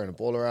 we're just throwing the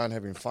ball around,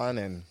 having fun,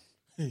 and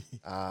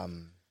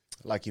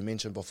like you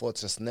mentioned before,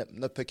 it's just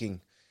nitpicking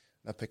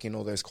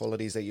all those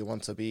qualities that you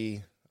want to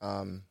be,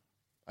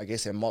 I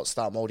guess, and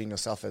start molding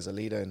yourself as a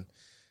leader. And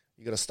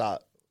you got to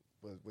start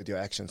with your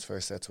actions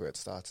first. That's where it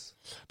starts.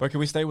 But can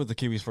we stay with the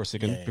Kiwis for a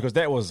second? Yeah. Because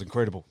that was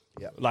incredible.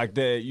 Yeah. Like,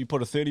 you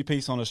put a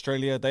 30-piece on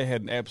Australia. They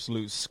had an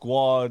absolute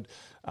squad.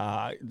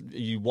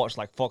 You watched,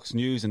 like, Fox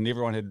News, and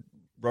everyone had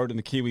wrote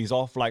the Kiwis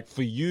off. Like,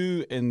 for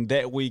you in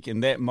that week, in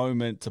that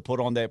moment, to put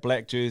on that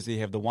black jersey,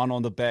 have the one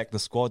on the back, the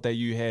squad that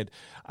you had,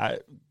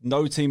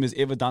 no team has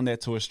ever done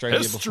that to Australia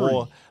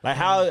before. Like,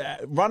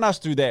 run us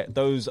through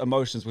those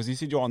emotions, because you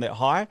said you're on that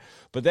high,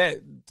 but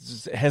that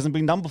hasn't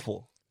been done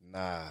before.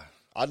 Nah,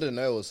 I didn't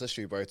know it was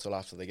history, bro, till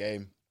after the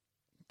game.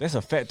 That's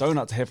a fat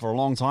donut to have for a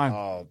long time.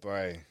 Oh,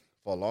 bro,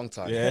 for a long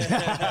time.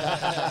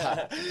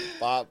 Yeah.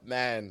 But,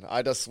 man,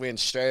 I just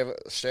went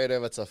straight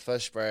over to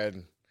Fish, bro,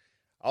 and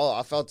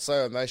I felt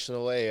so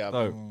emotional,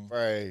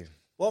 bro.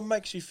 What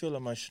makes you feel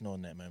emotional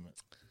in that moment?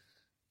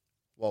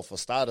 Well, for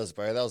starters,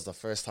 bro, that was the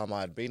first time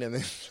I had been in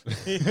there.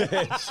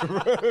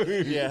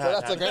 True. Yeah, so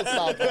that's a great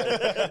start, bro.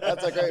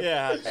 That's a great.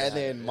 Yeah. And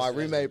then my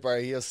roommate,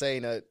 bro, he was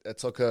saying it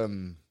took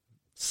him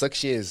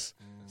 6 years,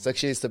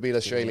 6 years to beat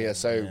Australia.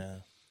 So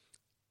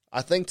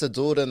I think to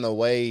do it in the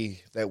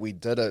way that we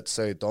did it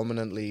so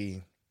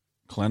dominantly,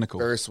 clinical,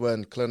 first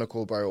win,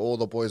 clinical, bro. All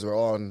the boys were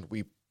on.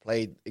 We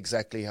played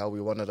exactly how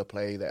we wanted to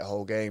play that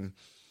whole game.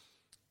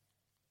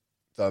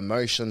 The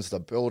emotions, the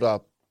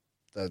build-up,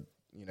 the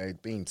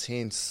being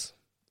tense,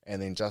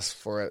 and then just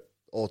for it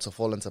all to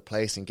fall into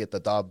place and get the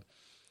dub.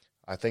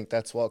 I think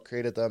that's what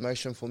created the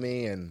emotion for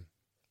me, and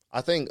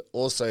I think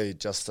also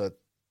just to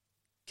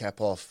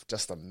cap off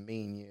just a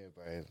mean year,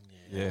 bro.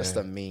 Yeah. Just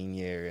a mean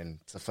year, and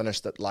to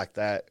finish it like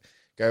that,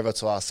 go over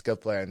to our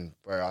skipper and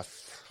bro,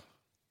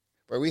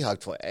 we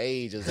hugged for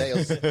ages.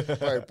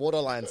 Bro,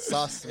 borderline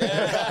sus, man.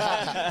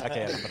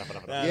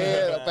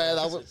 Yeah,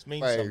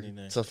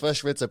 man. So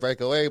fish went to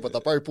break away, but the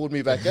bro pulled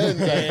me back in.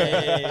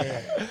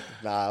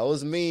 Nah, it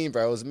was mean,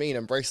 bro. It was mean.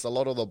 Embraced a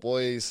lot of the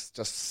boys,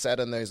 just sat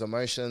in those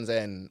emotions.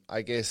 And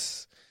I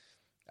guess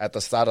at the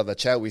start of the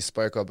chat, we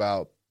spoke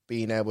about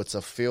being able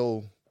to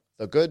feel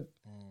the good,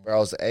 where I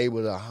was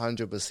able to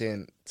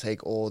 100%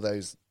 take all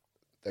those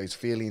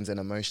feelings and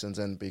emotions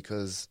in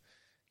because,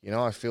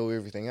 I feel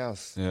everything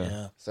else.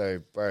 Yeah.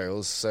 So, bro, it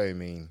was so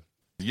mean.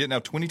 Yeah, now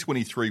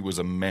 2023 was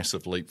a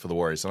massive leap for the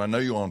Warriors, and I know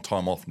you're on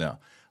time off now.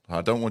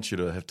 I don't want you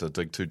to have to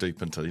dig too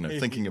deep into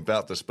thinking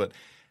about this, but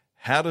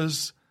how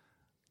does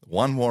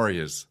One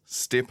Warriors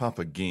step up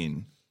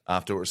again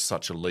after it was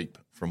such a leap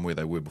from where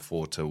they were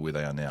before to where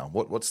they are now?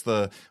 What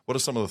are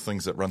some of the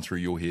things that run through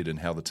your head and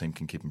how the team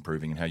can keep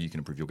improving and how you can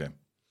improve your game?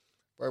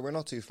 Bro, we're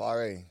not too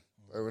far, eh?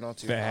 Bro, we're not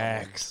too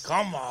Facts.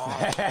 far. Come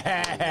on.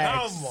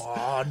 Come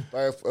on.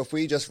 Bro, if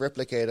we just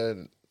replicate it,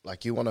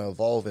 like you want to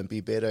evolve and be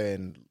better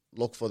and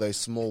look for those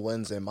small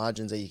wins and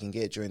margins that you can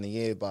get during the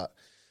year. But,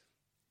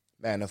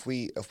 man, if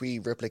we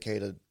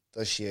replicated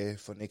this year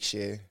for next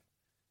year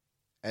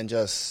and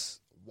just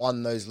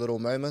won those little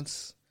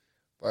moments,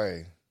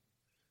 bro,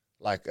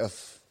 like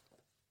if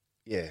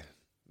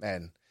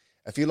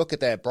you look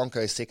at that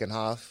Broncos second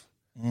half,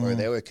 bro,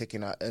 they were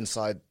kicking out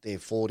inside their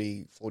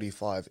 40,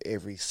 45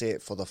 every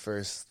set for the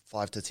first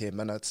 5 to 10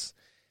 minutes.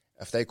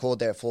 If they called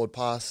that forward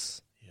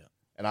pass,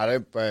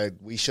 and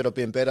we should have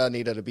been better,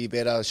 needed to be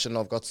better, shouldn't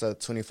have got to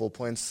 24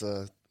 points,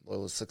 what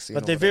was 16.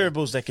 But they're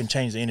variables that can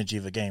change the energy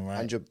of a game, right?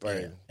 100, bro.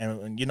 Yeah.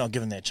 And you're not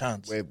given that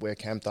chance. We're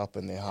camped up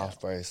in their half,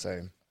 bro.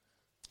 So,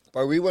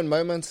 but we win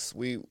moments.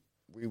 We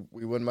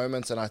win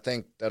moments, and I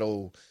think that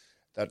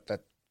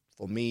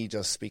for me,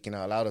 just speaking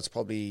out loud, it's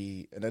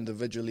probably an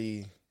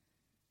individually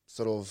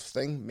sort of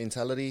thing,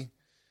 mentality,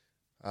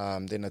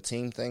 then a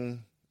team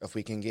thing. If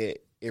we can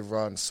get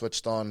everyone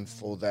switched on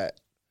for that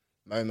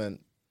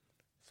moment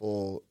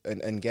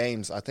in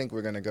games, I think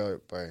we're going to go,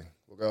 bro.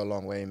 We'll go a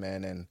long way,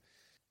 man. And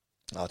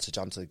to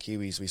jump to the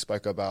Kiwis, we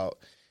spoke about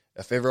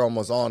if everyone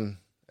was on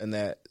in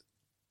the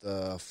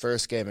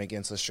first game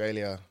against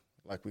Australia,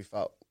 like we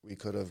felt we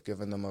could have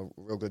given them a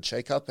real good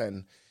shake-up,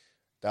 and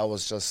that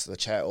was just the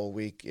chat all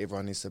week.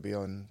 Everyone needs to be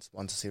on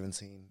 1 to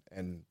 17,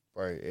 and,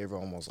 bro,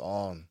 everyone was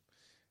on.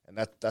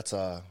 And that's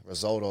a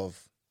result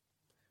of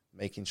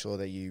making sure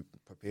that you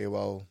prepare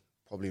well,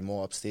 probably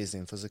more upstairs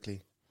than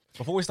physically.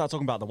 Before we start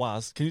talking about the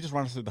Waz, can you just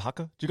run us through the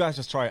haka? Do you guys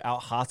just try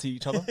out hearty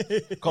each other?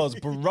 Because,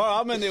 bro,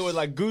 I'm in there with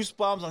like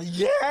goosebumps. Like,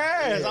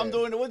 yes, I'm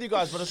doing it with you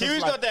guys. But it's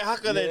Kiwi's got that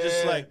haka there,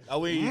 just like, are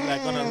we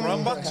like on a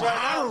run bucks right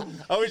now?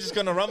 Are we just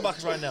going to run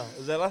bucks right now?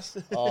 Is that us?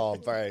 Oh,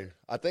 bro,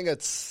 I think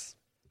it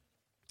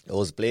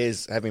was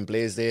Blaze, having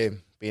Blaze there,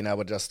 being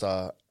able to just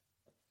tighten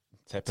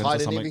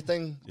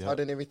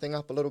everything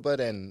up a little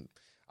bit, and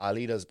our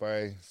leaders,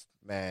 bro,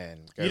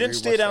 man. You didn't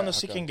stare down the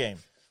second game.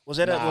 Was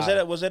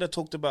that a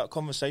talked about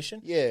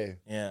conversation?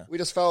 Yeah. We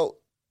just felt,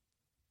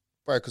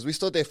 bro, because we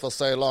stood there for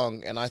so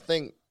long, and I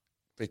think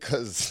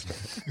because,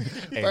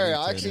 bro,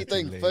 I actually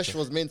think Fish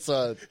was meant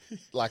to,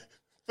 like.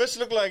 Fish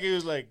looked like he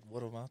was like,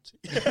 what am I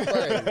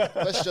to?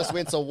 Bro, Fish just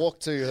went to walk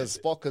to his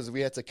spot because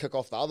we had to kick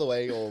off the other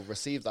way or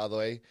receive the other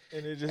way.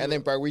 And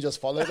then, bro, we just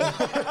followed him.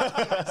 So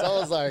I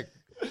was like,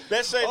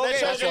 that's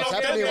what's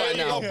happening right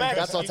now.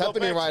 That's what's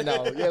happening right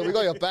now. Yeah, we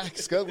got your back,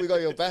 Skip. We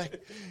got your back.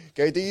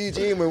 Go to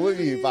Eugene, we're with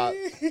you. But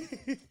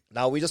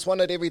now we just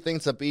wanted everything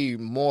to be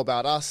more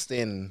about us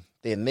than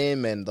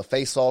them and the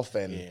face-off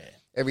and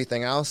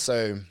everything else.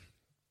 So,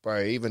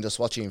 bro, even just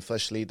watching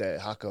Fish lead that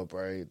haka,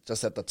 bro,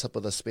 just at the tip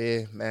of the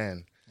spear,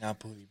 man. Nah,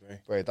 pooty, bro.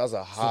 Bro, that's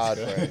a hard,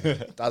 bro.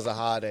 That's a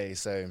hard day.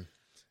 So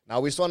now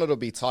we just wanted to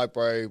be tight,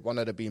 bro.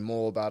 Wanted to be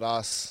more about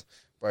us,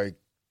 bro.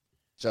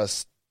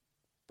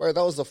 Bro,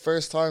 that was the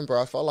first time,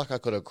 bro. I felt like I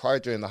could have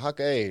cried during the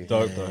haka, eh?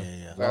 Dope, bro.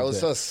 Bro, it was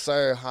just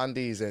so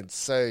handies and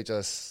so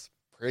just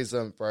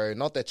present, bro.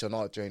 Not that you're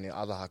not during the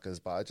other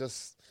hakas, but I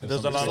just...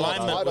 There's an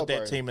alignment with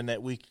that team in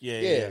that week.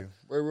 Yeah.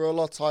 We're a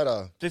lot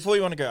tighter. Before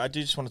you want to go, I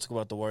do just want to talk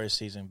about the Warriors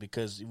season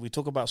because we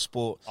talk about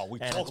sport. Oh, we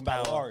talk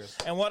about Warriors.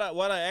 And what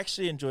I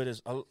actually enjoyed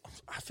is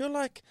I feel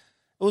like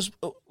it was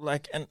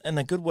like in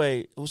a good way.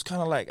 It was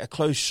kind of like a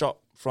closed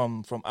shop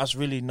from us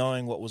really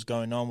knowing what was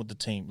going on with the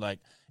team. Like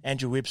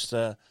Andrew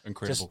Webster,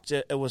 incredible.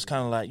 It was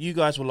kind of like you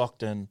guys were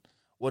locked in.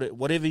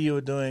 Whatever you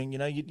were doing,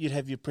 you'd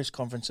have your press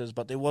conferences,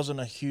 but there wasn't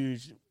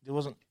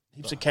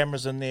heaps of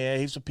cameras in there,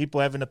 heaps of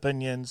people having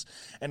opinions,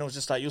 and it was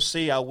just like, you'll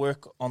see our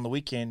work on the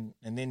weekend,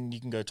 and then you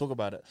can go talk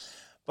about it.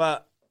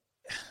 But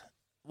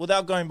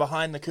without going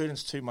behind the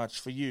curtains too much,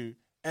 for you,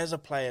 as a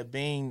player,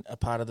 being a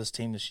part of this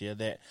team this year,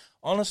 that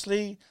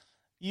honestly,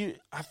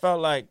 I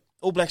felt like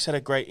All Blacks had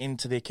a great end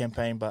to their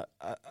campaign, but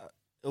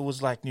it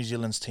was like New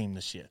Zealand's team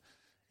this year.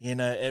 You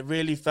know, it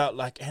really felt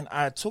like, and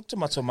I talked to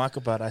Mato Mark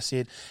about it. I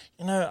said,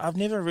 you know, I've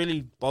never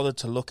really bothered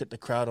to look at the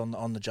crowd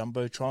on the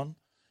Jumbotron.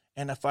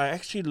 And if I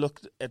actually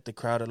looked at the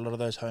crowd at a lot of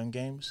those home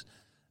games,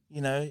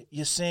 you know,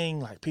 you're seeing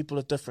like people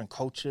of different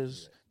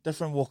cultures,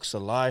 different walks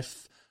of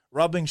life,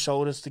 rubbing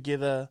shoulders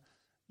together,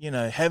 you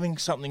know, having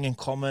something in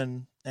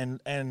common. And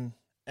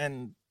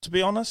to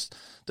be honest,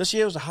 this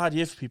year was a hard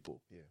year for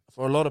people,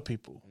 for a lot of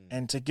people.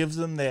 And to give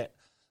them that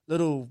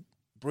little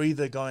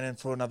breather going in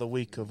for another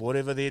week of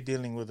whatever they're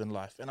dealing with in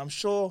life. And I'm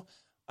sure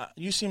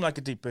you seem like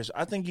a deep person.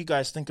 I think you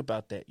guys think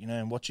about that, you know,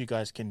 and what you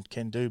guys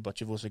can do,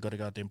 but you've also got to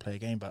go out there and play a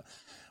game. But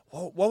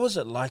what was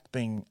it like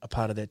being a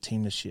part of that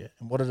team this year?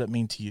 And what did it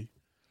mean to you?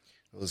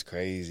 It was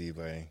crazy,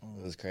 bro.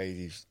 It was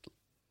crazy.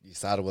 You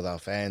started with our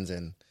fans,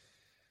 and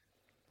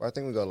bro, I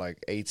think we got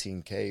like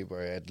 18K,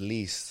 bro, at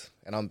least.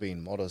 And I'm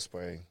being modest,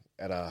 bro,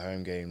 at our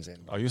home games.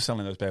 And you're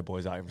selling those bad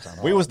boys out every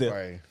time. We was there.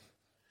 Bro,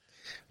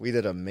 we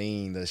did a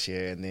mean this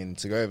year, and then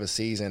to go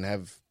overseas and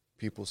have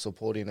people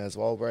supporting as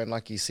well, bro. And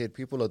like you said,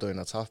 people are doing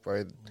it tough,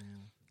 bro.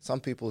 Some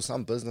people,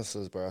 some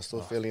businesses, bro, are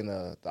still feeling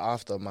the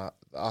aftermath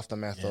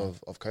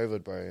of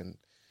COVID, bro. And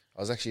I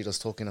was actually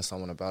just talking to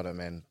someone about it,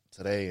 man,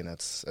 today, and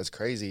it's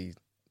crazy.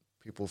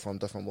 People from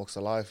different walks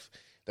of life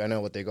don't know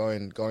what they're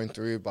going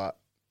through, but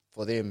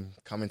for them,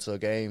 coming to a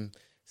game,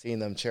 seeing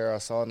them cheer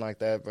us on like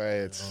that, bro,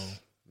 it's,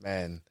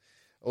 man,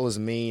 it was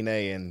mean,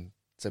 and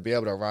to be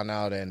able to run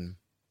out and,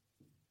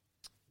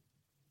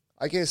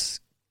 I guess,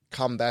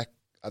 come back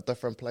a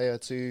different player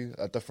too,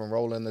 a different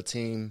role in the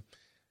team,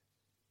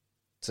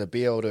 to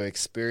be able to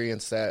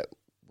experience that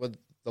with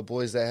the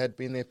boys that had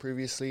been there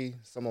previously.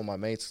 Some of my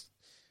mates,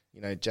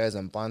 you know, Jazz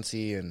and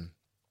Bunty, and,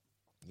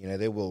 you know,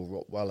 they're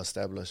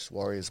well-established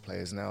Warriors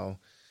players now,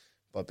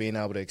 but being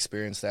able to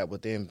experience that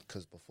with them,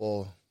 because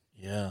before,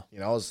 you know,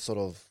 I was sort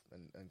of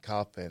in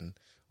Cup and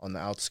on the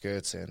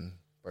outskirts, and,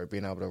 bro,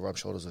 being able to rub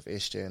shoulders with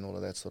SJ and all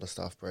of that sort of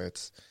stuff, bro,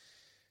 it's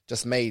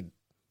just made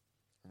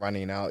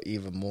running out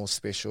even more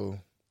special.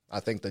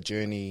 I think the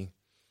journey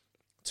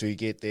to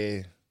get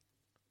there,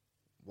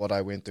 what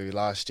I went through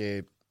last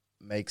year,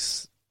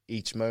 makes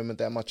each moment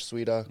that much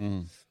sweeter.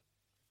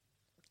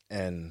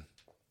 And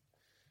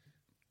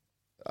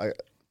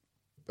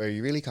bro,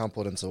 you really can't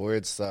put into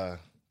words the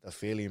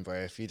feeling, bro.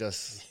 If you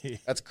just,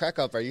 that's crack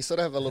up, bro. You sort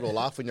of have a little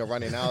laugh when you're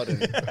running out and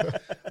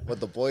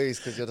with the boys,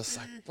 because you're just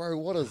like, bro,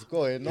 what is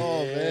going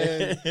on,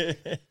 man?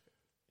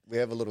 We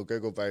have a little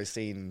Google, bro,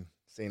 seeing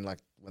like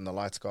when the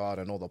lights go out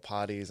and all the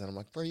parties, and I'm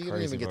like, bro, you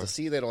don't even get to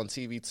see that on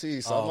TV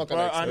too, so I'm not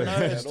going to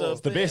experience that at all.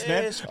 It's the best,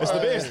 man. It's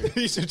the best.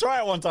 You should try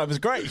it one time. It's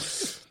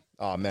great.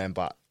 Oh, man,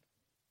 but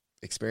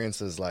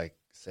experiences like,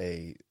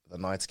 say, the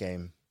Knights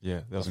game.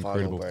 Yeah, that was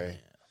incredible. Final, bro.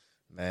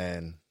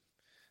 Man,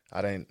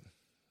 I don't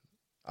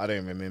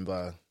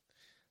remember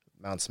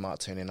Mount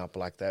Smart turning up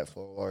like that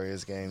for a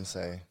Warriors game,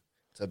 so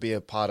to be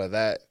a part of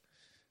that,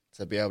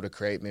 to be able to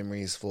create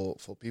memories for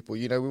people.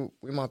 You know,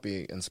 we might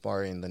be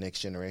inspiring the next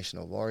generation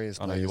of Warriors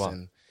players. I know you are.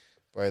 And,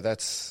 bro,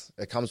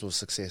 it comes with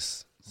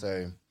success.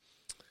 So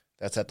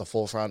that's at the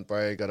forefront,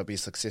 bro. You got to be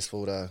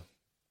successful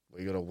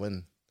you got to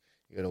win.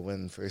 You got to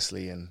win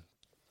firstly, and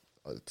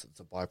it's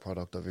a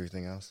byproduct of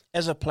everything else.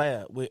 As a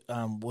player,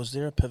 was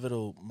there a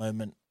pivotal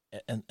moment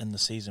in the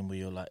season where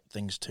you're like,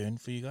 things turned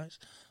for you guys?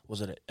 Was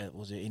there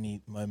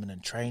any moment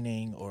in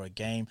training or a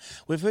game?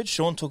 We've heard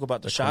Sean talk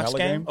about the Sharks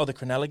game or the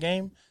Cronulla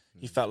game.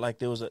 He felt like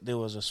there was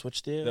a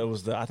switch there.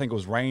 I think it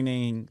was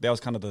raining. That was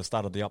kind of the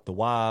start of the up the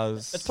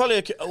wars. It's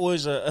probably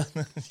always an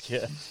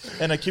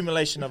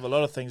accumulation of a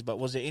lot of things. But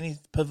was there any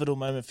pivotal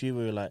moment for you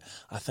where you're like,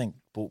 I think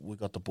we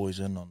got the boys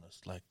in on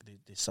this? Like,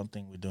 there's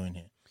something we're doing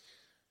here.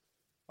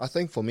 I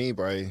think for me,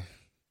 bro, it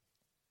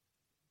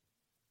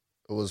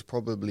was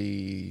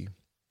probably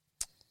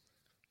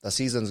the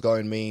season's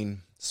going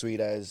mean, sweet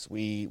as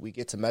we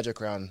get to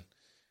Magic Round.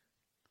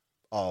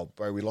 Oh,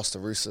 bro, we lost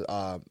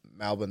to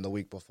Melbourne the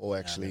week before,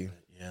 actually.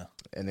 Yeah.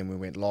 And then we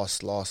went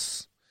lost.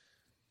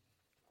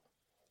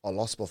 I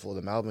lost before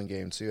the Melbourne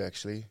game too,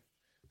 actually.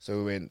 So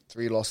we went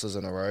 3 losses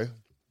in a row.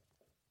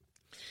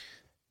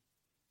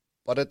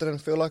 But it didn't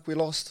feel like we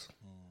lost.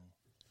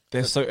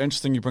 That's so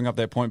interesting you bring up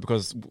that point,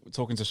 because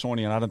talking to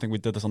Shawnee, and I don't think we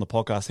did this on the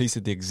podcast, he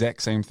said the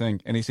exact same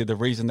thing. And he said the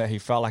reason that he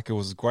felt like it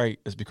was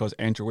great is because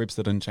Andrew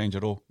Webster didn't change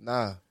at all.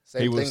 Nah,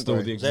 same he thing, was still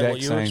bro. the Is exact that what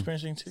you same. were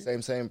experiencing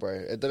too? Same,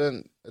 bro. It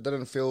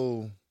didn't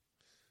feel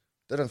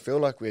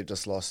like we had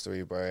just lost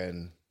 3, bro.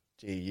 And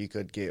gee, you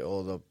could get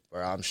all the,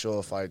 bro. I'm sure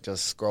if I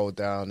just scrolled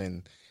down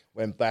and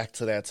went back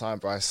to that time,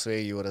 bro, I swear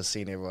you would have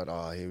seen everyone.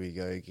 Oh, here we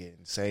go again.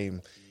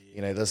 Same,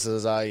 you know, this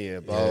is our year,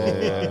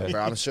 bro.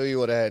 Bro, I'm sure you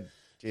would have had.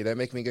 Gee, don't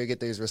make me go get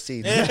these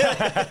receipts.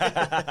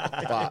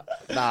 But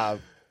nah,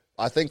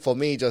 I think for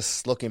me,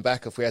 just looking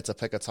back, if we had to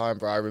pick a time,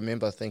 bro, I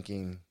remember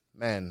thinking,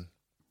 man,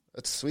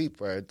 it's sweet,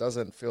 bro. It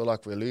doesn't feel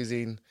like we're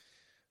losing.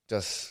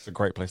 It's a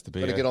great place to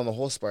be. Got to get on the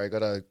horse, bro. Got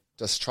to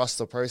just trust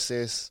the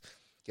process,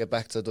 get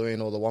back to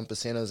doing all the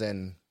 1%ers,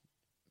 and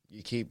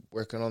you keep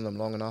working on them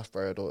long enough,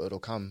 bro. It'll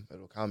come.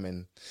 It'll come,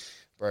 and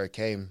bro, it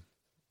came.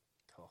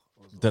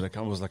 Did it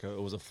come? It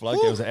was a flood.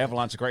 It was an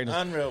avalanche of greatness.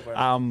 Unreal,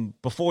 bro.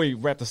 Before we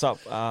wrap this up,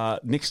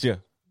 next year,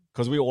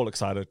 because we're all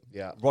excited.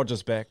 Yeah.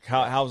 Roger's back.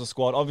 How's the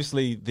squad?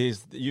 Obviously,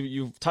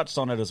 you've touched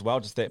on it as well,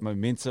 just that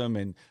momentum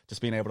and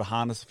just being able to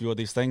harness a few of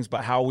these things.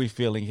 But how are we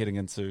feeling heading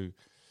into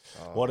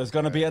what is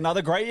going to be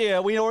another great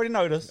year? We already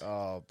know this.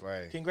 Oh,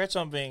 bro. Congrats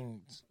on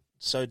being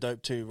so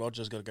dope too.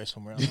 Roger's got to go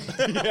somewhere else.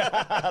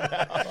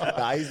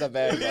 Nah, he's the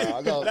man,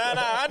 bro.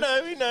 I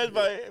know. He knows,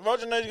 but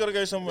Roger knows he's got to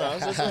go somewhere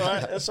else. That's all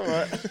right. That's all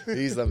right.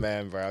 He's the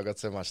man, bro. I got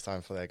so much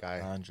time for that guy.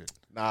 100.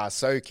 Nah,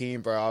 so keen,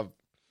 bro.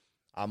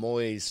 I'm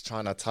always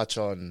trying to touch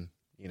on,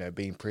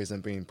 being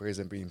present, being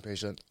patient.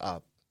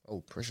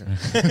 Present.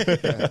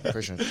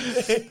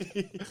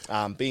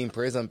 Being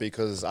present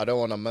because I don't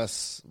want to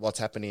miss what's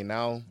happening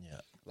now.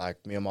 Yeah.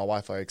 Like me and my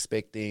wife are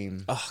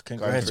expecting. Oh,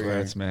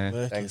 congrats,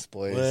 man. Thanks,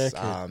 boys.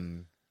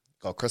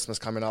 Got Christmas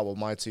coming up with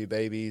my 2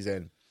 babies,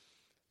 and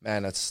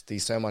man,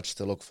 there's so much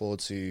to look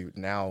forward to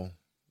now.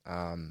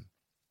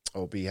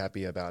 Or be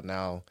happy about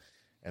now,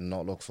 and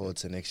not look forward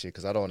to next year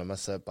because I don't want to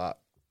miss it. But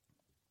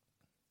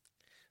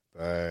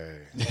bro,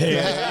 man,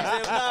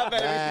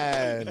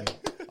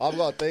 I've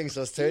got things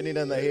just turning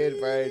in the head,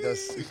 bro.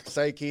 Just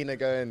so keen to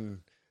go and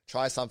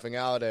try something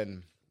out,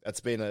 and it's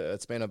been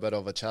a bit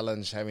of a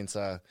challenge having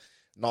to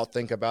not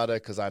think about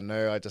it because I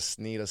know I just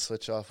need to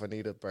switch off. I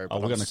need it, bro. But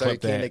we're I'm so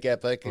keen to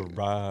get back,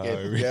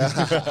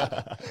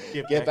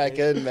 get back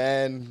in,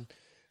 man.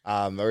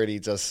 Already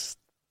just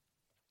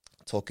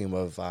talking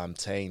with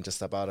Tane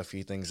just about a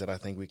few things that I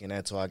think we can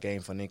add to our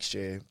game for next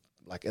year,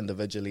 like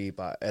individually,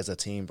 but as a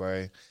team,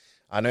 bro.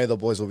 I know the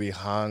boys will be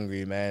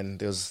hungry, man.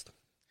 I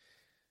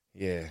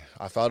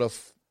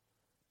felt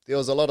there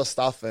was a lot of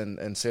stuff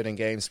in certain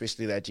games,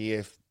 especially that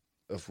GF.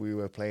 If we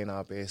were playing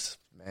our best,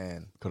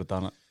 man, could have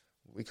done it.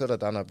 We could have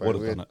done it, bro. Would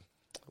have done it.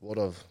 Would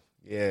have,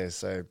 yeah.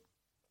 So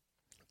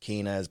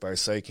keen as, bro.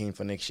 So keen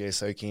for next year.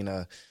 So keen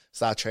to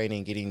start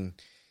training,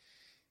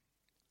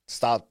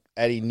 start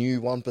adding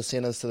new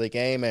 1%ers to the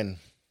game, and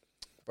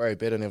bro,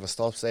 better never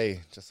stops.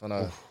 Just want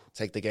to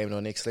take the game to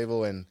the next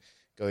level and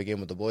go again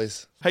with the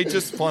boys. Hey,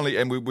 just finally,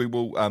 and we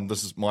will,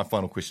 this is my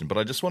final question, but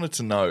I just wanted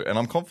to know, and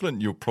I'm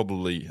confident you're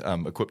probably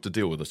equipped to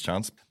deal with this,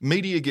 Charnze.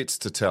 Media gets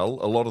to tell,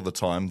 a lot of the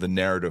time, the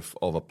narrative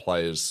of a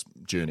player's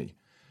journey.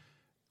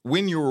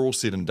 When you're all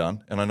said and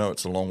done, and I know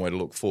it's a long way to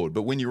look forward,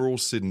 but when you're all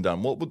said and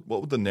done, what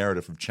would the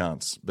narrative of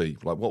Charnze be?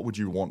 Like, what would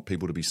you want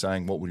people to be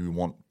saying? What would you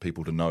want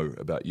people to know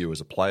about you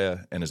as a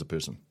player and as a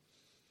person?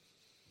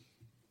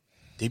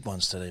 Deep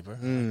ones today, bro.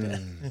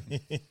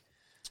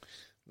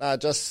 Nah,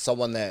 just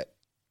someone that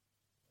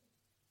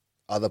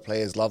other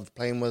players loved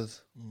playing with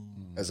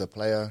as a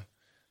player.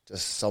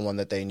 Just someone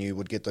that they knew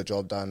would get the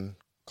job done,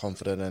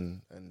 confident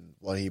in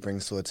what he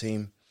brings to a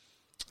team.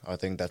 I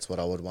think that's what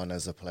I would want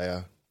as a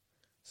player.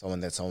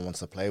 Someone that someone wants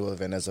to play with,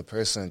 and as a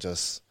person,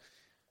 just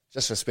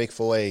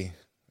respectful,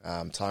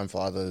 time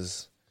for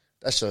others.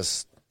 That's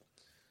just,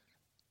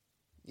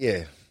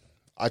 I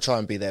try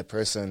and be that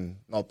person,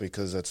 not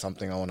because it's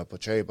something I want to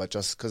portray, but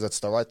just because it's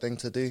the right thing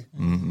to do.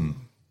 Mm-hmm.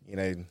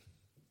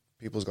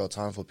 People's got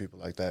time for people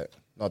like that.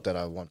 Not that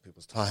I want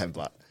people's time,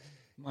 but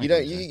you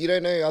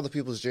don't know other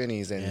people's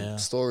journeys and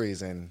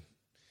stories, and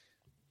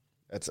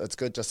it's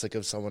good just to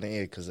give someone an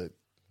ear because it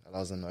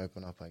allows them to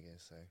open up, I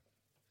guess. So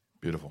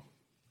beautiful.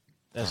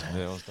 That was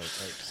dope.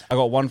 I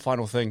got one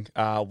final thing.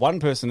 One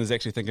person is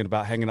actually thinking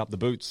about hanging up the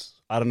boots.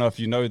 I don't know if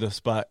you know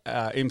this, but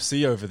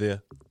MC over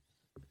there,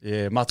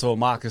 Mato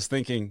Mark is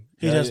thinking.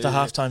 He does the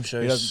halftime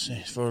shows.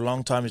 For a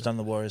long time, he's done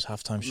the Warriors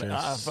halftime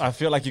shows. I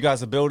feel like you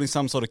guys are building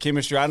some sort of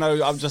chemistry. I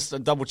know I'm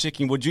just double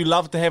checking. Would you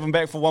love to have him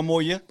back for one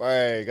more year?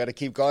 Bro, got to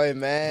keep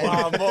going, man.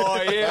 One more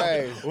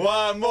year.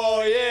 One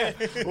more year.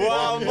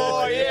 One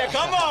more year.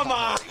 Come on,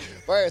 Mark.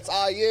 Bro, it's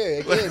our year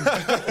again.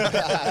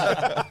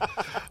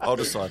 I'll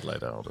decide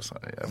later.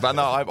 Yeah. But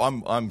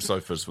no, I'm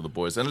so fizzed for the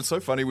boys. And it's so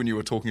funny when you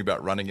were talking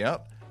about running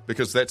out,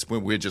 because that's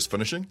when we're just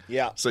finishing.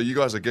 Yeah. So you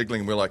guys are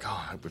giggling. We're like, I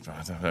hope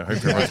everyone's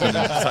been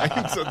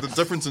insane. So the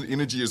difference in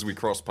energy as we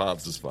cross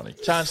paths is funny.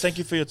 Charnze, thank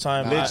you for your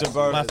time.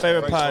 My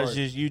favourite part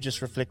is you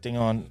just reflecting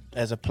on,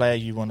 as a player,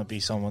 you want to be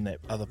someone that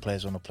other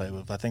players want to play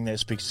with. I think that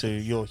speaks to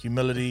your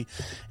humility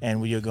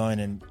and where you're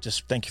going. And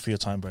just thank you for your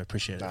time, bro.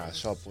 Appreciate it.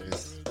 Sharp,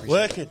 boys.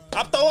 Work it.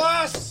 Up to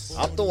us.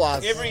 Up to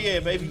us. Every year,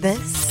 baby.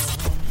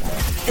 This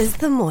is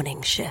the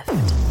morning shift.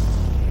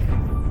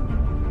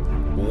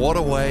 What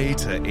a way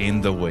to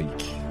end the week.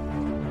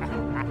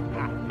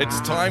 It's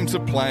time to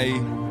play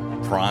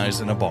Prize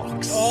in a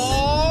Box.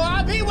 Oh,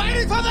 I've been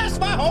waiting for this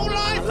my whole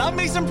life. Love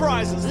me some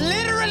prizes.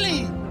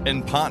 Literally.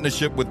 In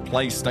partnership with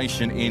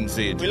PlayStation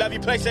NZ. We love you,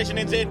 PlayStation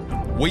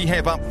NZ. We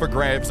have up for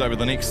grabs over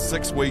the next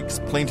 6 weeks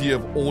plenty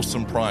of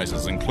awesome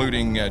prizes,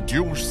 including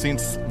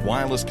DualSense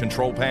wireless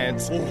control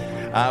pads.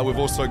 We've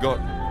also got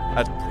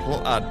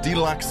a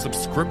deluxe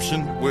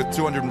subscription worth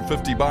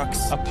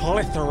 $250, A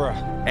plethora.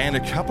 and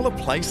a couple of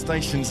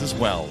PlayStations as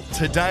well.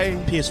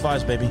 Today,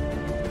 PS5s, baby.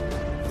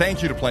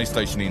 thank you to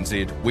PlayStation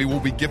NZ, we will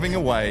be giving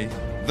away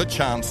the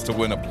chance to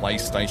win a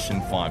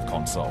PlayStation 5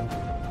 console,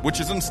 which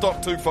is in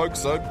stock too, folks,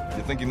 so if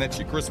you're thinking that's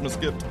your Christmas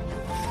gift,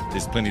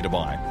 there's plenty to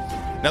buy.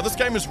 Now, this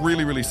game is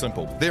really, really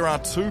simple. There are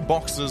 2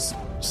 boxes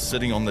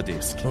sitting on the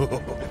desk.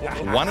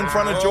 One in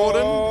front of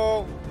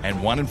Jordan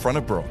and one in front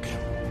of Brook.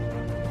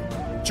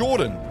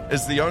 Jordan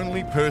is the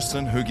only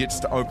person who gets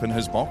to open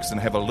his box and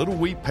have a little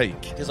wee peek.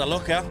 There's a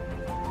looker.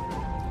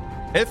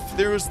 If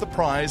there is the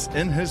prize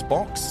in his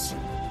box,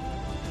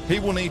 he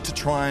will need to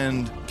try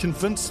and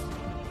convince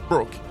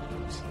Brook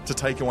to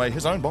take away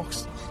his own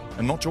box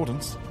and not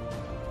Jordan's.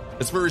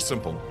 It's very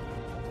simple.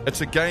 It's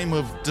a game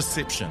of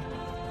deception.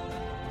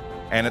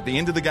 And at the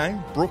end of the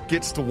game, Brook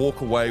gets to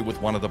walk away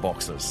with one of the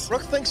boxes.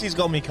 Brook thinks he's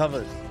got me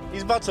covered.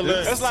 He's about to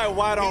learn. It's like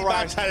white on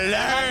rice. He's about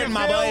to learn,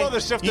 my boy.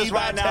 The shifters He's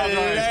right about now, to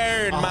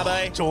guys. learn, my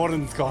boy.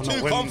 Jordan's gonna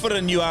Too win.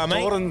 confident you are,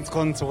 mate. Jordan's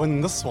going to win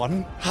this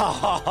one.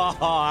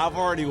 I've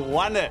already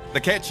won it.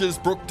 The catch is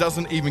Brook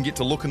doesn't even get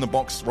to look in the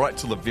box right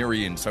till the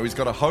very end, so he's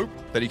got to hope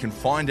that he can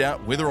find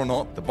out whether or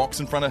not the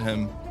box in front of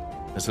him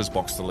is his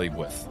box to lead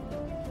with.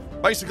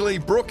 Basically,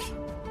 Brook,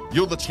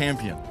 you're the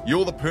champion.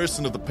 You're the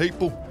person of the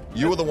people.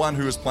 You're the one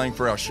who is playing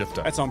for our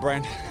shifter. That's on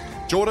brand.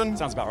 Jordan,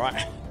 Sounds about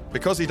right.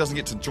 because he doesn't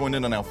get to join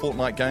in on our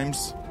Fortnite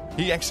games,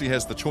 he actually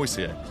has the choice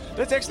here.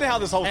 That's actually how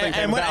this whole thing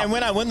came about. And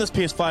when I win this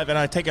PS5 and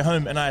I take it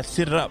home and I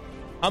set it up,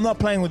 I'm not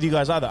playing with you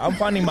guys either. I'm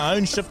finding my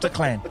own shifter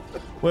clan,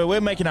 where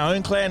we're making our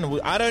own clan.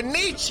 I don't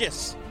need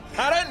yes.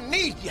 I don't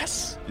need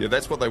yes. Yeah,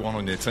 that's what they want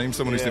on their team,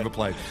 someone who's never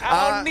played.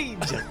 I don't need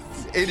you.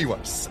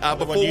 Anyways,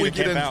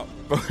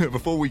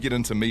 before we get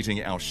into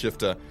meeting our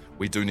shifter,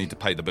 we do need to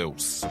pay the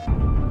bills.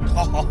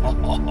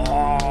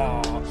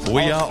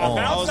 We are on.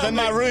 I was in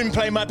my room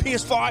playing my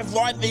PS5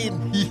 right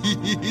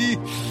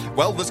then.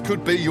 Well, this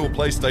could be your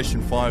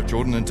PlayStation 5,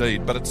 Jordan,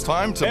 indeed. But it's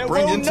time to It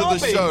bring will into not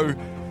the be. show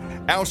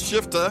our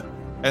shifter,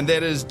 and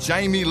that is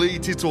Jamie Lee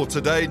Tito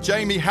today.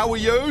 Jamie, how are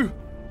you?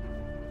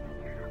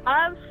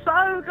 I'm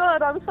so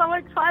good. I'm so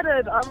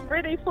excited. I'm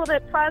ready for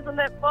that prize in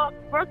that box.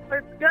 Brook,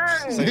 let's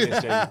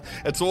go.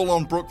 It's all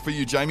on Brook for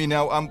you, Jamie.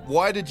 Now,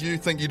 why did you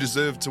think you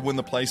deserved to win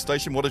the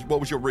PlayStation? What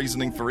was your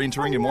reasoning for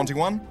entering and wanting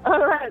one?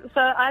 All right.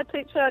 So I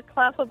teach a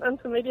class of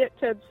intermediate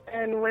kids,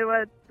 and we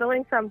were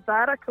doing some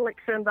data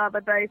collection the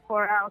other day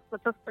for our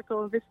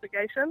statistical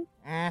investigation.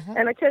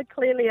 And a kid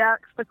clearly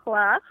asked the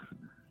class,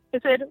 he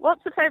said,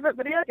 "What's your favourite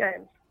video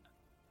game?"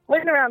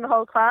 Went around the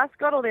whole class,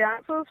 got all the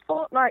answers,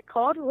 Fortnite,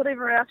 COD,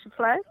 whatever else you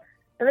play.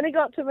 And then he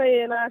got to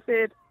me and I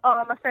said,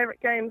 "Oh, my favourite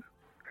game's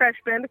Crash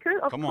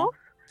Bandicoot, of course."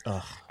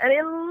 And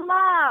he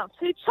laughed.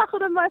 He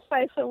chuckled in my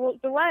face and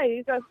walked away.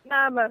 He goes,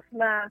 "Nah, miss,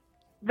 nah,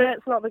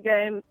 that's not the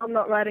game. I'm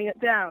not writing it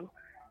down."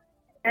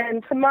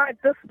 And to my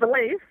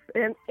disbelief,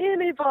 and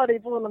anybody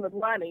born in the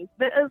 90s,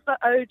 that is the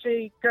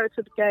OG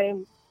go-to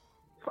game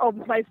of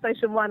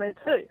PlayStation 1 and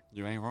 2.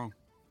 You ain't wrong.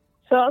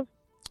 So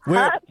I was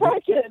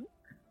heartbroken.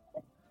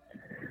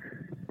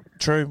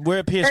 True. We're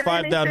at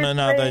PS5 down there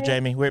now, though,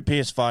 Jamie. We're at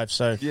PS5,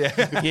 so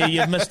yeah,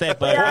 you've missed that.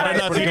 But I don't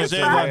know if you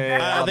deserve one.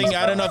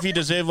 I don't know if you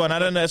deserve one. I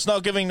don't know. It's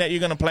not giving that you're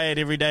going to play it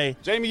every day.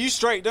 Jamie, you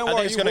straight. Don't worry. I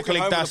think it's going to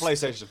collect dust.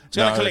 PlayStation. It's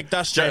going to collect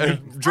dust, Jamie.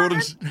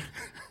 Jordan's.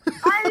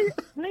 I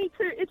need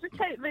to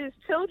educate these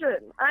children.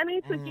 I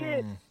need to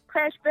get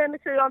Crash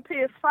Bandicoot on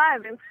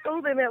PS5 and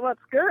school them at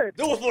what's good.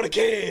 Do it for the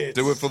kids.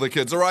 Do it for the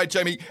kids. All right,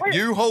 Jamie,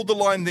 you hold the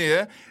line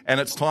there, and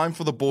it's time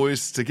for the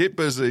boys to get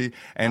busy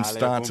and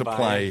start to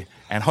play.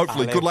 And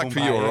hopefully, good luck for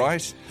you, all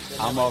right?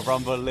 I'm a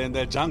rumble in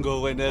the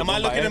jungle. Am I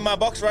looking in my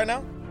box right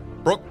now?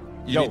 Brook,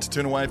 you need to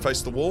turn away and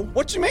face the wall.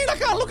 What you mean? I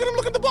can't look at him.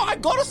 Look at the box. I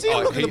gotta see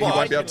him. Look at the box. He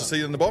won't be able to see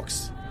you in the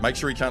box. Make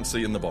sure he can't see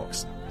you in the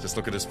box. Just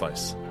look at his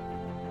face.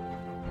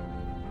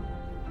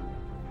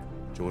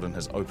 Jordan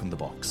has opened the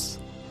box.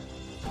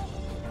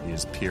 He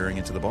is peering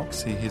into the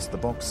box. He hears the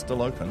box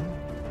still open.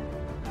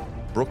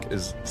 Brook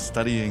is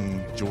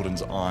studying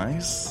Jordan's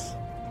eyes,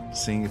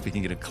 seeing if he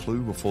can get a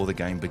clue before the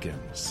game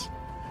begins.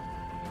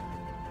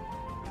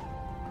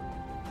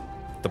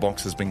 The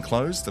box has been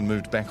closed and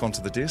moved back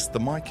onto the desk. The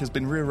mic has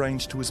been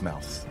rearranged to his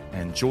mouth,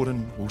 and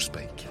Jordan will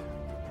speak.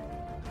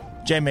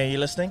 Jamie, are you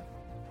listening?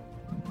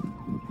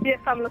 Yes,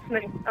 I'm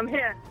listening. I'm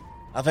here.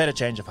 I've had a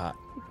change of heart.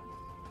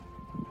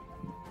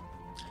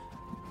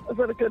 Is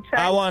it a good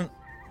change?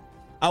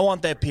 I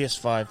want that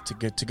PS5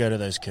 to go to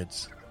those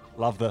kids.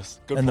 Love this.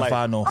 Good in play. the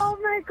far north. Oh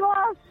my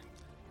gosh!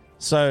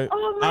 So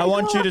I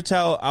want you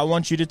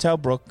to tell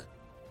Brook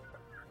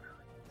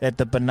that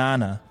the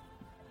banana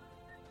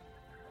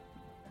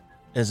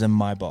is in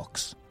my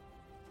box.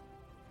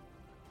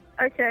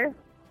 Okay.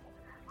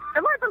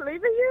 Am I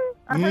believing you?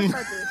 I hope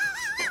I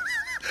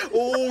do.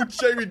 Oh,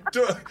 Jamie,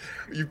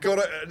 you've got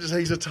it.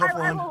 He's a tough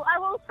one. I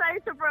will say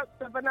to Brooke,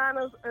 the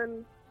banana's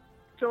in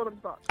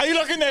Jordan's box. Are you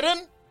locking that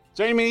in?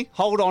 Jamie,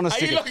 hold on a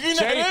second. Are you locking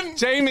that in?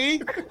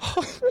 Jamie,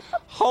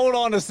 hold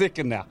on a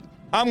second now.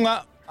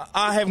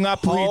 I have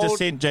Ngāpuhi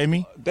descent,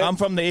 Jamie. I'm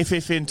from the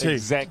FFN too.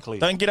 Exactly.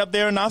 Don't get up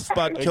there enough,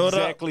 but kia ora.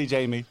 Exactly,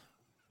 Jamie.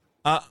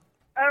 All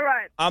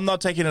right. I'm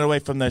not taking it away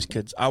from those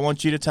kids. I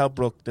want you to tell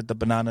Brooke that the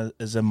banana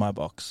is in my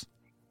box.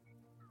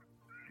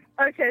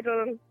 Okay,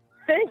 Jordan.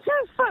 Thank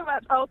you so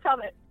much. I'll tell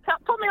it.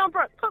 Put me on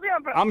Brooke.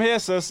 I'm here,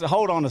 sis.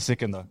 Hold on a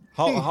second, though.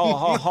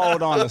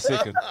 Hold on a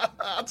second.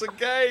 It's a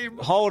game.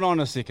 Hold on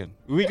a second.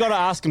 We got to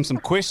ask him some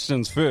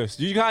questions first.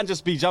 You can't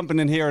just be jumping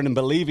in here and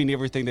believing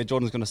everything that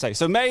Jordan's going to say.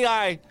 So may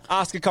I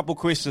ask a couple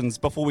questions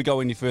before we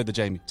go any further,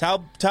 Jamie?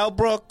 Tell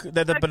Brooke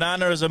that the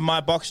banana is in my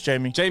box,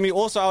 Jamie. Jamie,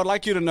 also, I would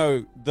like you to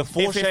know the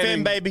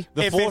foreshadowing, FFM, baby.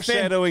 The FFM.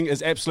 foreshadowing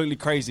is absolutely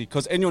crazy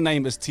because in your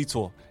name is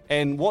Titor.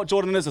 And what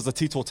Jordan is a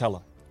Titor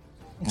teller.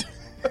 What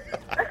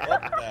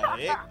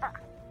the heck?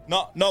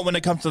 Not when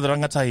it comes to the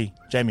rangatahi,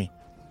 Jamie.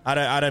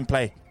 I don't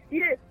play.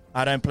 Yes.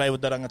 I don't play with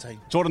the rangatahi.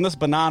 Jordan, this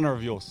banana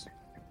of yours,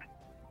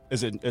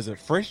 is it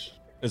fresh?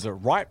 Is it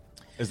ripe?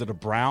 Is it a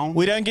brown?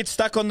 We don't get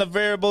stuck on the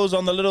variables,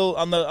 on the little,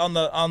 on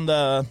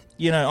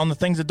the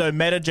things that don't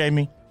matter,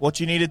 Jamie. What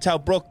you need to tell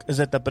Brooke is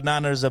that the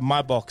banana is in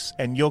my box,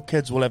 and your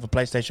kids will have a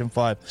PlayStation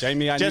 5.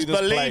 Jamie, I just knew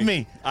this believe play.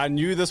 me. I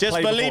knew this. Just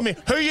play believe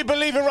before. me. Who you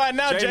believing right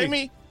now,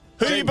 Jamie?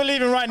 Who you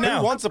believing right now?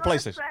 Who wants a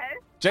PlayStation?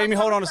 Jamie,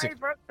 hold on a second.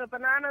 Brooke, the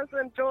banana's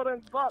in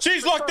Jordan's box.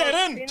 She's locked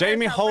that in.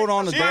 Jamie, hold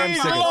on a damn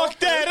second. She's locked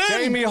that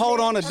in. Jamie,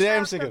 hold on a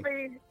damn second.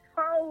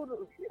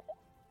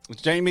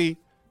 Jamie,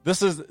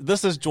 this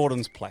is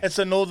Jordan's play. It's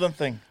a northern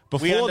thing.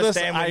 Before this,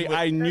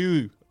 I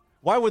knew.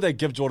 Why would they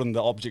give Jordan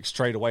the object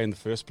straight away in the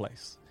first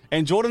place?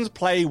 And Jordan's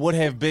play would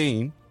have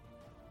been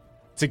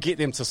to get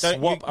them to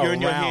swap around. You're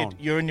in your head.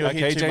 You're in your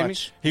head too Jamie?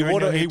 much. He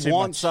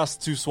wants us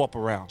to swap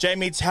around.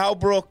 Jamie, tell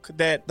Brooke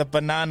that the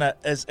banana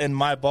is in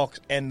my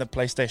box and the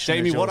PlayStation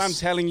Jamie, is yours. what I'm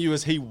telling you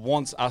is he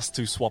wants us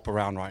to swap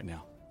around right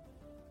now.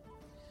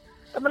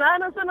 The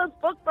banana's in his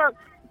book,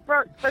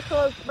 Brooke,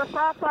 because the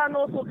far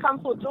north will come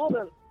for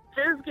Jordan.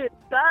 Jews get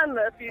done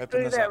if you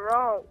do that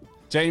wrong.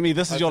 Jamie,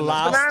 this is your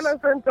last. Banana's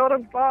in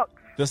Jordan's box.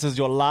 This is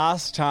your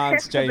last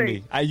chance,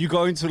 Jamie. Are you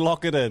going to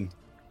lock it in?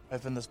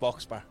 Open this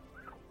box, bro.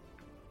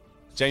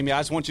 Jamie, I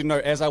just want you to know,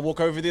 as I walk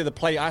over there, the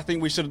play I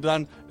think we should have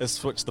done is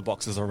switch the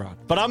boxes around.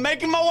 But I'm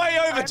making my way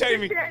over,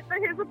 Jamie. I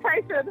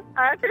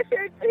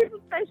appreciate the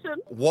hesitation.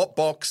 What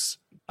box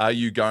are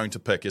you going to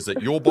pick? Is it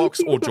your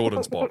box or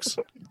Jordan's box?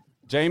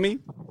 Jamie,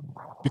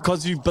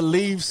 because you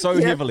believe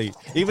so heavily,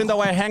 even though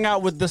I hang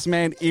out with this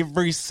man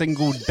every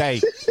single day,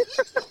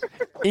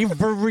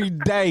 every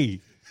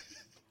day,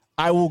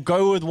 I will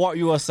go with what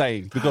you are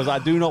saying because I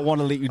do not want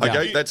to let you down.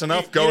 Okay, that's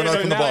enough. Go and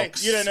open the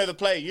box. You don't know the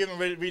play. You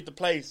haven't read the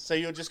plays, so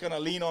you're just going to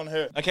lean on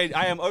her. Okay,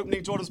 I am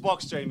opening Jordan's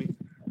box, Jamie.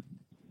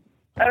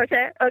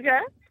 Okay.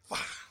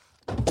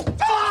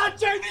 Ah,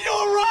 Jamie,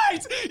 you're right!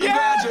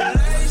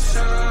 Yes!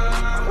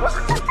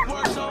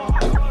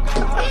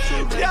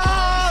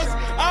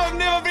 I've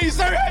never been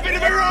so happy to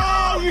be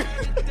wrong!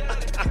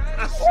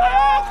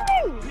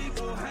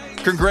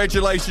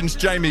 Congratulations,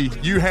 Jamie.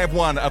 You have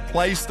won a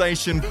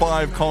PlayStation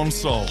 5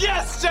 console.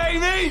 Yes,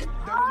 Jamie!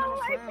 Oh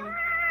my God!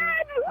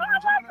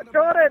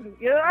 Jordan,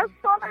 you're a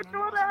solid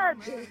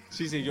Jordan.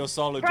 She said you're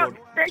solid, Jordan.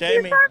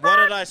 Jamie, what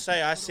did I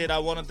say? I said I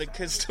wanted the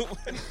kids to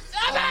win.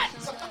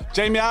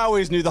 Jamie, I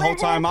always knew the whole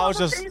time. I was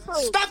just...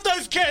 Stop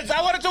those kids!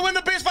 I wanted to win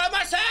the PS5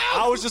 myself!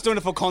 I was just doing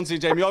it for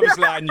content, Jamie.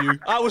 Obviously, I knew.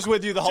 I was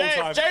with you the whole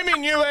time. Jamie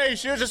knew it.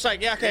 She was just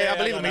like, I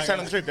believe in me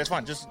telling the truth. That's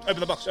fine. Just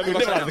open the box. Open the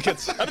box. Never the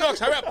kids. Open the box.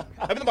 Hurry up.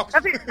 Open the box.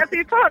 If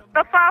you put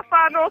the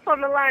far north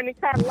on the line, you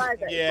can't lie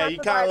there. Yeah, you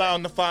can't lie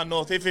on the far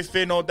north. If it's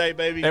thin all day,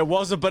 baby. It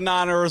was a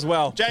banana as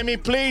well. Jamie,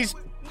 please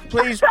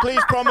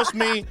promise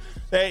me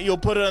that you'll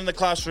put it in the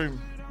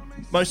classroom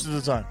most of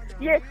the time.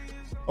 Yes.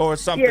 Or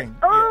something. Yes.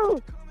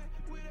 Oh,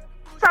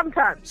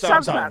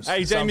 sometimes.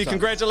 Hey, Jamie,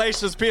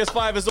 congratulations.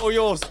 PS5 is all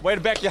yours. Way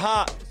to back your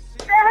heart.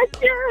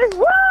 Thank you.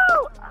 Woo!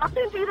 I'll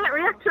send you that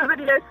reaction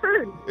video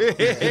soon.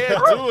 Yeah,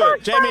 do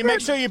it. Jamie,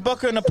 make sure you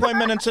book an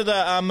appointment into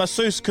the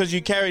masseuse because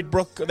you carried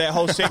Brooke that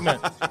whole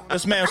segment.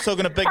 This man was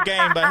talking a big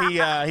game,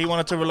 but he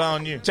wanted to rely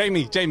on you.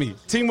 Jamie,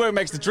 teamwork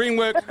makes the dream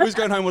work. Who's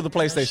going home with the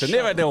PlayStation?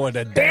 Never know what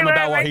a damn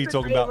about what he's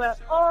talking about.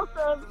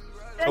 Awesome.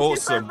 Thank you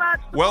so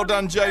much. Well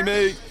done,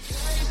 Jamie.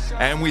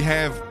 And we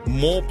have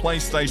more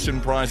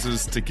PlayStation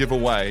prizes to give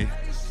away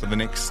for the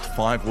next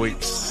 5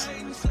 weeks.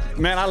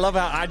 Man, I love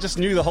how I just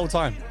knew the whole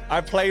time. I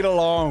played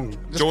along.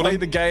 Just played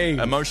the game.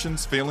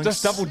 Emotions, feelings?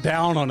 Just double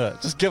down on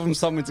it. Just give him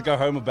something to go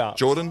home about.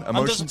 Jordan, emotions?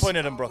 I'm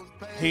disappointed in Brooke.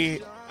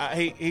 He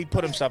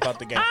put himself out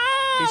the game.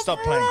 He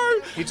stopped playing.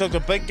 He took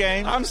a big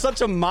game. I'm such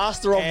a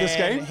master of this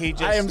game.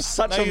 I am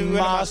such a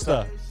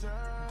master.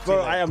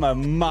 Bro, I am a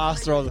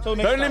master of it. Don't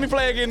let me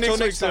play again next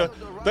week, sir.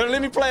 Don't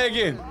let me play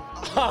again.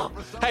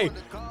 Hey,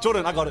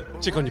 Jordan, I got it.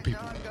 Check on your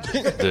people.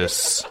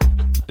 This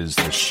is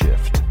The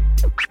Shift.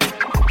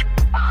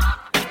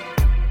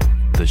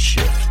 The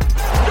Shift.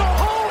 Go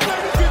home,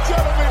 ladies and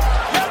gentlemen.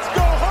 Let's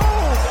go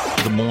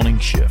home. The Morning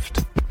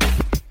Shift.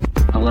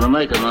 I'm going to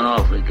make him an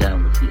offer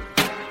again with you.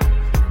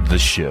 The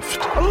Shift.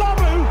 I love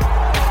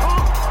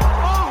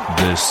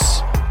it.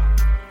 This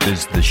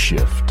is The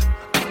Shift.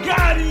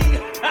 Got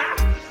it.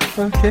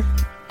 Okay.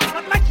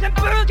 I'd like some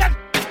burger.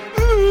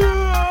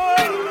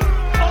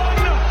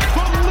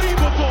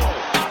 Unbelievable.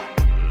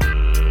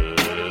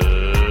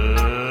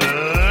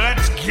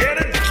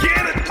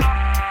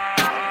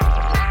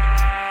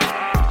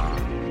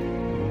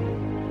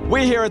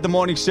 We here at The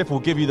Morning Shift will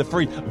give you the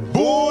free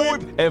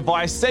VoIP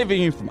advice,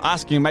 saving you from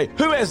asking a mate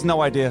who has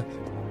no idea,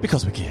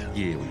 because we care.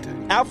 Yeah, we do.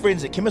 Our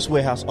friends at Chemist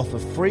Warehouse offer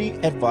free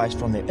advice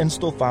from their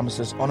in-store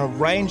pharmacists on a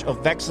range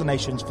of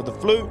vaccinations for the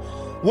flu,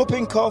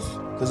 whooping cough,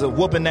 because it's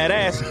whooping that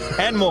ass,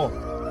 and more.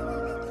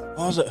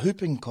 Oh, is it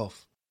whooping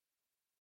cough?